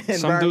environment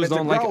Some dudes to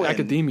don't like grow in.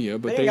 academia,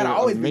 but they they ain't gotta are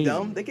always amazing. be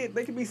dumb. They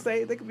could be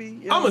safe. They could be.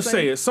 You know I'm what gonna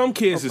say it. Some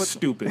kids is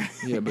stupid.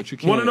 Yeah, but you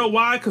can't. Want to know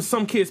why? Because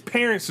some kids'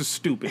 parents are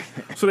stupid,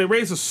 so they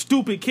raise a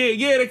stupid kid.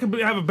 Yeah, they could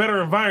have a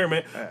better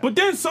environment, but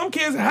then some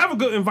kids have a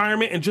good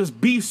environment and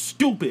just be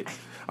stupid.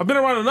 I've been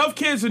around enough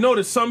kids to know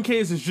that some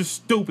kids is just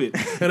stupid,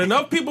 and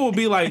enough people will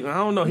be like, I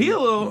don't know, he a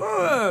little,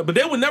 but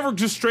they would never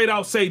just straight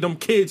out say them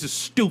kids is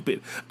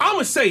stupid. I'm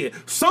gonna say it.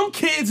 Some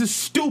kids is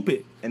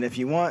stupid. And if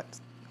you want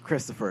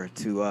Christopher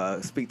to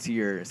speak to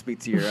your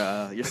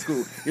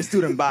school, your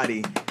student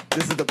body,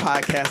 this is the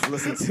podcast to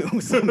listen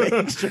to, so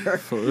make sure.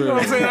 You know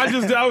what I'm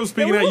saying? I was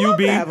speaking at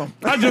UB.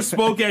 I just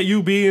spoke at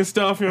UB and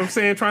stuff, you know what I'm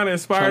saying? Trying to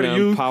inspire the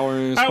youth. I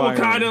will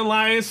kind of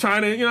Alliance,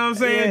 trying to, you know what I'm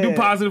saying? Do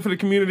positive for the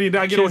community. Did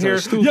I get on here?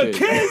 Your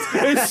kids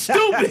is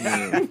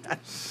stupid.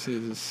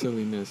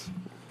 Silliness.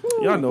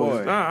 Y'all know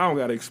this. I don't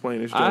got to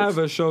explain this. I have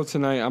a show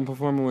tonight. I'm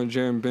performing with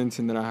Jaron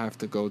Benton that I have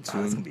to go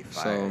to. It's gonna be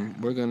fire. So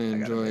we're going to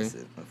enjoy miss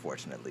it,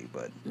 unfortunately,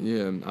 but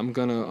yeah, I'm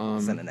going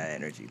to... sending that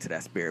energy to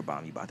that spirit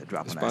bomb you about to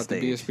drop on that stage. It's about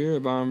to be a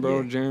spirit bomb,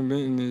 bro. Yeah. Jaron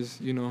Benton is,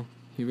 you know,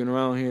 he been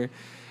around here.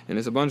 And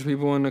there's a bunch of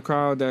people in the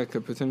crowd that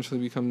could potentially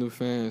become new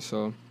fans.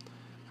 So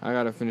I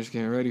got to finish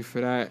getting ready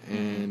for that.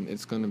 And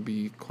it's going to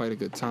be quite a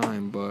good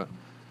time. But,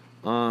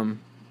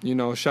 you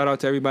know, shout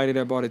out to everybody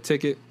that bought a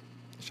ticket.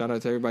 Shout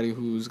out to everybody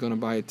who's going to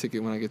buy a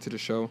ticket when I get to the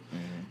show.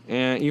 Mm-hmm.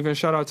 And even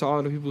shout out to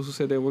all the people who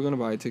said they were going to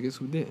buy tickets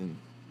who didn't.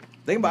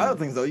 Think about other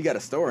things, though. You got a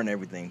store and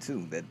everything,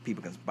 too, that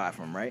people can buy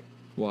from, right?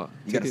 What?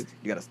 You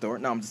got a store?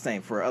 No, I'm just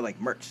saying for,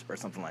 like, merch or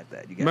something like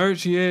that. You got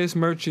merch, yes.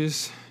 Merch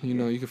is, you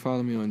know, you can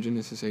follow me on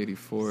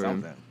Genesis84.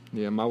 Something.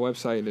 Yeah, my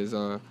website is,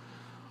 all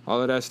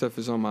of that stuff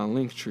is on my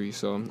link tree.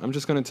 So I'm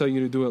just going to tell you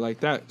to do it like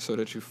that so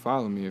that you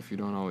follow me if you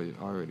don't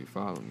already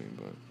follow me.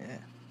 But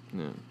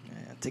yeah.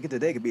 Ticket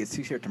today could be a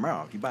T-shirt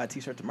tomorrow. If you buy a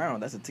T-shirt tomorrow,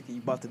 that's a ticket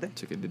you bought today.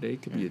 Ticket today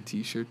could be a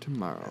T-shirt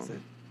tomorrow. That's it.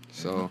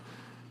 So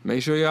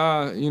make sure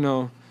y'all, you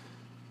know,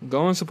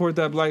 go and support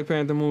that Black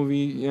Panther movie.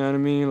 You know what I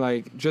mean?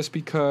 Like, just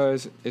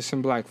because it's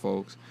some black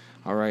folks,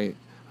 all right?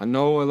 I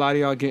know a lot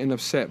of y'all getting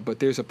upset, but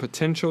there's a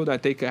potential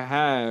that they could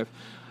have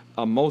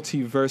a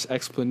multiverse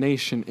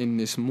explanation in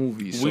this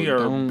movie. So we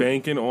are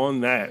banking on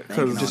that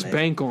because just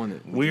bank on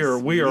it. We are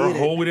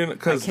holding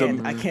because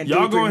I can't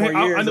y'all do going.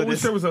 I know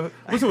wish there was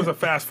a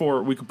fast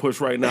forward we could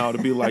push right now to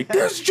be like,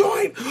 this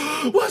joint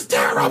was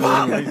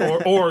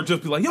terrible, or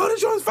just be like, yo,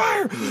 this joint's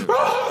fire,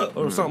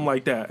 or something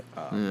like that.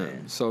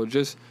 So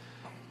just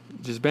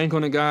bank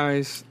on it,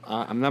 guys.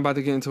 I'm not about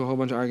to get into a whole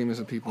bunch of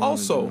arguments with people.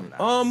 Also,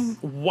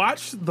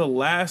 watch the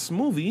last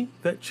movie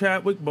that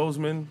Chadwick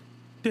Boseman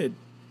did.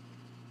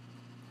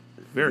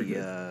 Very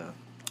good.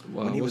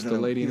 When he was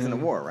in the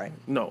war, right?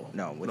 No.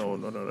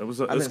 It was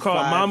it's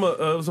called Mama.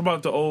 It was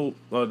about the old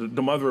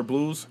the Mother of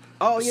Blues.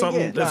 Oh yeah,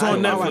 It's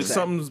on Netflix.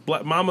 Something's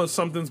black.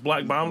 Something's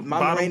black.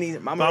 Mama Rainey's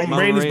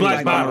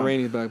Black Bottom.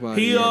 It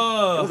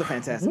was a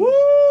fantastic movie.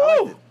 I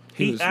liked it.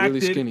 He acted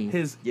really skinny.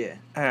 his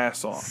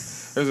ass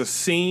off. There's a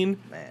scene.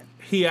 Man.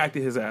 He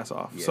acted his ass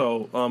off. Yeah.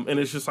 So and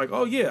it's just like,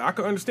 oh yeah, I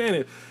can understand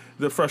it.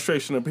 The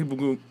frustration of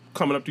people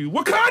coming up to you,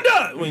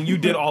 Wakanda, when you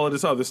did all of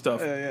this other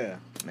stuff. Yeah.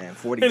 Man,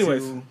 42,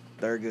 anyways,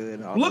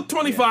 Thurgood. Look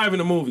 25 in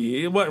the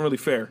movie. It wasn't really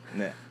fair.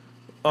 Yeah.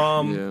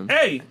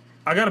 Hey,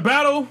 I got a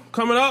battle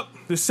coming up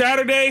this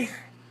Saturday.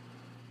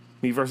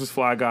 Me versus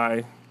Fly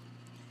Guy.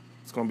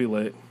 It's gonna be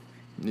lit.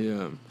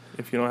 Yeah.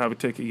 If you don't have a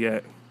ticket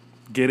yet,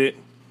 get it.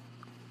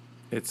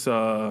 It's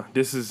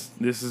this is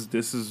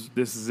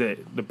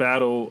it. The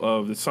battle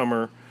of the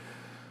summer.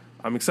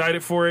 I'm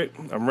excited for it.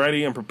 I'm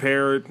ready. I'm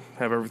prepared.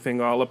 Have everything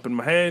all up in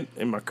my head,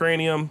 in my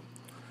cranium.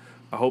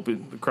 I hope the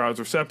crowd's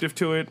receptive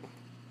to it.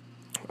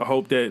 I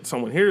hope that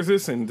someone hears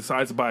this and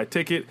decides to buy a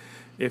ticket.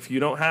 If you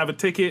don't have a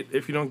ticket,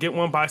 if you don't get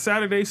one by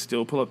Saturday,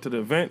 still pull up to the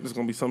event. There's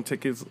going to be some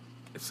tickets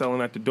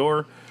selling at the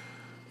door.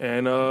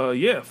 And,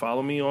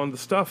 follow me on the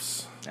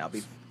stuffs. I'll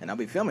be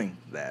filming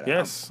that.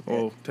 Yes.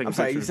 I'm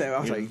sorry,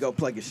 you go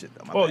plug your shit,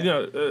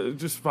 though.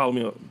 Just follow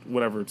me on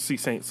whatever. See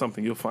Saint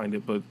something, you'll find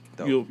it. But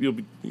you'll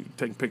be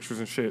taking pictures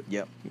and shit.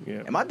 Yep.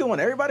 Yeah. Am I doing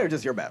everybody or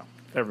just your battle?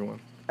 Everyone.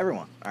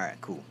 All right,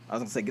 cool. I was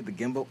going to say get the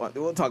gimbal.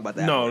 We'll talk about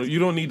that. No, you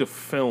don't need to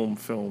film.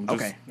 Just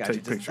okay, gotcha.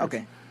 Take pictures.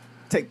 Okay.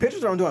 Take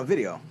pictures or I'm doing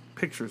video?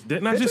 Pictures.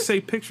 Didn't I just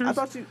say pictures? I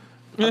thought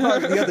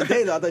the other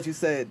day, though, I thought you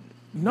said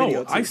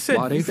no, I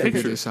said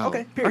pictures.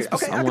 Okay, period.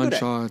 Okay, I want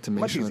y'all to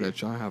make sure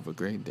that y'all have a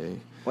great day.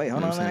 Wait,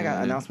 hold on. I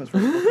got announcements for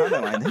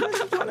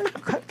the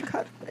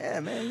cut. Yeah,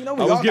 man. You know,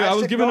 I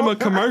was giving them a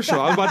commercial.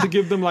 I was about to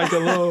give them like a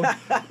little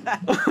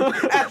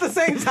at the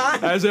same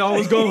time as it all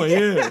was going.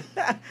 Yeah.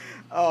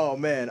 Oh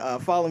man.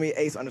 Follow me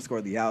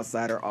Ace_the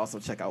Outsider. Also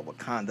check out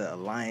Wakanda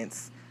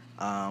Alliance.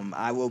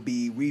 I will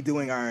be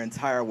redoing our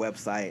entire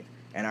website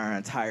and our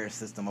entire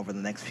system over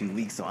the next few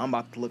weeks. So I'm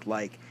about to look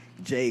like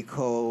J.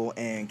 Cole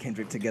and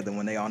Kendrick together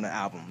when they on the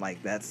album.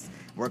 Like, that's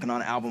working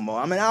on album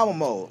mode. I'm in album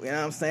mode. You know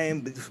what I'm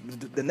saying?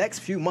 The next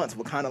few months,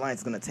 Wakanda Alliance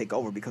is going to take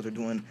over because we're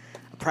doing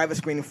a private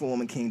screening for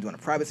Woman King, doing a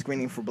private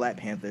screening for Black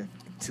Panther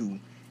 2.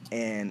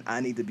 And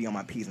I need to be on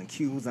my P's and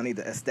Q's. I need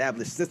to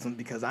establish systems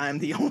because I am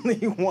the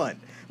only one.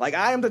 Like,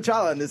 I am the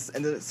child in this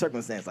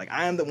circumstance. Like,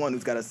 I am the one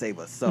who's got to save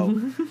us. So,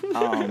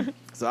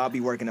 so I'll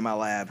be working in my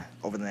lab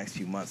over the next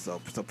few months. So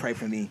pray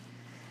for me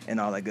and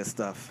all that good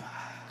stuff.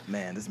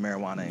 Man, this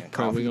marijuana and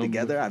coffee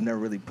together, I've never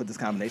really put this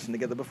combination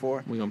together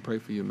before. We're going to pray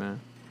for you, man.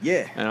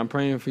 Yeah. And I'm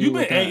praying for you. You've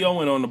been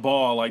AOing on the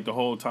ball like the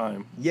whole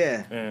time.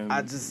 Yeah. And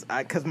because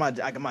I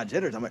got my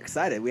jitters, I'm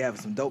excited. We have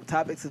some dope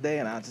topics today,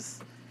 and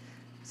it's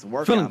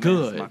working feeling out,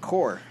 good. Man. It's my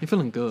core. You're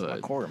feeling good.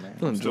 It's my core, man.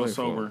 Feeling still joyful.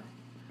 Sober.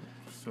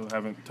 Still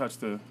haven't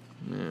touched the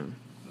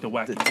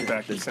wacky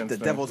tobacco since the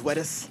devil's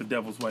wettest. The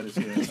devil's wettest,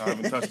 yeah. I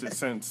haven't touched it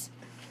since.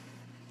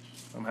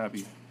 I'm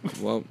happy.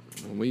 Well,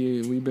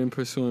 we've been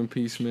pursuing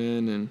peace,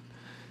 man, and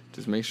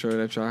just make sure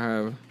that y'all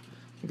have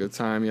a good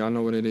time. Y'all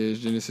know what it is.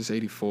 Genesis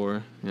 84. You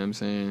know what I'm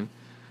saying?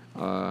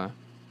 I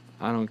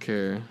don't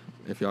care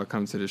if y'all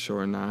come to the show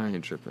or not. I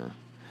ain't tripping.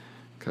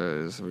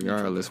 Because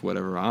regardless,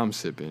 whatever I'm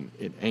sipping,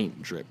 it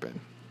ain't dripping.